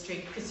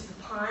Industry,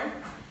 Christopher Pyne,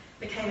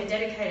 became a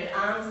dedicated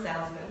arms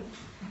salesman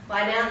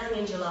by announcing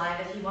in July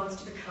that he wants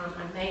to become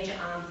a major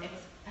arms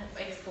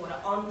exporter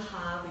on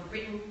par with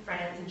Britain,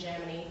 France and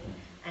Germany,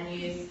 and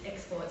use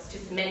exports to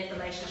cement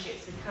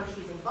relationships with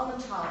countries in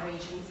volatile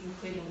regions,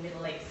 including the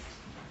Middle East.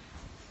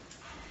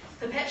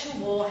 Perpetual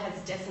war has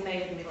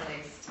decimated the Middle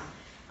East.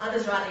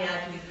 Others rightly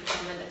argue that the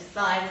government that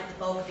decides that the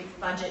bulk of its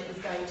budget is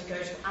going to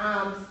go to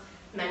arms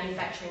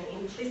manufacturing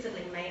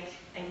implicitly make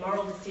a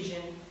moral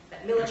decision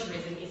that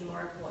militarism is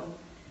more important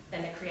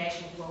than the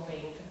creation of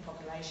well-being for the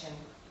population.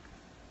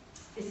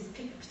 This is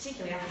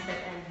particularly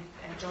apposite,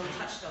 and John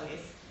touched on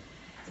this,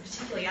 it's a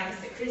particularly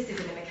apposite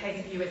criticism in the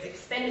case of US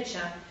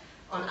expenditure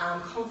on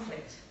armed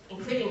conflict,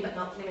 including but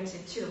not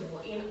limited to the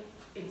war in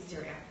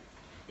Syria.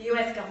 The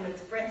US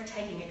government's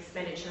breathtaking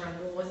expenditure on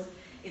wars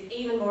is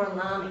even more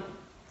alarming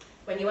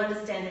when you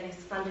understand that it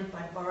is funded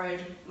by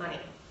borrowed money,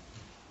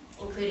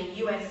 including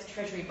US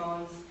Treasury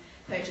bonds,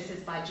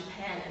 purchases by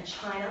Japan and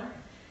China,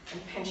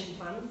 and pension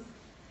funds.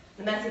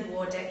 The massive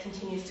war debt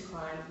continues to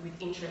climb with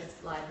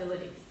interest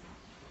liabilities.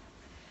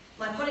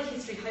 My potted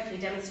history hopefully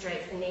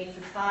demonstrates the need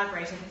for far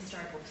greater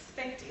historical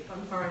perspective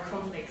on foreign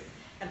conflicts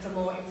and for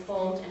more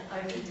informed and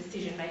open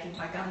decision-making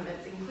by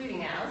governments,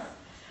 including ours,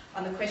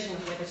 on the question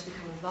of whether to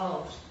become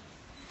involved.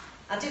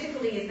 Our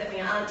difficulty is that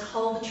we aren't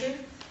told the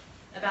truth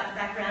about the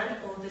background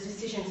or the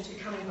decisions to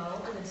become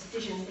involved, and the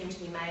decisions seem to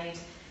be made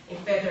in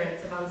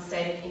furtherance of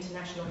unstated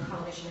international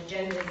coalition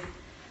agendas,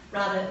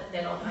 rather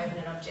than on open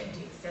and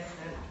objective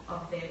assessments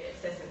of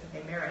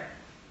their merit.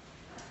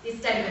 This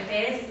state of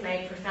affairs is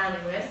made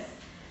profoundly worse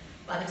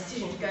by the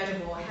decision to go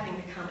to war having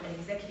become an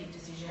executive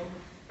decision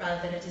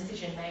rather than a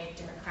decision made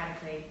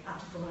democratically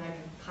after full and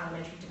open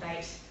parliamentary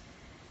debate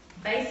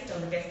based on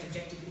the best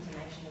objective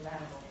information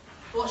available.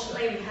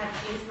 Fortunately, we've had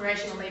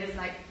inspirational leaders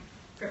like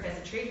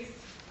Professor Triggs,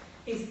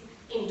 whose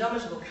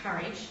indomitable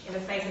courage in the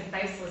face of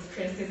baseless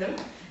criticism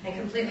and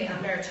completely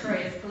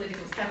unmeritorious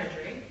political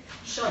savagery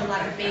shone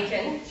like a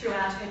beacon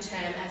throughout her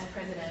term as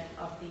President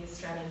of the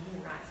Australian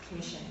Human Rights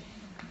Commission.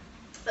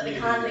 But we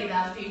can't leave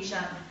our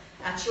future,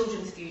 our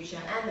children's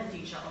future and the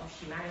future of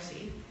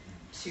humanity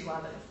to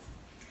others.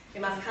 We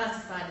must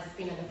cast aside the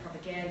spin and the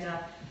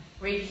propaganda,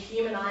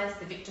 rehumanise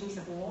the victims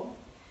of war,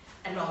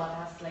 and roll up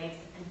our sleeves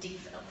and dig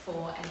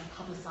for and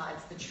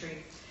publicise the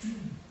truth.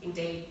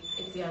 Indeed,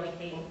 it's the only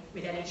thing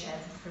with any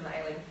chance of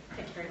prevailing.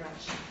 Thank you very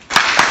much.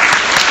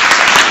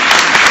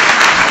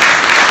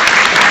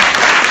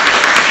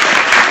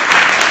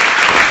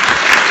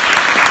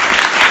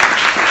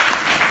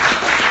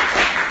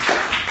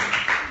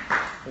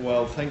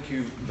 Well, thank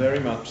you very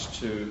much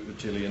to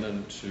Gillian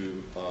and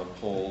to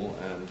Paul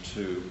and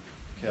to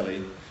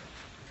Kelly.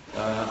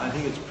 I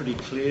think it's pretty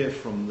clear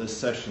from this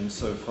session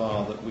so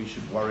far that we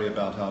should worry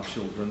about our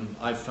children.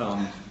 I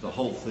found the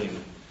whole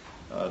thing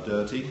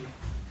dirty,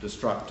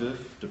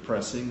 destructive,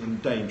 depressing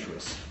and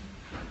dangerous.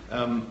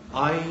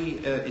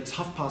 It's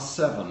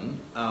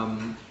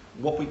 7:30.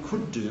 What we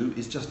could do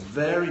is just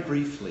very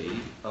briefly,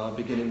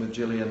 beginning with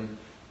Gillian,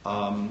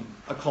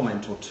 a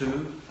comment or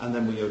two, and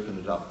then we open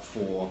it up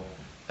for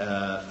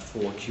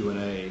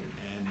Q&A,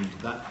 and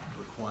that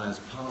requires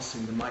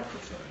passing the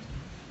microphone.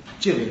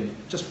 Gillian,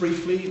 just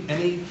briefly,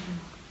 any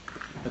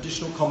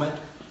additional comment?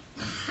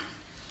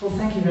 Well,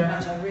 thank you very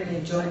much. I really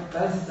enjoyed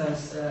both of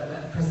those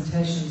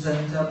presentations,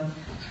 and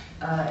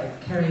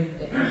Kerry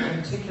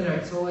in particular.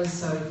 It's always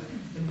so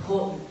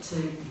important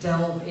to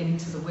delve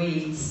into the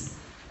weeds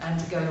and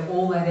to go to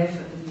all that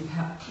effort that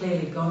you've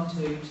clearly gone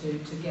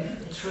to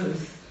get the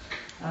truth.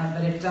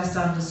 But it just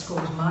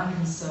underscores my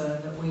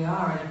concern that we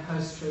are in a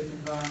post-truth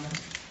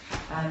environment,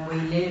 and we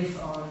live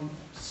on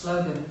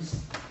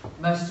slogans,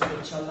 most of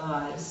which are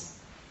lies,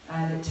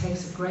 and it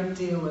takes a great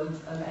deal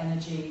of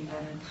energy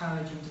and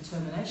courage and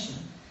determination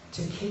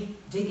to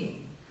keep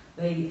digging.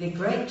 The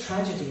great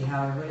tragedy,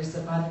 however, is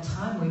that by the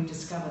time we've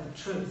discovered the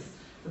truth,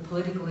 the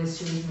political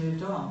issue has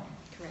moved on.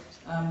 Correct.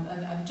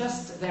 And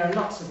there are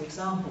lots of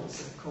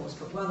examples, of course,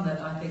 but one that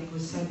I think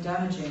was so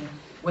damaging,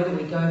 whether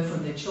we go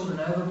from the children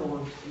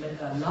overboard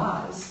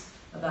lies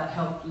that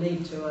helped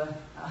lead to a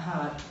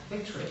hard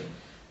victory,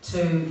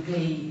 to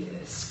the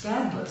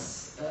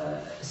scandalous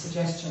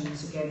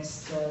suggestions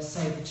against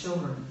Save the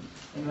Children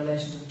in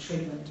relation to the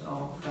treatment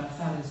of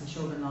families and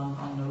children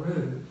on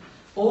Nauru,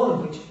 all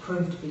of which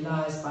proved to be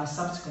lies by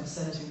subsequent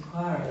Senate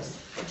inquiries.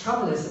 The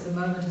trouble is that the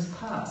moment has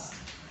passed,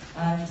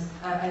 and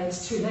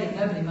it's too late.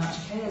 Nobody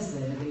much cares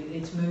then.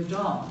 It's moved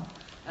on,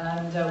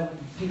 and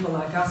people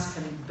like us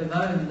can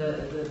bemoan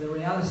the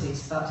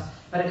realities, but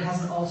it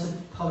hasn't altered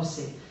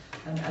policy.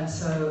 And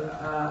so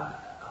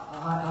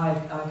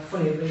I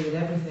fully agree with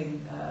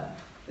everything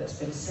that's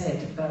been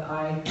said, but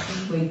I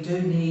think we do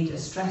need a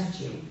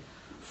strategy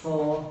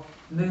for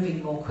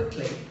moving more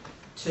quickly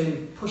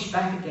to push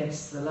back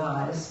against the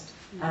lies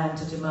and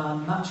to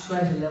demand much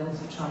greater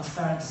levels of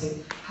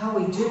transparency. How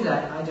we do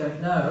that, I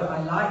don't know.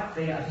 I like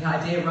the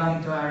idea of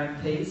writing to our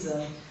MPs,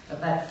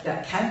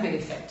 that can be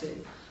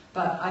effective.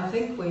 But I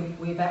think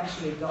we've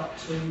actually got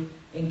to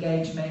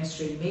engage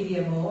mainstream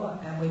media more,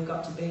 and we've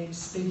got to be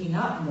speaking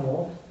up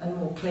more and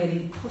more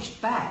clearly push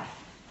back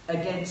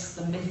against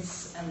the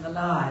myths and the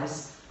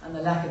lies and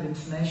the lack of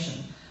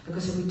information.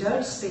 Because if we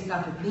don't speak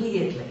up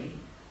immediately,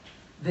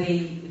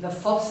 the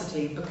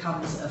falsity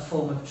becomes a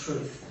form of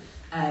truth,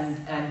 and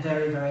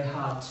very, very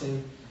hard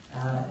to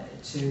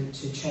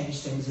change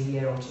things a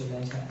year or two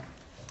later.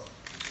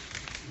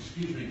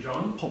 Excuse me,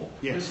 John.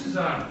 Yes. This is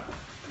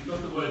you've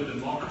got the word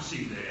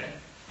democracy there,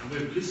 and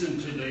we've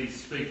listened to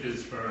these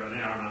speakers for an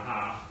hour and a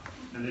half,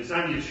 and there's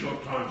only a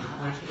short time for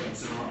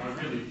questions, and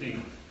I really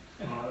think,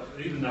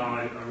 even though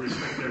I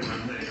respect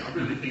everyone there, I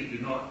really think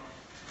you're not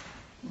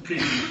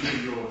keeping to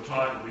your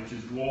title, which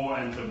is War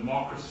and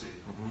Democracy.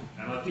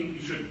 And I think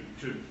you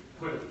should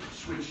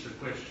switch to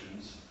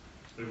questions.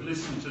 We've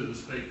listened to the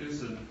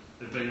speakers, and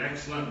they've been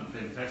excellent and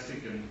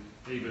fantastic, and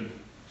even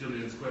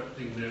Gillian's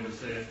thing there was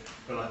there.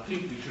 But I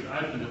think we should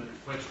open it to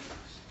questions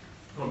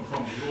from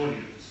the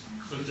audience,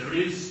 because there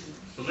is,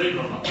 believe it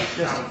or not, there's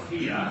talent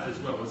here as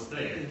well as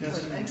there.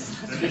 Yes.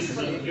 And this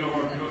is you're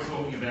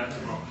talking about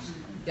democracy.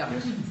 Yeah.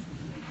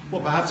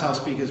 Well, perhaps our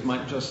speakers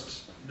might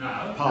just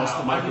pass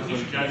the microphone. You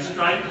should go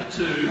straight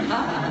to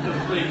the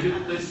speaker.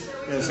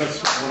 Yes,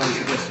 that's what I'm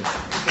suggesting.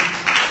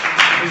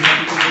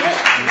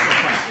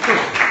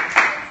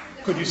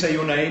 Could you say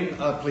your name,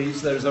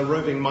 please? There's a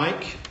roving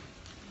mic.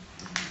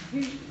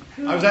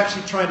 I was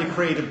actually trying to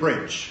create a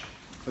bridge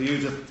for you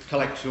to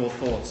collect your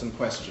thoughts and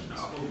questions. No,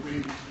 well,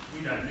 we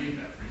don't need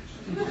that bridge.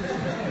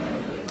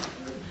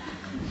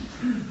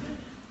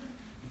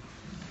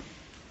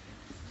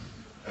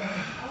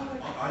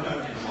 I don't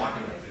need a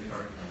microphone.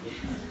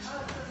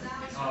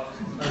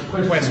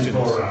 Question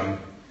for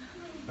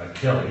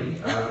Kelly.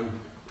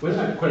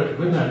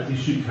 When that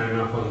issue came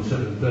up on the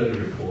 7:30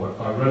 report,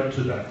 I wrote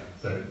to that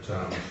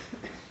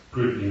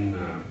group in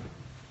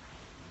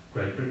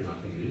Great Britain,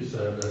 I think it is,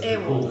 Air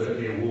Wars.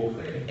 Air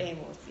Warfare. Air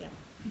Wars, yeah.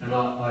 And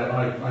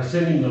I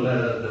sent him the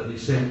letter that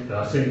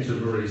I sent to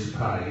Maurice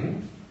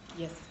Payne.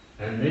 Yes.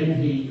 And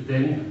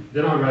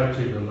then I wrote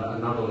to him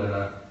another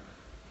letter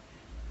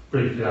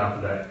briefly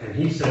after that, and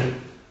he said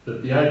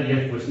that the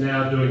ADF was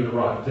now doing the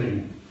right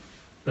thing.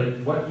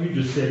 But what you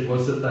just said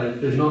was that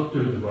they're not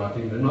doing the right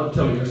thing. They're not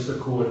telling us the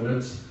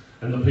coordinates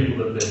and the people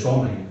that they're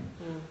bombing.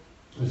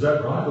 Is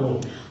that right?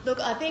 Or Look,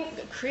 I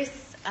think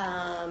Chris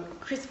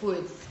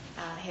Woods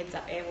heads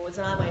up Air Wars,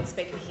 and I won't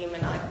speak for him,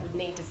 and I would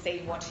need to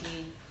see what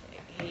he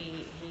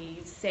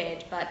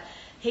said. But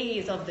he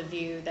is of the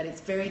view that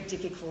it's very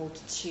difficult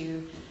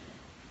to,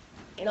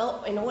 in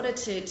order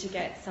to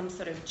get some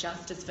sort of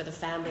justice for the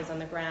families on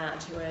the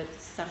ground who are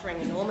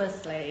suffering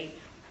enormously.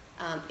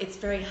 It's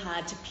very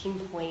hard to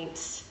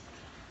pinpoint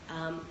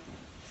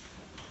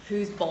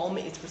whose bomb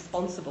is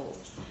responsible,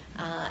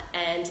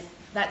 and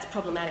that's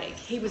problematic.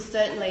 He was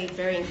certainly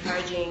very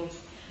encouraging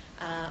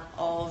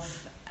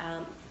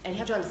and you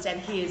have to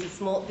understand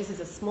this is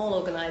a small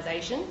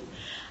organisation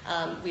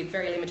with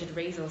very limited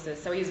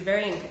resources, so he was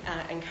very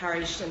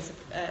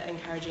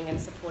encouraging and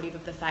supportive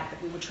of the fact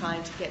that we were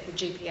trying to get the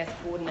GPS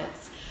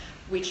coordinates,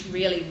 which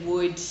really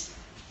would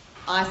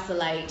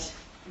isolate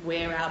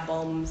where our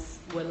bombs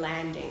were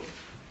landing.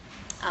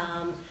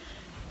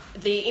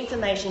 The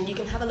information, you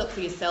can have a look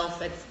for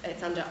yourself.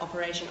 It's under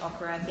Operation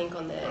Okra, I think,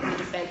 on the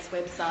Defence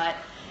website.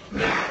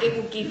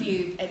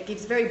 It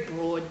gives very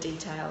broad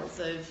details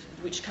of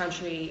which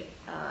country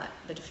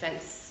the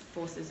Defence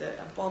forces are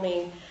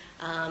bombing,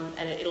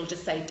 and it'll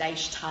just say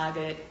Daesh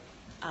target,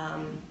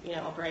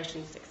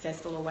 operation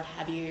successful or what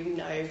have you.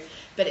 No,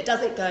 but it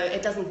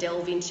doesn't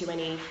delve into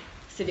any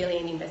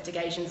civilian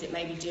investigations it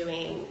may be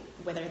doing,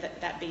 whether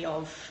that be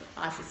of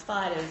ISIS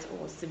fighters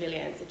or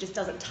civilians. It just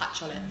doesn't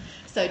touch on it.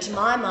 So to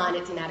my mind,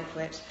 it's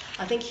inadequate.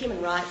 I think Human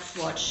Rights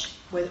Watch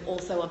were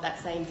also of that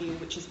same view,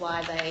 which is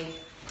why they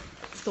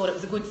thought it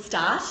was a good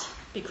start,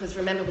 because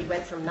remember, we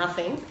went from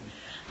nothing.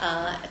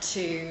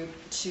 to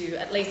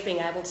at least being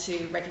able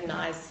to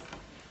recognise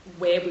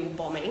where we were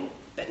bombing,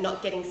 but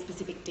not getting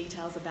specific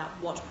details about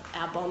what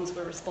our bombs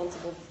were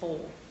responsible for,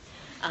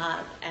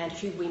 and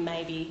who we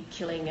may be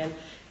killing. And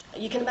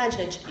you can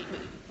imagine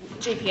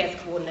GPS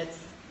coordinates,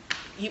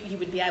 you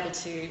would be able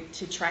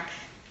to track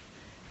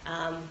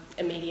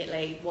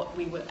immediately what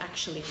we were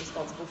actually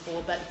responsible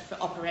for, but for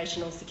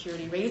operational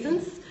security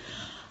reasons,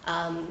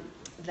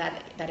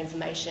 that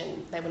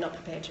information, they were not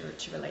prepared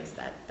to release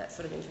that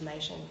sort of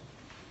information.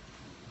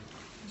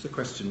 There's a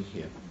question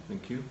here.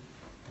 Thank you.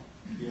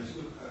 Yes.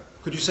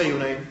 Could you say your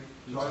name?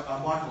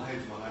 Michael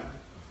Head's my name.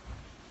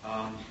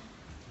 A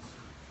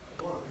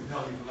lot of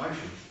compelling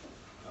information.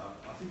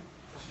 I think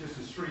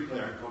there's three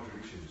glaring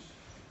contradictions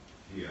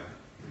here.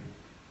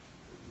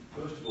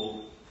 First of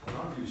all,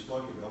 none of you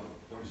spoke about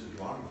what is the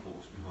driving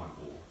force behind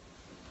war.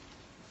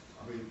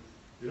 I mean,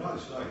 the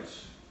United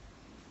States,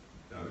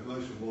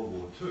 emerged from World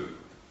War II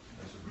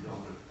as a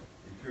predominant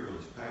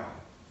imperialist power,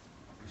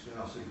 is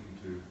now seeking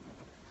to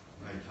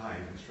maintain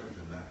and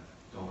strengthen that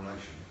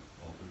domination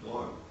of the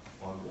globe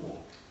by war.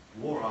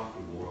 War after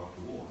war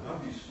after war.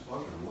 Nobody's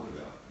spoken a lot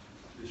about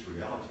this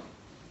reality.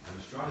 And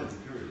Australian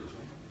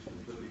imperialism is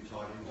completely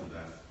tied into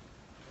that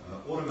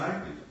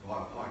automatically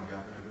by a pine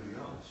gap and everything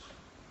else.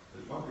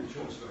 There won't be a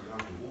choice about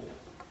going to war.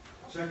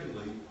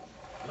 Secondly,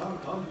 none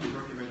of you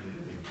recommended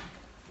anything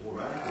more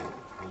radical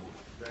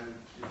than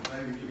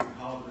maybe giving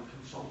Parliament a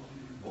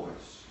consultative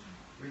voice.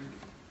 I mean,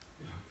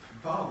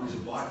 Parliament is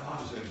a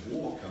bipartisan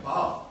war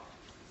cabal.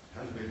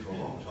 Has been for a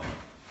long time.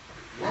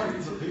 Why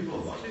give the people a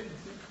vote?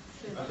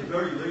 At the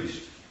very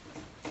least,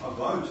 a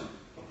vote,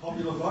 a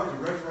popular vote, a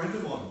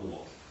referendum on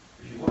war,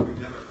 if you want to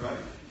be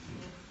democratic.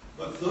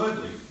 But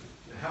thirdly,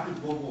 how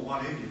did World War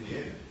I end in the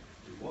end?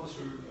 It was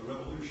through a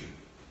revolution.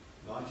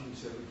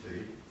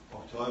 1917,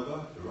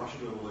 October, the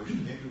Russian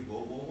Revolution ended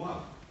World War I.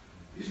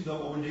 Isn't that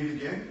what we need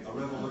again? A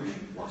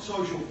revolution? What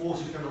social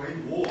force is going to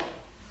end war?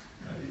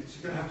 It's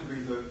going to have to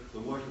be the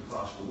working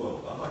class of the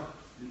world. I'd like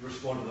you to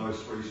respond to those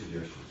three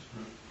suggestions.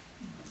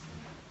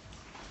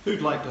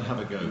 Who'd like to have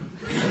a go?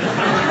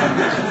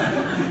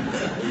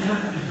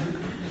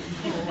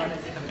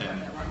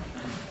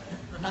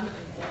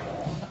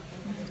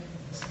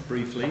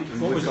 Briefly,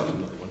 and we've got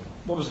another one.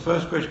 What was the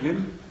first question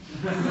again?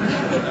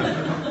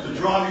 The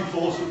driving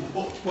force of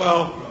war.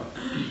 Well,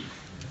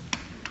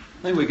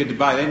 I think we could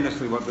debate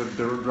endlessly what the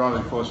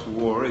driving force for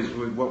war is.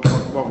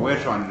 What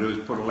we're trying to do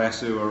is put a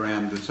lasso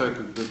around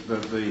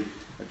the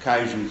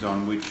occasions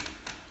on which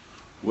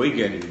we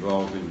get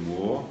involved in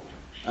war.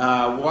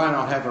 Why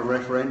not have a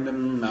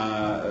referendum?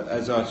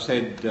 As I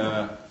said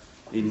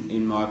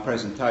in my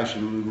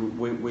presentation,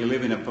 we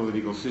live in a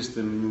political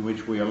system in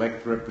which we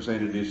elect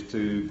representatives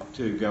to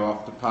go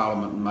off to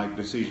Parliament and make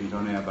decisions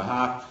on our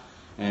behalf,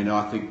 and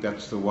I think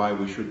that's the way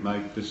we should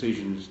make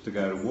decisions to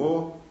go to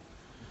war.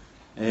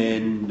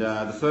 And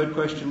the third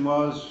question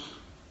was?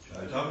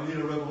 Don't we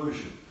need a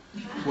revolution?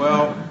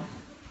 Well,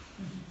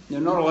 there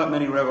are not all that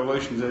many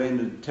revolutions that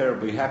ended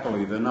terribly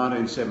happily. The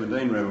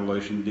 1917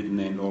 revolution didn't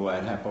end all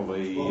that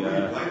happily. Well, we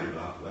invaded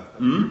after that.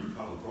 That's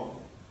part of the problem.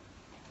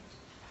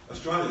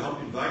 Australia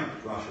helped invade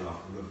Russia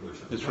after the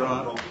revolution. That's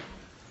right.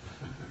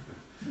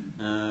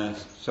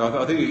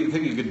 So I think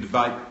you could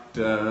debate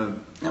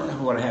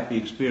what a happy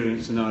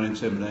experience the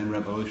 1917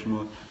 revolution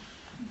was.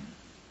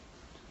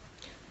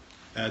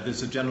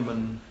 There's a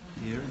gentleman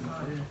here.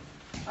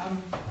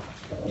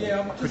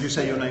 Could you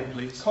say your name,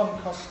 please? Con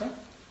Costa.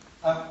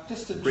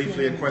 Just to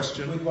briefly a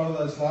question. With one of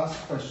those last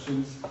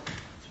questions.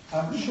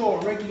 Sure,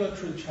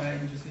 regulatory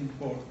change is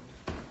important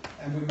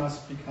and we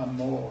must become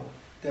more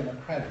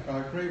democratic. I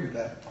agree with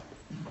that.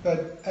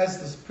 But as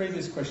the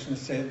previous questioner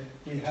said,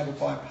 we have a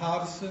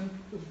bipartisan,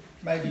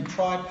 maybe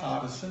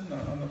tripartisan,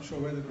 I'm not sure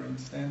where the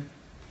Greens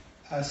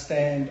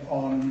stand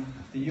on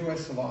the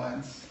US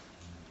alliance,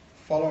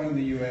 following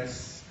the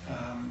US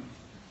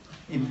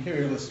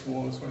imperialist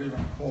wars, whatever you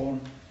want to call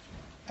them.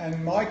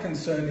 And my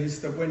concern is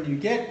that when you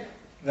get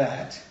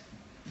that,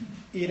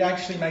 it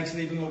actually makes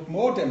it even look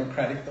more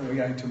democratic that we're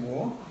going to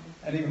war,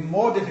 and even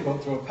more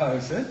difficult to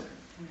oppose it.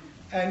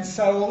 And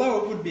so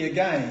although it would be a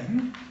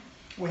game,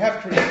 we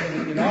have to remember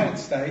that the United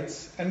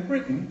States and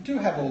Britain do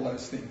have all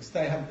those things.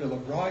 They have a Bill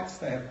of Rights,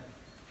 they have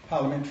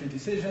parliamentary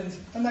decisions,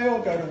 and they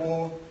all go to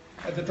war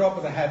at the drop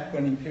of the hat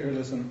when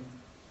imperialism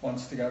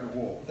wants to go to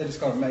war. They just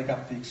got to make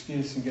up the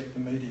excuse and get the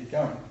media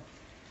going.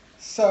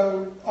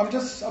 So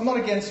I'm not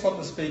against what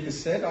the speaker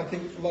said. I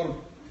think a lot of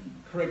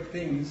correct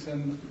things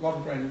and a lot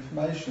of great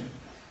information.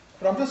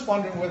 But I'm just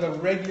wondering whether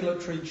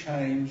regulatory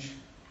change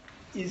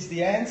is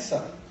the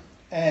answer.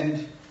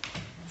 And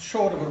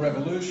short of a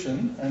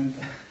revolution and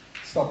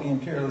stopping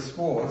imperialist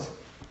wars,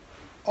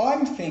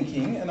 I'm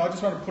thinking, and I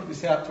just want to put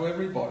this out to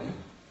everybody,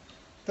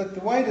 that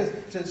the way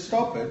to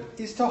stop it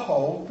is to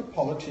hold the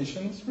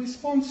politicians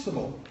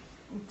responsible.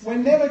 We're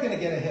never going to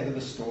get ahead of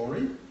the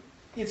story.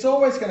 It's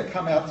always going to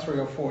come out 3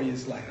 or 4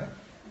 years later.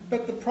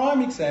 But the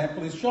prime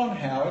example is John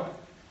Howard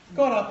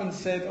got up and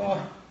said,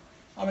 "Oh,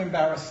 I'm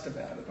embarrassed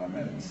about it. I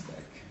made a mistake."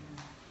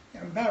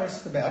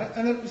 Embarrassed about it,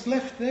 and it was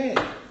left there.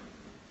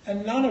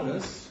 And none of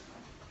us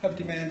have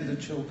demanded a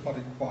Chilcot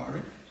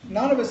inquiry.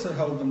 None of us have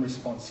held them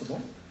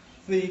responsible.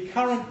 The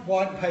current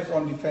white paper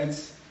on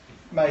defence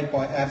made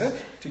by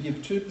Abbott to give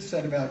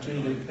 2% of our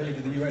GDP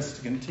to the US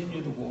to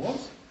continue the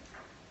wars.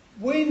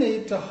 We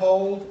need to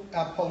hold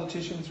our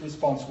politicians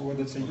responsible,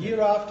 whether it's a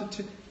year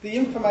after, the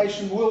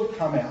information will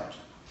come out.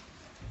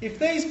 If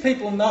these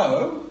people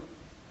know,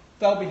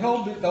 they'll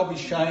be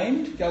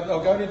shamed, they'll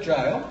go to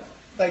jail,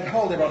 they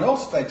hold everyone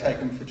else if they take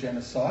them for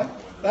genocide,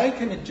 they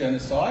commit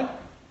genocide,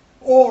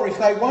 or if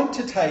they want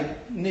to take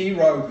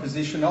Nero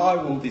position, I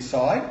will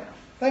decide,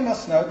 they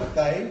must know that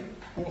they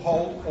will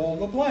hold all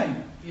the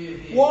blame.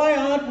 Why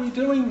aren't we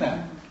doing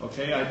that?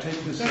 Okay, I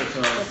take this as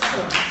a...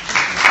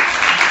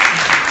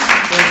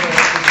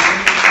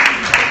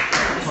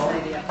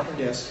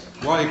 Yes.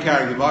 While you're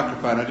carrying the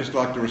microphone, I'd just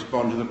like to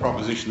respond to the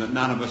proposition that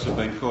none of us have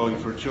been calling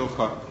for a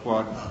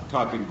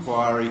Chilcot-type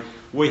inquiry.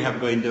 We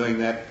have been doing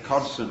that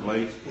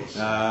constantly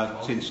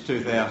since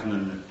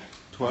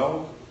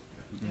 2012.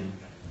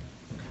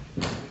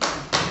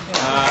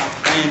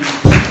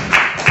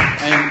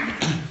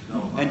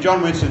 And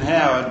John Winston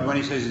Howard, when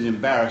he says he's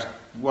embarrassed,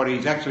 what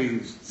he's actually,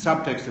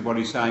 subtext of what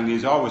he's saying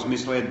is, I was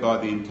misled by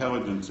the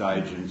intelligence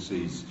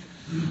agencies.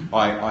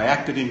 I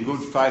acted in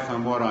good faith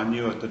on what I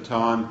knew at the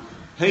time.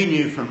 He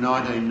knew from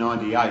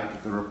 1998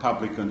 that the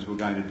Republicans were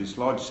going to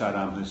dislodge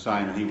Saddam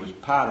Hussein, and he was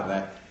part of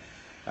that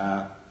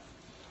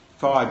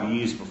 5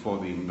 years before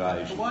the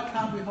invasion. Why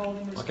can't we hold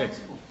him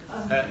responsible?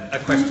 A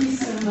question. Thank you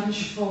so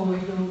much for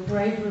your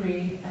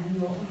bravery and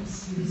your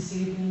honesty this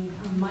evening.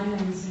 My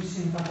name is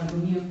Lucian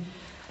Babaguniu.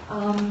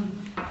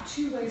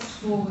 2 ways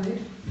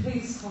forward.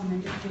 Please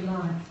comment if you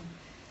like.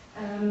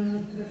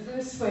 The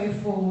first way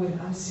forward,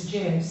 I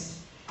suggest,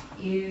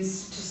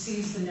 is to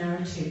seize the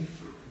narrative.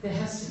 There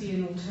has to be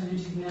an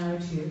alternative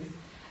narrative,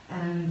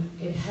 and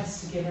it has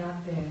to get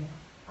out there.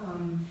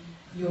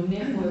 Your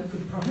network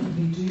could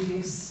probably do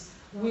this.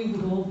 We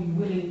would all be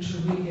willing to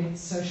read it.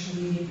 Social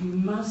media, you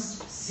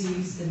must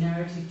seize the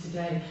narrative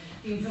today.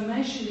 The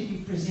information that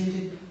you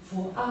presented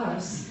for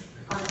us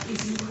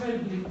is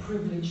incredibly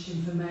privileged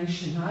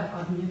information.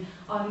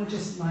 I'm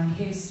just, my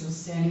hair's still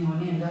standing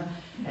on end.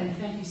 And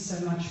thank you so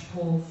much,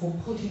 Paul, for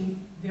putting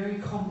very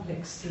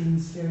complex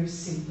things very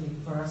simply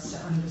for us to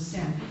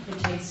understand. It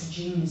takes a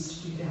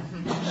genius to do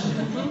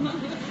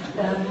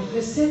that.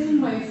 The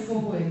second way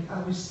forward,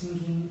 I was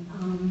thinking,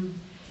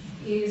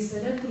 is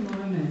that at the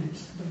moment,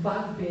 the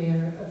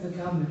bugbear of the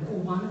government, or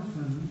one of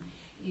them,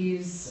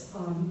 is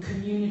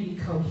community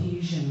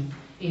cohesion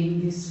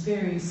in this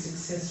very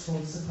successful,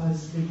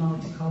 supposedly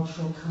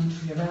multicultural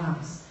country of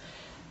ours.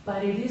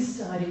 But it is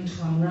starting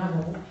to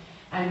unravel,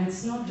 and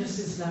it's not just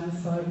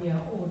Islamophobia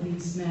or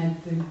these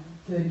mad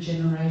third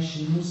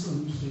generation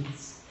Muslim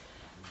kids.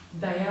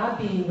 They are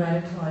being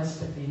radicalised,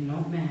 but they're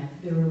not mad.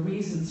 There are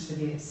reasons for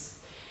this.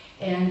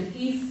 And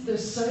if the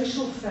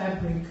social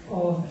fabric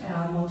of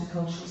our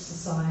multicultural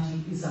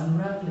society is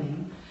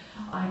unravelling,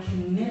 I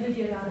can never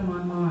get out of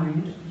my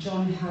mind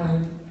John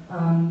Howard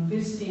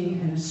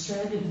visiting an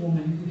Australian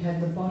woman who had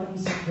the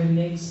bottoms of her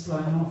legs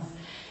blown off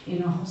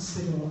in a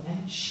hospital,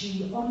 and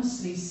she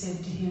honestly said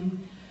to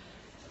him,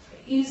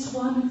 is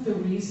one of the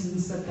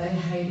reasons that they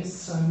hate us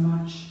so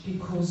much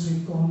because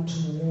we've gone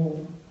to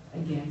war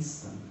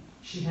against them?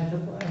 She had the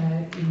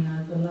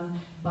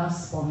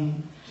bus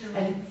bombing.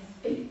 And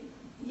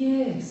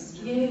yes.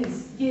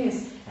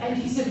 And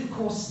he said, of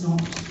course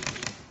not.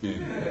 Yeah.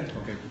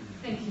 Okay.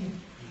 Thank you.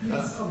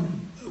 Next comment.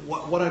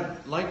 What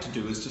I'd like to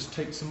do is just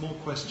take some more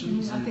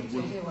questions. I think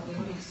to hear what the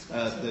audience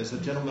There's a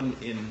gentleman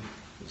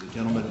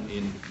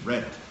in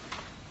red.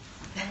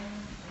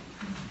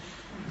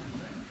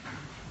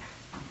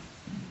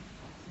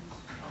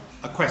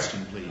 A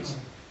question, please.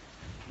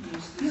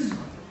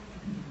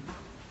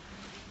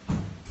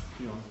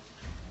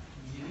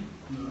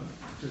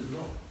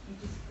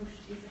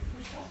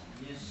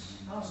 Yes,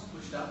 I was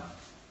pushed up.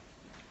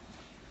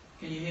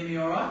 Can you hear me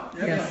all right?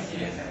 Yes.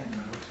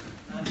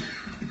 Yeah.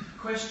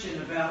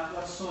 Question about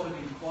what sort of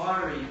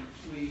inquiry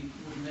we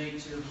would need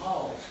to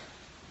hold.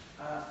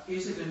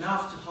 Is it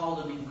enough to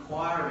hold an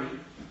inquiry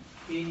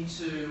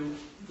into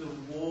the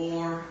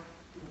war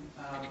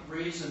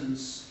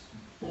reasons,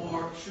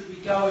 or should we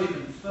go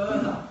even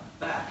further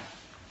back?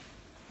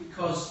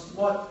 Because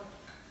what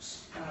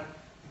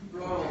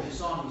brought all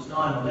this on was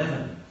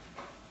 9/11.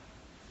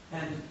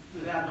 And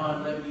without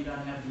 9/11, you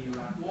don't have the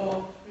Iraq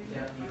War.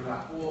 Without the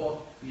Iraq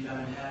War, you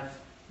don't have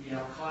the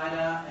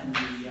Al-Qaeda and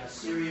the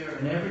Syria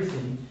and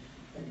everything.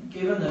 And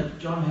given that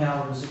John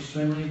Howard was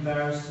extremely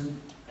embarrassed,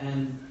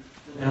 and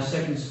our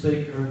second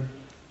speaker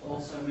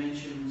also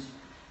mentioned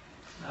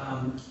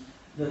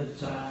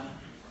that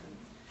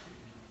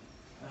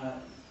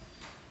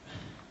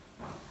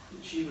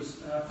she was,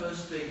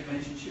 first speaker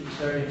mentioned she was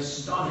very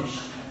astonished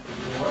at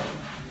the war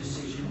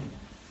decision.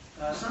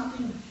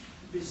 Something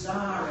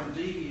bizarre and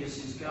devious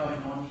is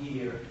going on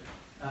here,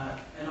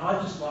 and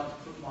I'd just like to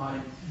put my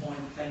point,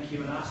 thank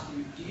you, and ask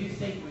you, do you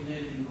think we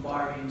need an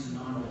inquiry into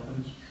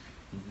 9/11?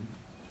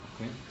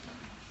 Okay.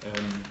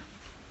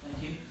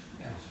 Thank you.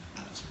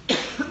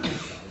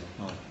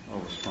 I'll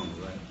respond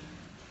to that.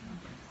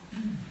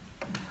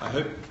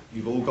 hope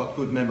you've all got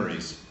good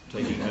memories,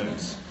 taking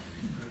notes.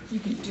 You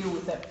can deal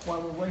with that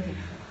while we're waiting.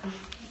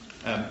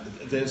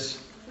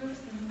 There's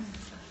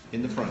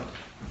in the front.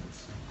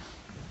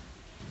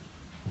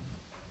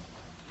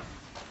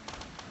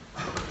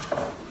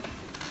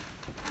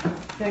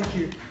 Thank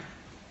you.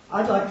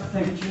 I'd like to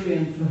thank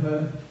Julian for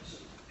her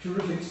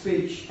terrific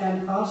speech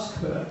and ask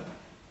her,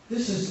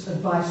 this is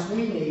advice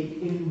we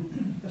need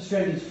in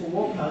Australians for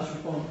War Powers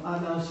Reform.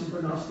 I'm Alison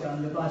Bronowski,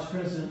 I'm the Vice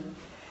President.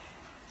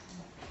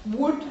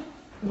 Would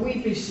we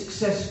be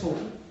successful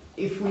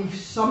if we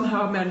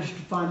somehow managed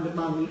to find the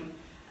money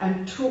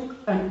and took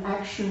an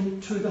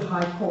action to the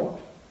High Court,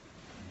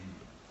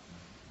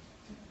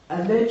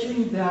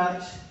 alleging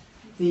that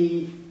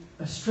the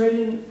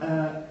Australian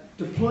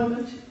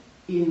deployment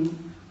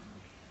in,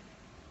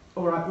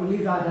 all right, we'll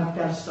leave out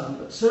Afghanistan,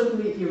 but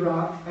certainly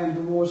Iraq and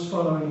the wars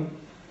following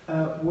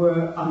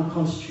were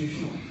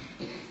unconstitutional.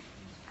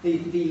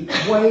 The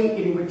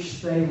way in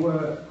which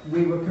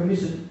we were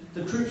committed,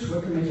 the troops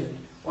were committed,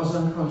 was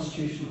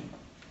unconstitutional.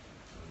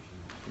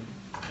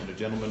 And a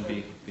gentleman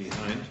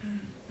behind.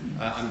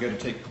 I'm going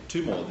to take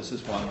two more. This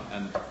is one,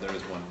 and there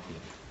is one here.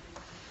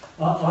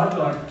 I'd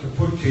like to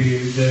put to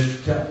you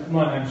that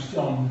my name's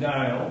John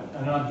Dale,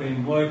 and I've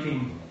been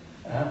working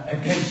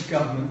against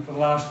government for the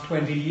last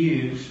 20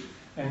 years,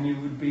 and you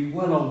would be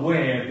well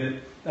aware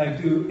that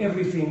they do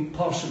everything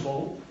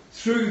possible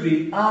through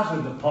the art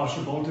of the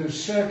possible to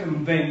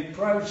circumvent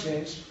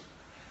process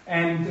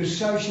and the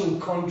social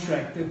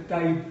contract that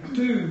they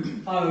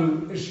do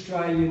owe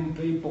Australian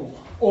people,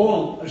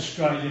 all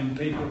Australian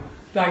people.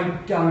 They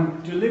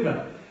don't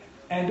deliver.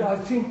 And I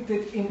think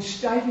that in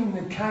stating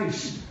the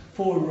case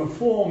for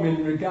reform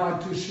in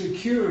regard to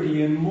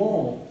security and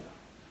more,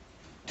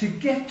 to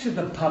get to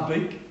the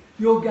public,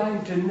 you're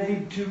going to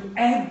need to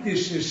add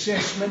this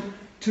assessment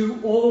to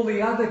all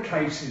the other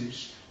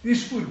cases.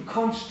 This would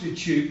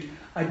constitute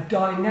a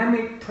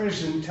dynamic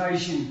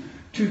presentation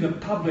to the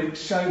public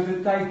so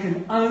that they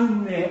can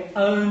own their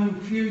own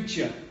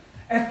future.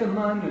 At the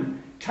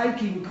moment,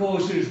 taking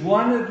causes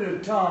one at a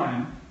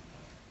time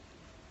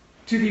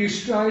to the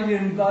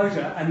Australian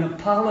voter and the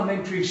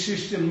parliamentary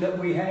system that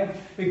we have,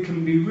 it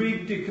can be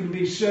rigged, it can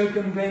be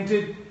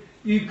circumvented.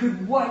 You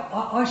could wait.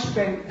 I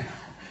spent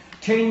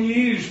 10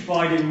 years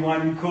fighting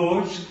one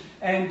cause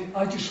and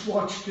I just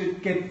watched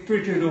it get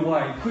frittered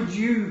away. Could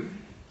you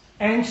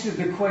answer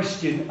the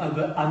question of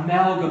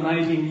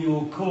amalgamating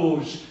your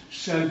cause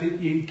so that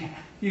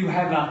you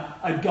have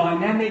a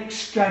dynamic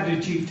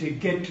strategy to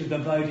get to the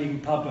voting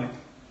public?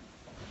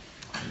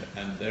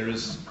 And there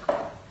is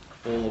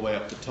all the way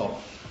up the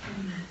top.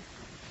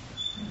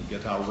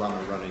 Get our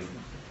runner running.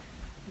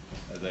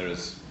 There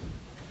is.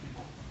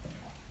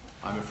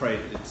 I'm afraid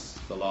it's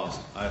the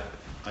last. I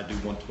do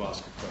want to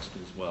ask a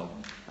question as well,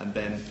 and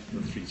then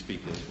the three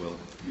speakers will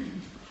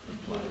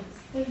reply.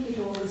 Thank you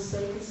to all the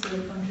speakers for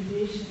their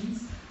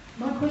contributions.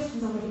 My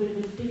question's on a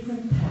little bit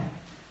different tack.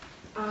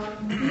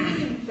 Do you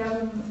think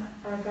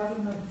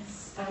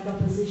governments and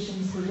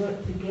oppositions who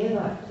work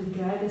together to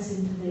drag us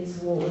into these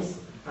wars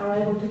are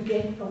able to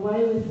get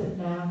away with it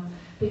now?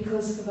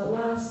 Because for the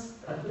last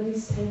at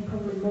least 10,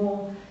 probably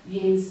more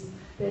years,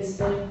 there's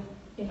been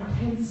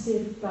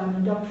intensive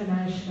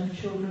indoctrination of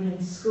children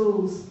in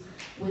schools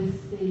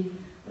with the,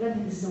 I don't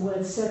think this is a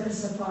word,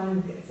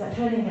 circusifying,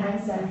 turning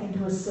ANZAC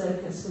into a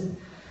circus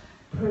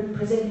with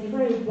presenting a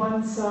very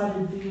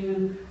one-sided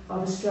view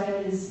of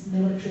Australia's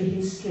military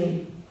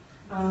history,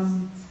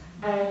 and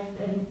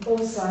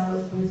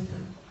also with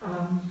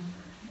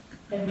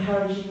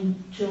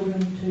encouraging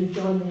children to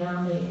join the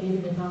army,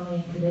 even if only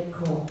in cadet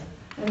corps.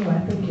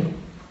 Anyway, thank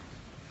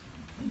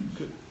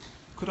you.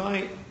 Could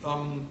I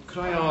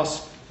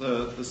ask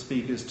the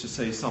speakers to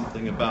say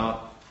something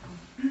about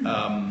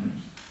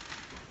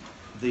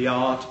the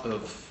art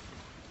of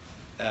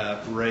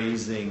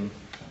raising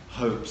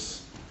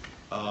hopes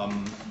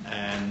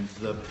and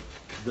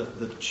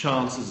the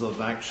chances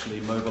of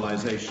actually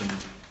mobilisation?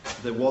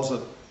 There was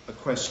a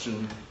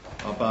question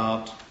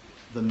about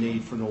the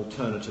need for an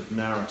alternative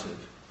narrative.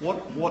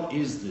 What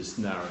is this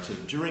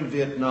narrative? During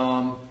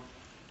Vietnam,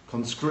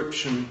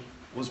 conscription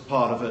was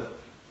part of it.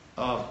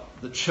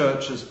 The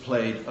church has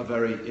played a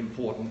very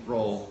important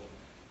role.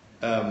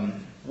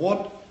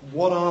 What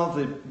are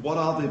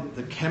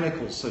the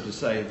chemicals, so to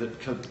say, that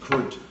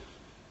could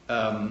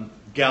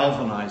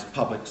galvanise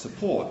public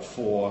support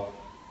for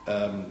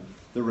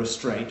the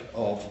restraint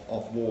of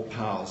war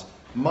powers?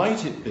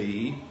 Might it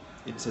be,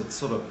 it's a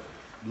sort of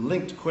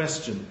linked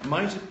question,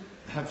 might it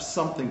have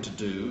something to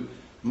do,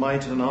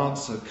 might an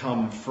answer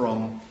come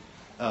from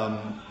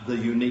the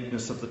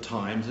uniqueness of the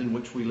times in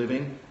which we're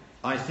living?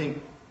 I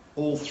think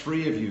all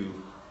three of you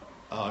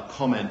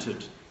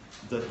commented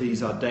that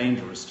these are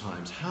dangerous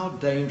times. How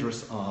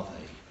dangerous are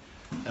they?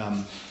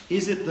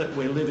 Is it that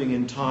we're living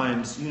in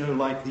times,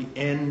 like the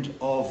end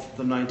of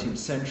the 19th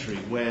century,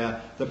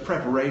 where the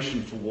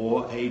preparation for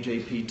war,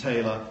 A.J.P.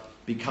 Taylor,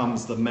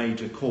 becomes the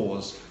major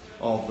cause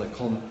of the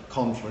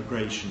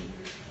conflagration,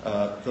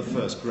 the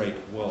First Great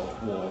World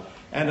War?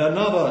 And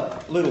another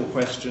little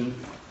question,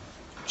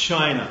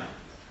 China.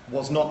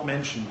 was not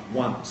mentioned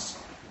once.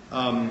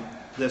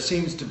 There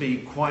seems to be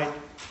quite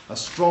a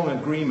strong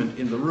agreement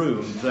in the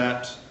room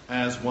that,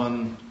 as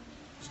one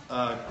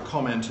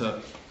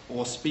commenter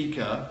or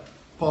speaker,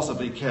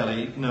 possibly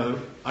Kelly, no,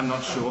 I'm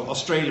not sure,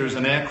 Australia is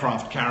an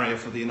aircraft carrier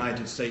for the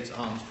United States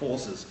Armed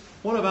Forces.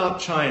 What about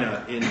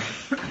China in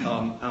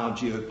our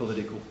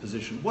geopolitical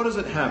position? What does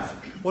it have?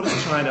 What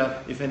does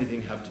China, if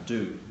anything, have to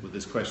do with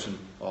this question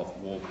of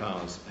war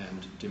powers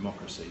and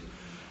democracy?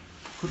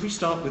 Could we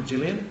start with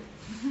Gillian?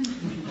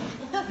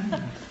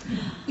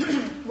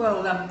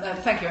 Well,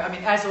 thank you. I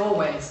mean, as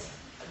always,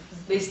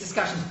 these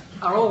discussions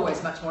are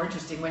always much more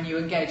interesting when you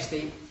engage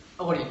the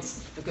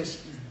audience,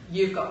 because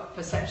you've got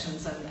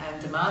perceptions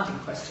and demanding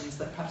questions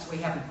that perhaps we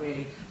haven't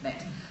really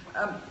met.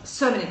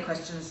 So many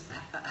questions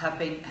have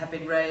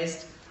been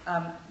raised.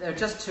 There are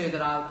just two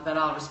that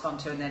I'll respond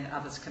to, and then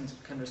others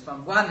can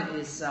respond. One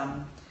is the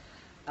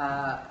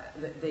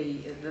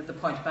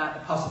point about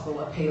the possible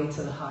appeal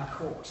to the High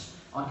Court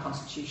on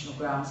constitutional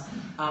grounds.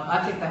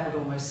 I think that would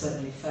almost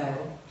certainly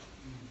fail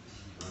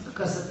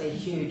because of the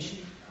huge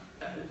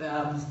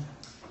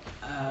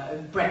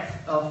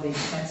breadth of the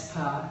defence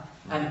power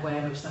and the way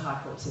in which the High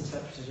Court's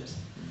interpreted it.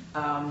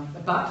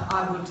 But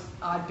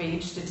I'd be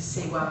interested to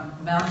see one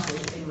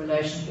mounted in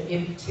relation,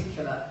 in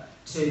particular,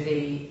 to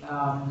the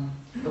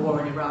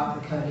war in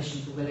Iraq, the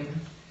coalition for willing,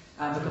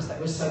 because that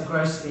was so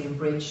grossly in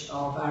breach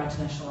of our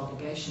international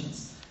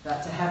obligations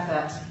that to have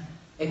that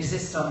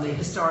exist on the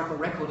historical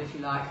record, if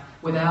you like,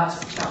 without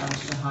a challenge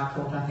to the High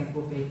Court, I think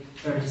would be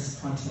very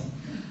disappointing.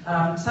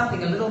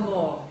 Something a little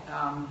more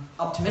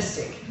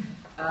optimistic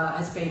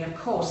has been, of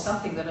course,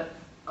 something that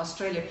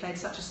Australia played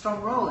such a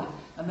strong role in,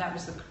 and that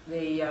was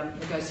the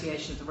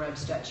negotiation of the Rome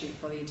Statute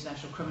for the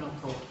International Criminal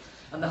Court.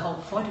 And the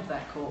whole point of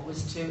that court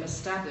was to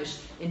establish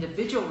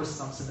individual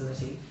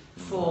responsibility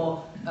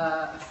for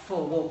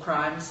war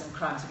crimes and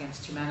crimes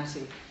against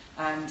humanity.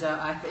 And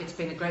it's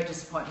been a great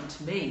disappointment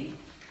to me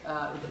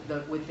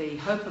that with the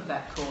hope of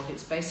that court,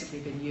 it's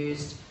basically been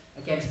used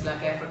against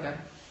Black Africa.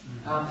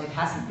 It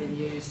hasn't been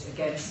used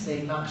against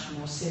the much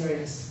more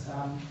serious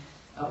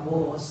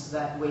wars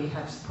that we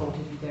have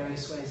supported in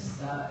various ways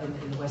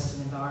in the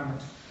Western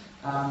environment.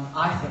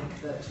 I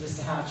think that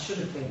Mr. Howard should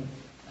have been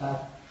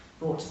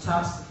brought to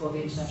task before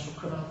the International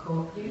Criminal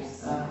Court.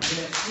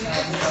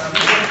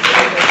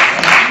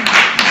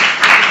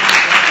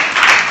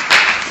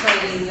 So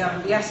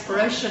the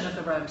aspiration of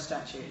the Rome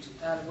Statute,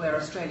 where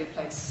Australia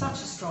played such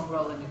a strong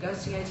role in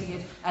negotiating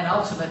it, and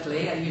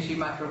ultimately, as you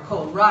might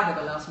recall, right at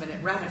the last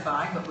minute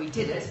ratifying, but we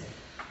did it.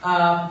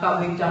 But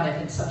we've done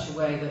it in such a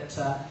way that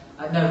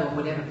no one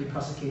would ever be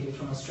prosecuted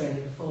from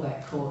Australia before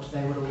that court.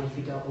 They would always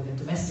be dealt with in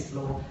domestic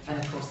law, and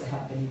of course there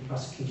have been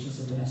prosecutions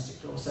in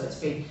domestic law. So it's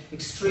been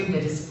extremely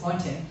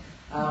disappointing.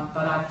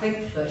 But I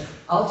think that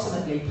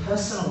ultimately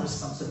personal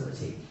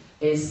responsibility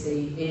is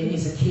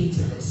a key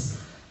to this.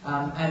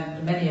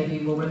 And many of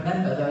you will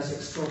remember those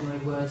extraordinary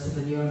words of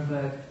the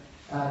Nuremberg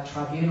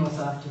tribunals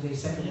after the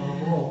Second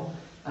World War,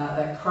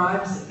 that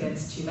crimes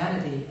against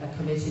humanity are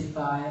committed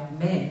by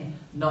men,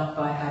 not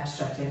by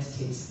abstract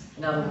entities.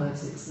 In other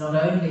words, it's not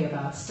only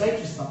about state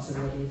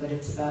responsibility, but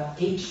it's about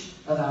each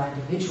of our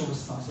individual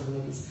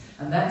responsibilities.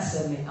 And that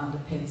certainly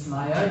underpins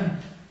my own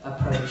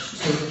approach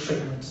to the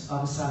treatment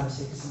of asylum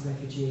seekers and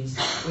refugees.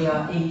 We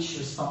are each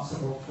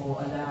responsible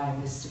for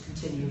allowing this to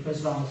continue for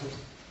as long as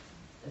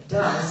it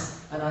does,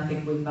 and I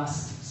think we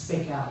must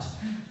speak out.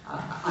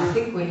 I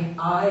think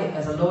I,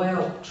 as a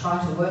lawyer,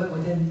 try to work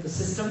within the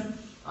system.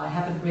 I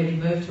haven't really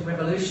moved to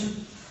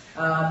revolution,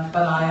 but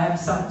I am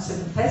somewhat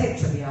sympathetic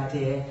to the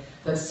idea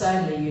that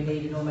sadly you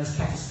need an almost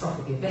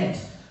catastrophic event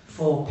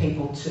for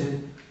people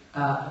to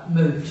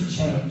move to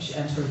change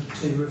and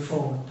to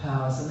reform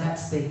powers, and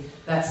that's the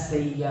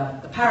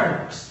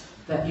paradox,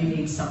 that you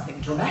need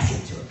something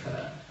dramatic to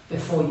occur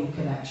before you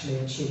can actually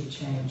achieve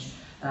change.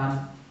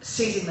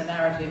 Seizing the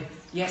narrative,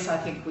 yes, I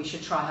think we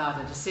should try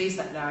harder to seize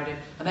that narrative,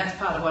 and that's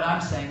part of what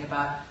I'm saying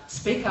about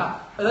speak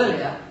up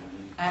earlier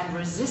and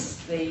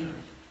resist the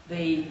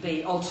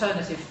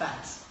alternative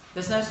facts.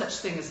 There's no such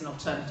thing as an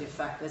alternative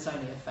fact, there's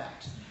only a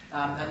fact.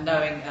 And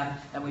knowing,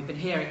 and we've been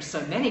hearing so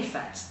many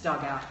facts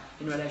dug out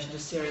in relation to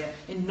Syria,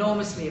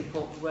 enormously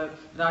important work,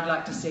 that I'd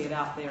like to see it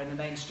out there in the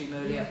mainstream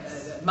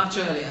much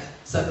earlier,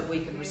 so that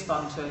we can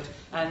respond to it,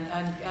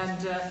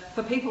 and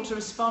for people to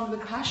respond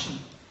with passion.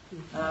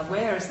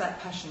 Where has that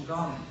passion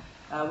gone?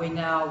 We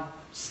now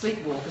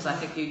sleepwalk, as I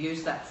think you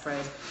used that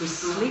phrase, we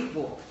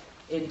sleepwalk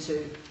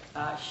into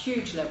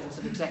huge levels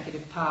of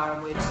executive power,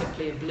 and we're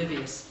simply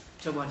oblivious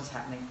to what is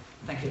happening.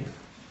 Thank you.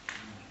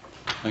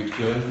 Thanks,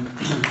 Julian.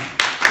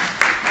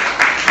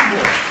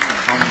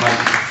 I want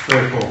to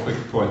make 3 or 4 quick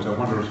points. I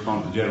want to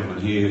respond to the gentleman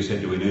here who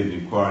said, do we need an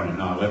inquiry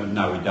into 9/11?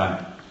 No, we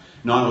don't.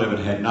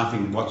 9/11 had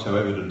nothing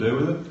whatsoever to do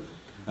with it.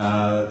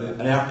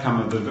 An outcome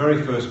of the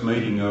very first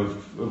meeting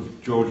of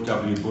George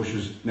W.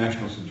 Bush's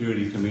National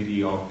Security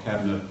Committee of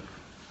Cabinet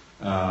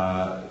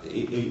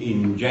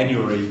in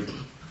January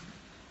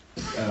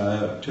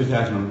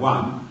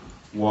 2001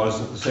 was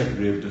that the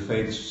Secretary of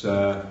Defence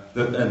and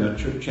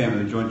the Chairman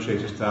of the Joint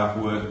Chiefs of Staff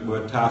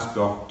were tasked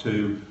off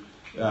to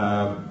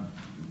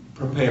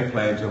prepare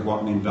plans of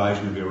what an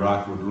invasion of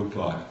Iraq would look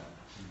like.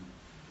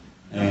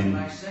 It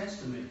makes sense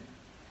to me,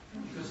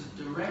 because it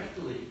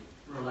directly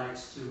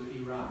relates to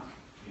Iraq.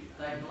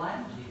 They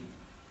blamed him.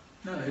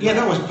 Yeah,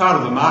 that was part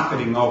of the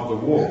marketing of the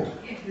war.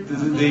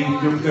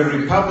 The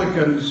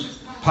Republicans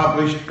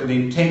published an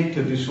intent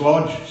to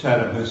dislodge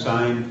Saddam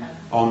Hussein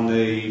on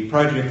the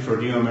Project for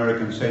a New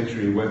American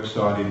Century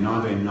website in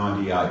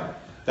 1998.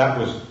 That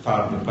was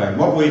part of the plan.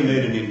 What we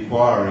need an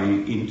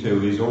inquiry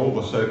into is all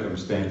the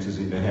circumstances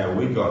into how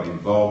we got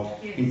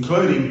involved,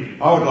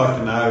 including, I would like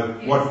to know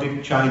what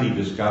Dick Cheney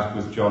discussed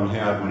with John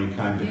Howard when he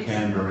came to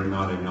Canberra in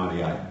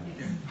 1998.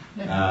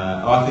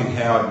 I think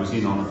Howard was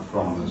in on it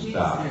from the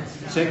start.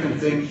 Second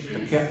thing,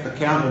 the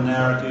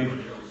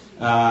counter-narrative,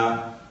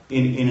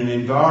 in an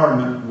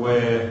environment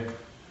where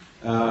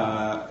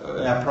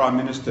our Prime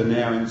Minister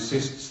now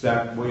insists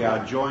that we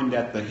are joined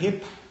at the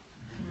hip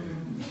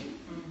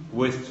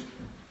with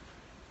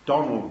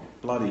Donald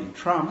bloody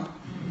Trump,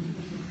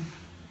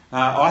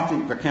 I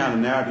think the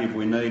counter-narrative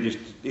we need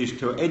is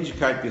to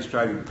educate the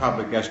Australian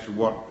public as to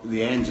what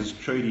the ANZUS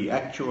Treaty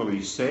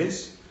actually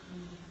says,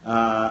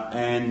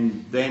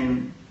 and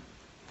then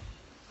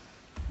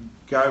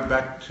go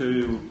back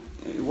to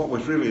what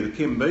was really the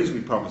Kim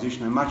Beazley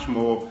proposition, a much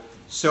more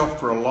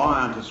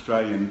self-reliant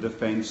Australian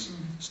defence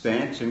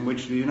stance in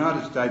which the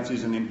United States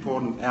is an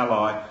important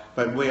ally,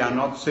 but we are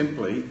not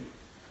simply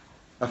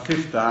a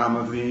fifth arm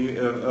of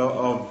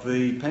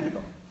the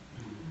Pentagon.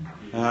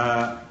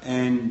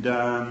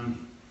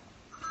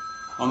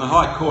 On the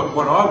High Court,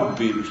 what I would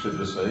be interested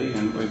to see,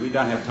 and we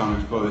don't have time to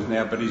explore this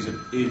now, but is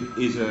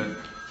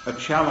a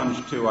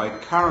challenge to a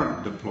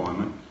current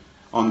deployment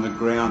on the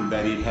ground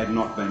that it had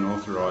not been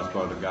authorised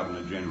by the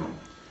Governor-General.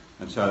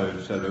 And so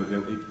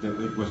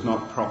it was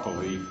not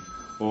properly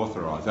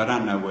authorised. I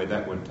don't know where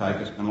that would take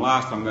us. And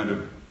last, I'm going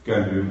to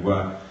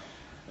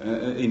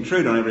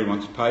intrude on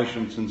everyone's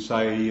patience and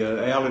say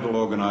our little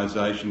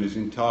organisation is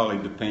entirely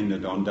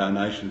dependent on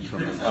donations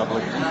from the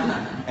public.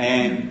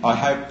 And I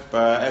hope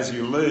as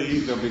you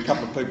leave, there'll be a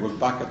couple of people with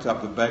buckets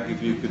up the back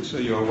if you could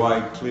see your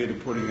way clear to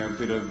putting a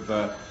bit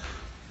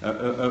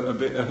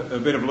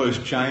of loose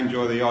change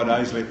or the odd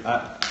lazy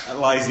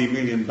 $1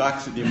 million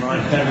that you might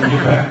have in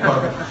your back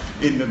pocket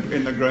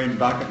in the green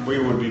bucket. We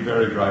would be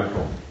very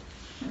grateful.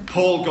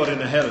 Paul got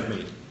in ahead of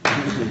me.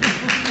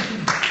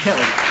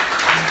 Kelly.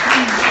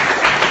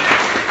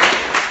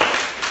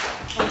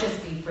 I'll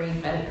just be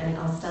brief and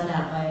I'll start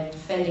out by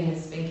defending the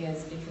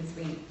speakers because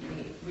we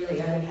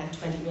really only had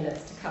 20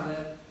 minutes to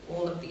cover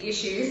all of the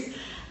issues,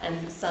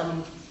 and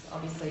some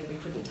obviously we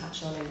couldn't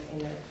touch on in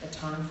the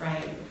time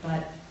frame.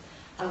 But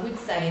I would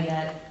say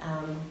that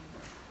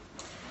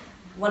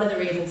one of the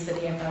reasons for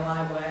the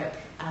FOI work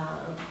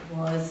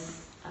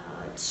was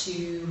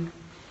to,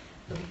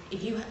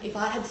 if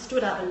I had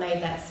stood up and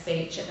made that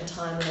speech at the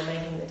time we were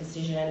making the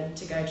decision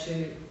to go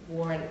to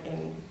war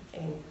in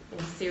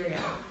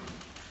Syria,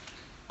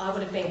 I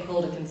would have been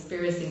called a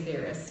conspiracy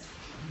theorist.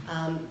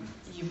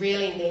 You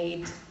really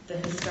need the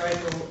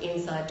historical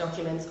inside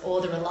documents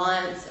or the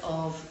reliance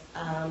of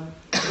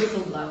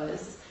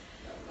whistleblowers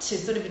to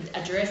sort of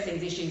address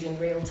these issues in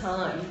real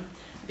time,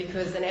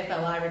 because an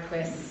FOI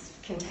request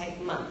can take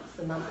months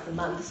and months and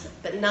months,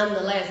 but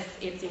nonetheless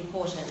it's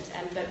important.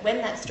 But when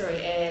that story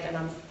aired, and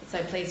I'm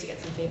so pleased to get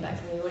some feedback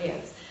from the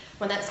audience,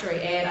 when that story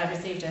aired I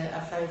received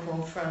a phone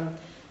call from,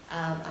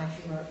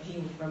 he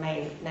will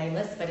remain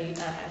nameless, but a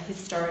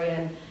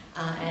historian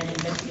and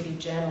investigative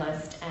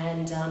journalist,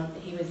 and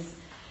he was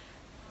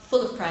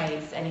full of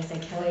praise, and he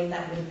said, Kelly,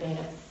 that would have been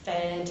a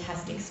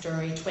fantastic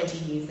story 20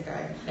 years ago.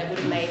 That would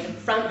have made the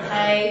front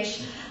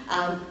page.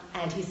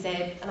 And he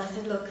said, and I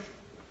said, look,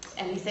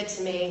 and he said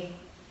to me,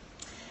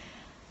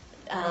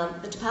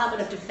 the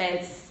Department of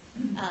Defence,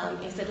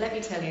 he said, let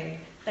me tell you,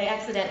 they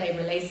accidentally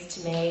released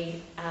to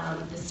me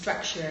the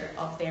structure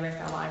of their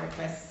FOI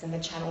requests and the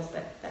channels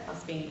that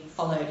must be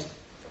followed.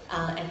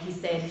 And he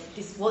said,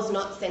 this was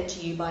not sent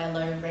to you by a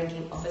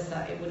low-ranking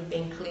officer. It would have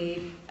been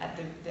cleared at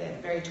the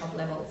very top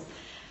levels.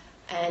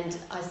 And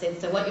I said,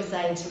 so what you're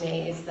saying to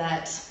me is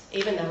that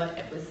even though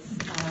it was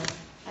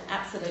an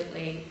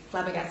absolutely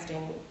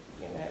flabbergasting,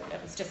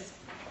 it was just,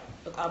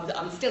 look,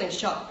 I'm still in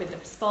shock with the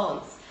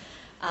response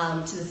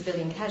to the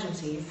civilian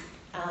casualties,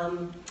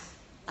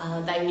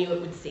 they knew it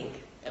would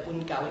sink, it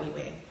wouldn't go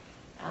anywhere.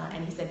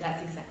 And he said,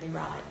 that's exactly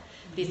right.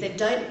 But he said,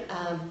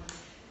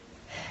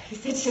 he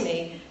said to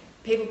me,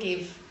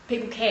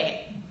 people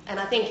care. And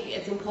I think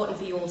it's important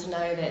for you all to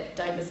know that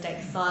don't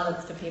mistake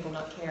silence for people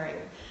not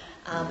caring.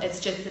 It's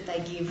just that they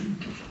give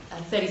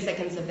 30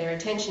 seconds of their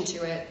attention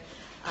to it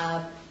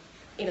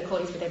in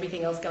accordance with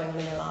everything else going on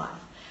in their life.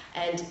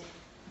 And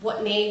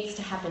what needs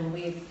to happen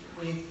with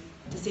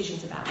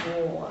decisions about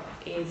war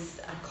is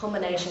a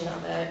combination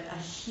of a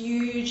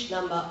huge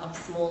number of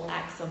small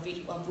acts, of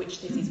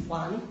which this is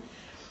one,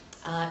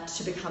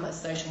 to become a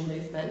social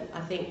movement. I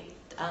think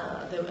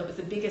it was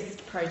the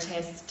biggest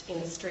protest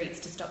in the streets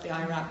to stop the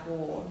Iraq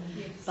war,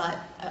 but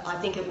I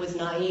think it was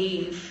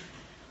naive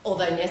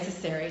although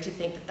necessary, to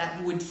think that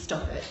that would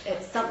stop it.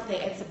 It's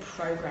something, it's a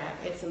program,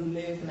 it's a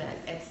movement,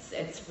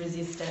 it's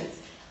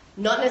resistance.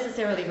 Not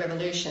necessarily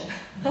revolution,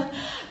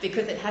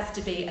 because it has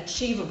to be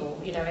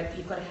achievable. You know,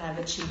 you've got to have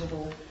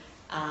achievable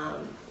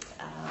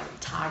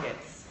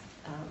targets,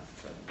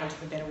 for want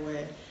of a better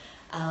word.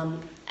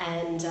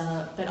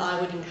 But I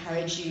would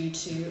encourage you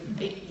to,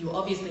 you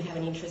obviously have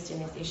an interest in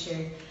this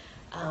issue,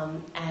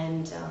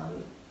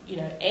 you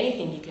know,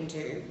 anything you can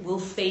do will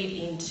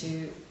feed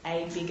into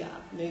a bigger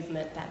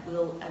movement that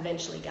will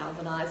eventually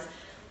galvanise,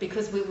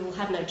 because we will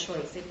have no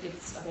choice.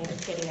 It's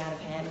getting out of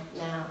hand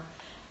now.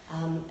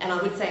 And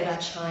I would say about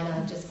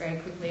China, just very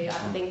quickly, I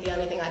think the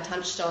only thing I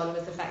touched on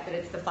was the fact that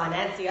it's the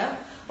financier,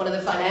 one of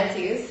the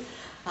financiers,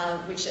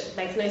 which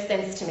makes no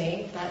sense to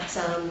me, but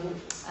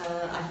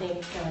I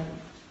think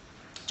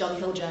John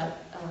Hilger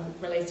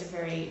released a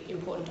very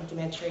important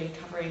documentary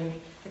covering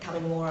the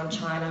coming war on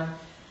China,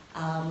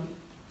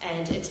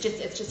 and it's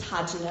just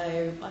hard to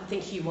know. I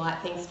think Hugh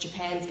White thinks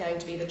Japan's going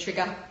to be the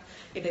trigger,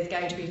 if there's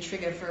going to be a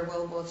trigger for a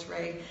World War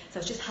III, so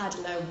it's just hard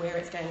to know where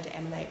it's going to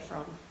emanate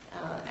from.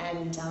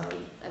 And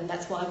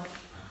that's why,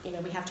 you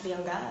know, we have to be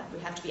on guard, we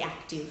have to be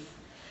active,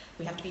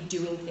 we have to be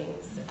doing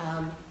things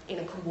in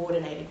a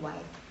coordinated way.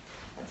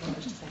 That's all I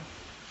wish to say.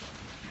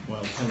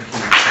 Well, thank you.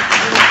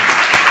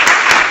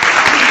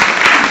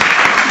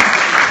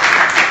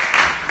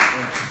 To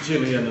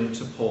Gillian and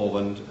to Paul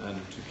and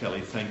to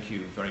Kelly, thank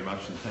you very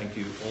much, and thank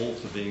you all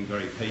for being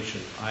very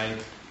patient. I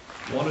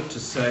wanted to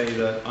say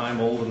that I'm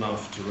old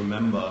enough to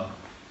remember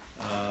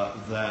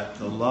that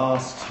the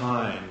last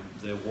time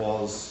there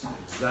was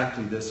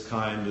exactly this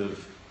kind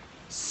of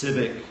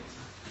civic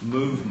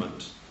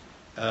movement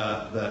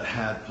that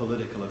had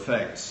political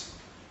effects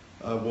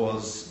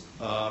was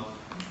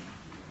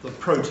the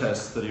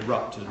protests that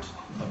erupted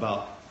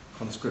about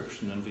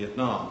conscription in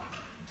Vietnam.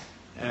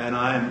 And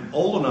I'm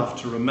old enough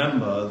to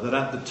remember that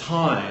at the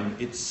time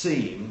it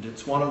seemed,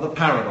 it's one of the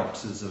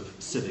paradoxes of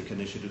civic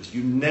initiatives,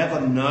 you never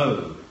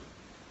know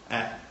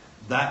at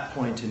that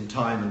point in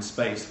time and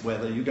space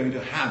whether you're going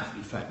to have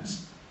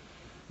effects.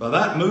 But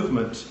that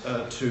movement,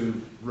 to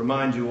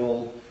remind you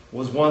all,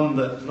 was one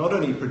that not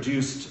only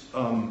produced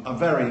a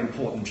very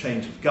important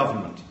change of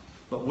government,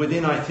 but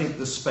within, I think,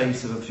 the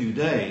space of a few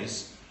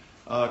days,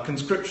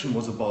 conscription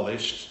was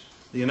abolished,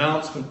 the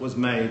announcement was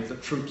made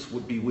that troops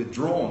would be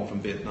withdrawn from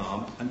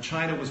Vietnam, and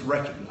China was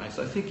recognized.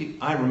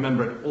 I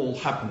remember it all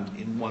happened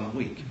in 1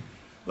 week.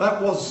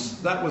 That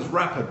was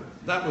rapid.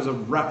 That was a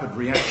rapid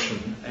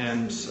reaction,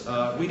 and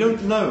we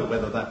don't know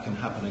whether that can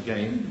happen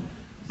again.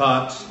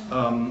 But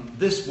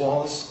this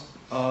was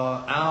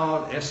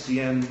our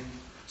SDN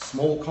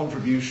small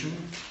contribution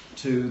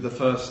to the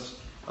first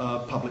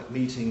public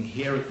meeting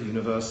here at the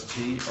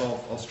University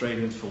of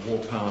Australians for War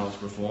Powers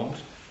Reformed.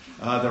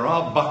 There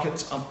are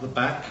buckets up the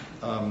back.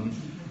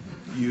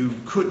 You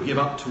could give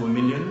up to $1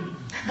 million,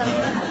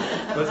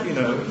 but you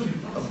know,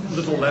 a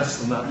little less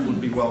than that would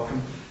be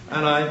welcome.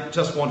 And I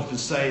just wanted to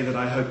say that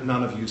I hope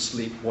none of you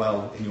sleep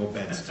well in your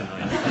beds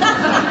tonight.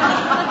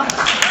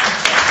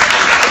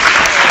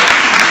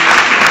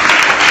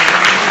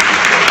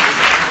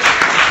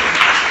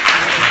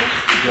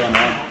 John,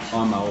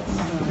 I'm old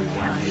enough to be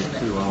down here,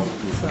 too old.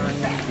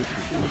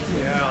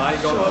 Yeah, I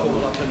got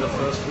called up in the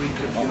first week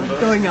of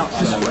university. Going up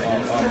this way.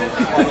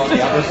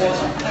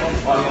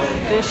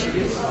 There she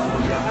is.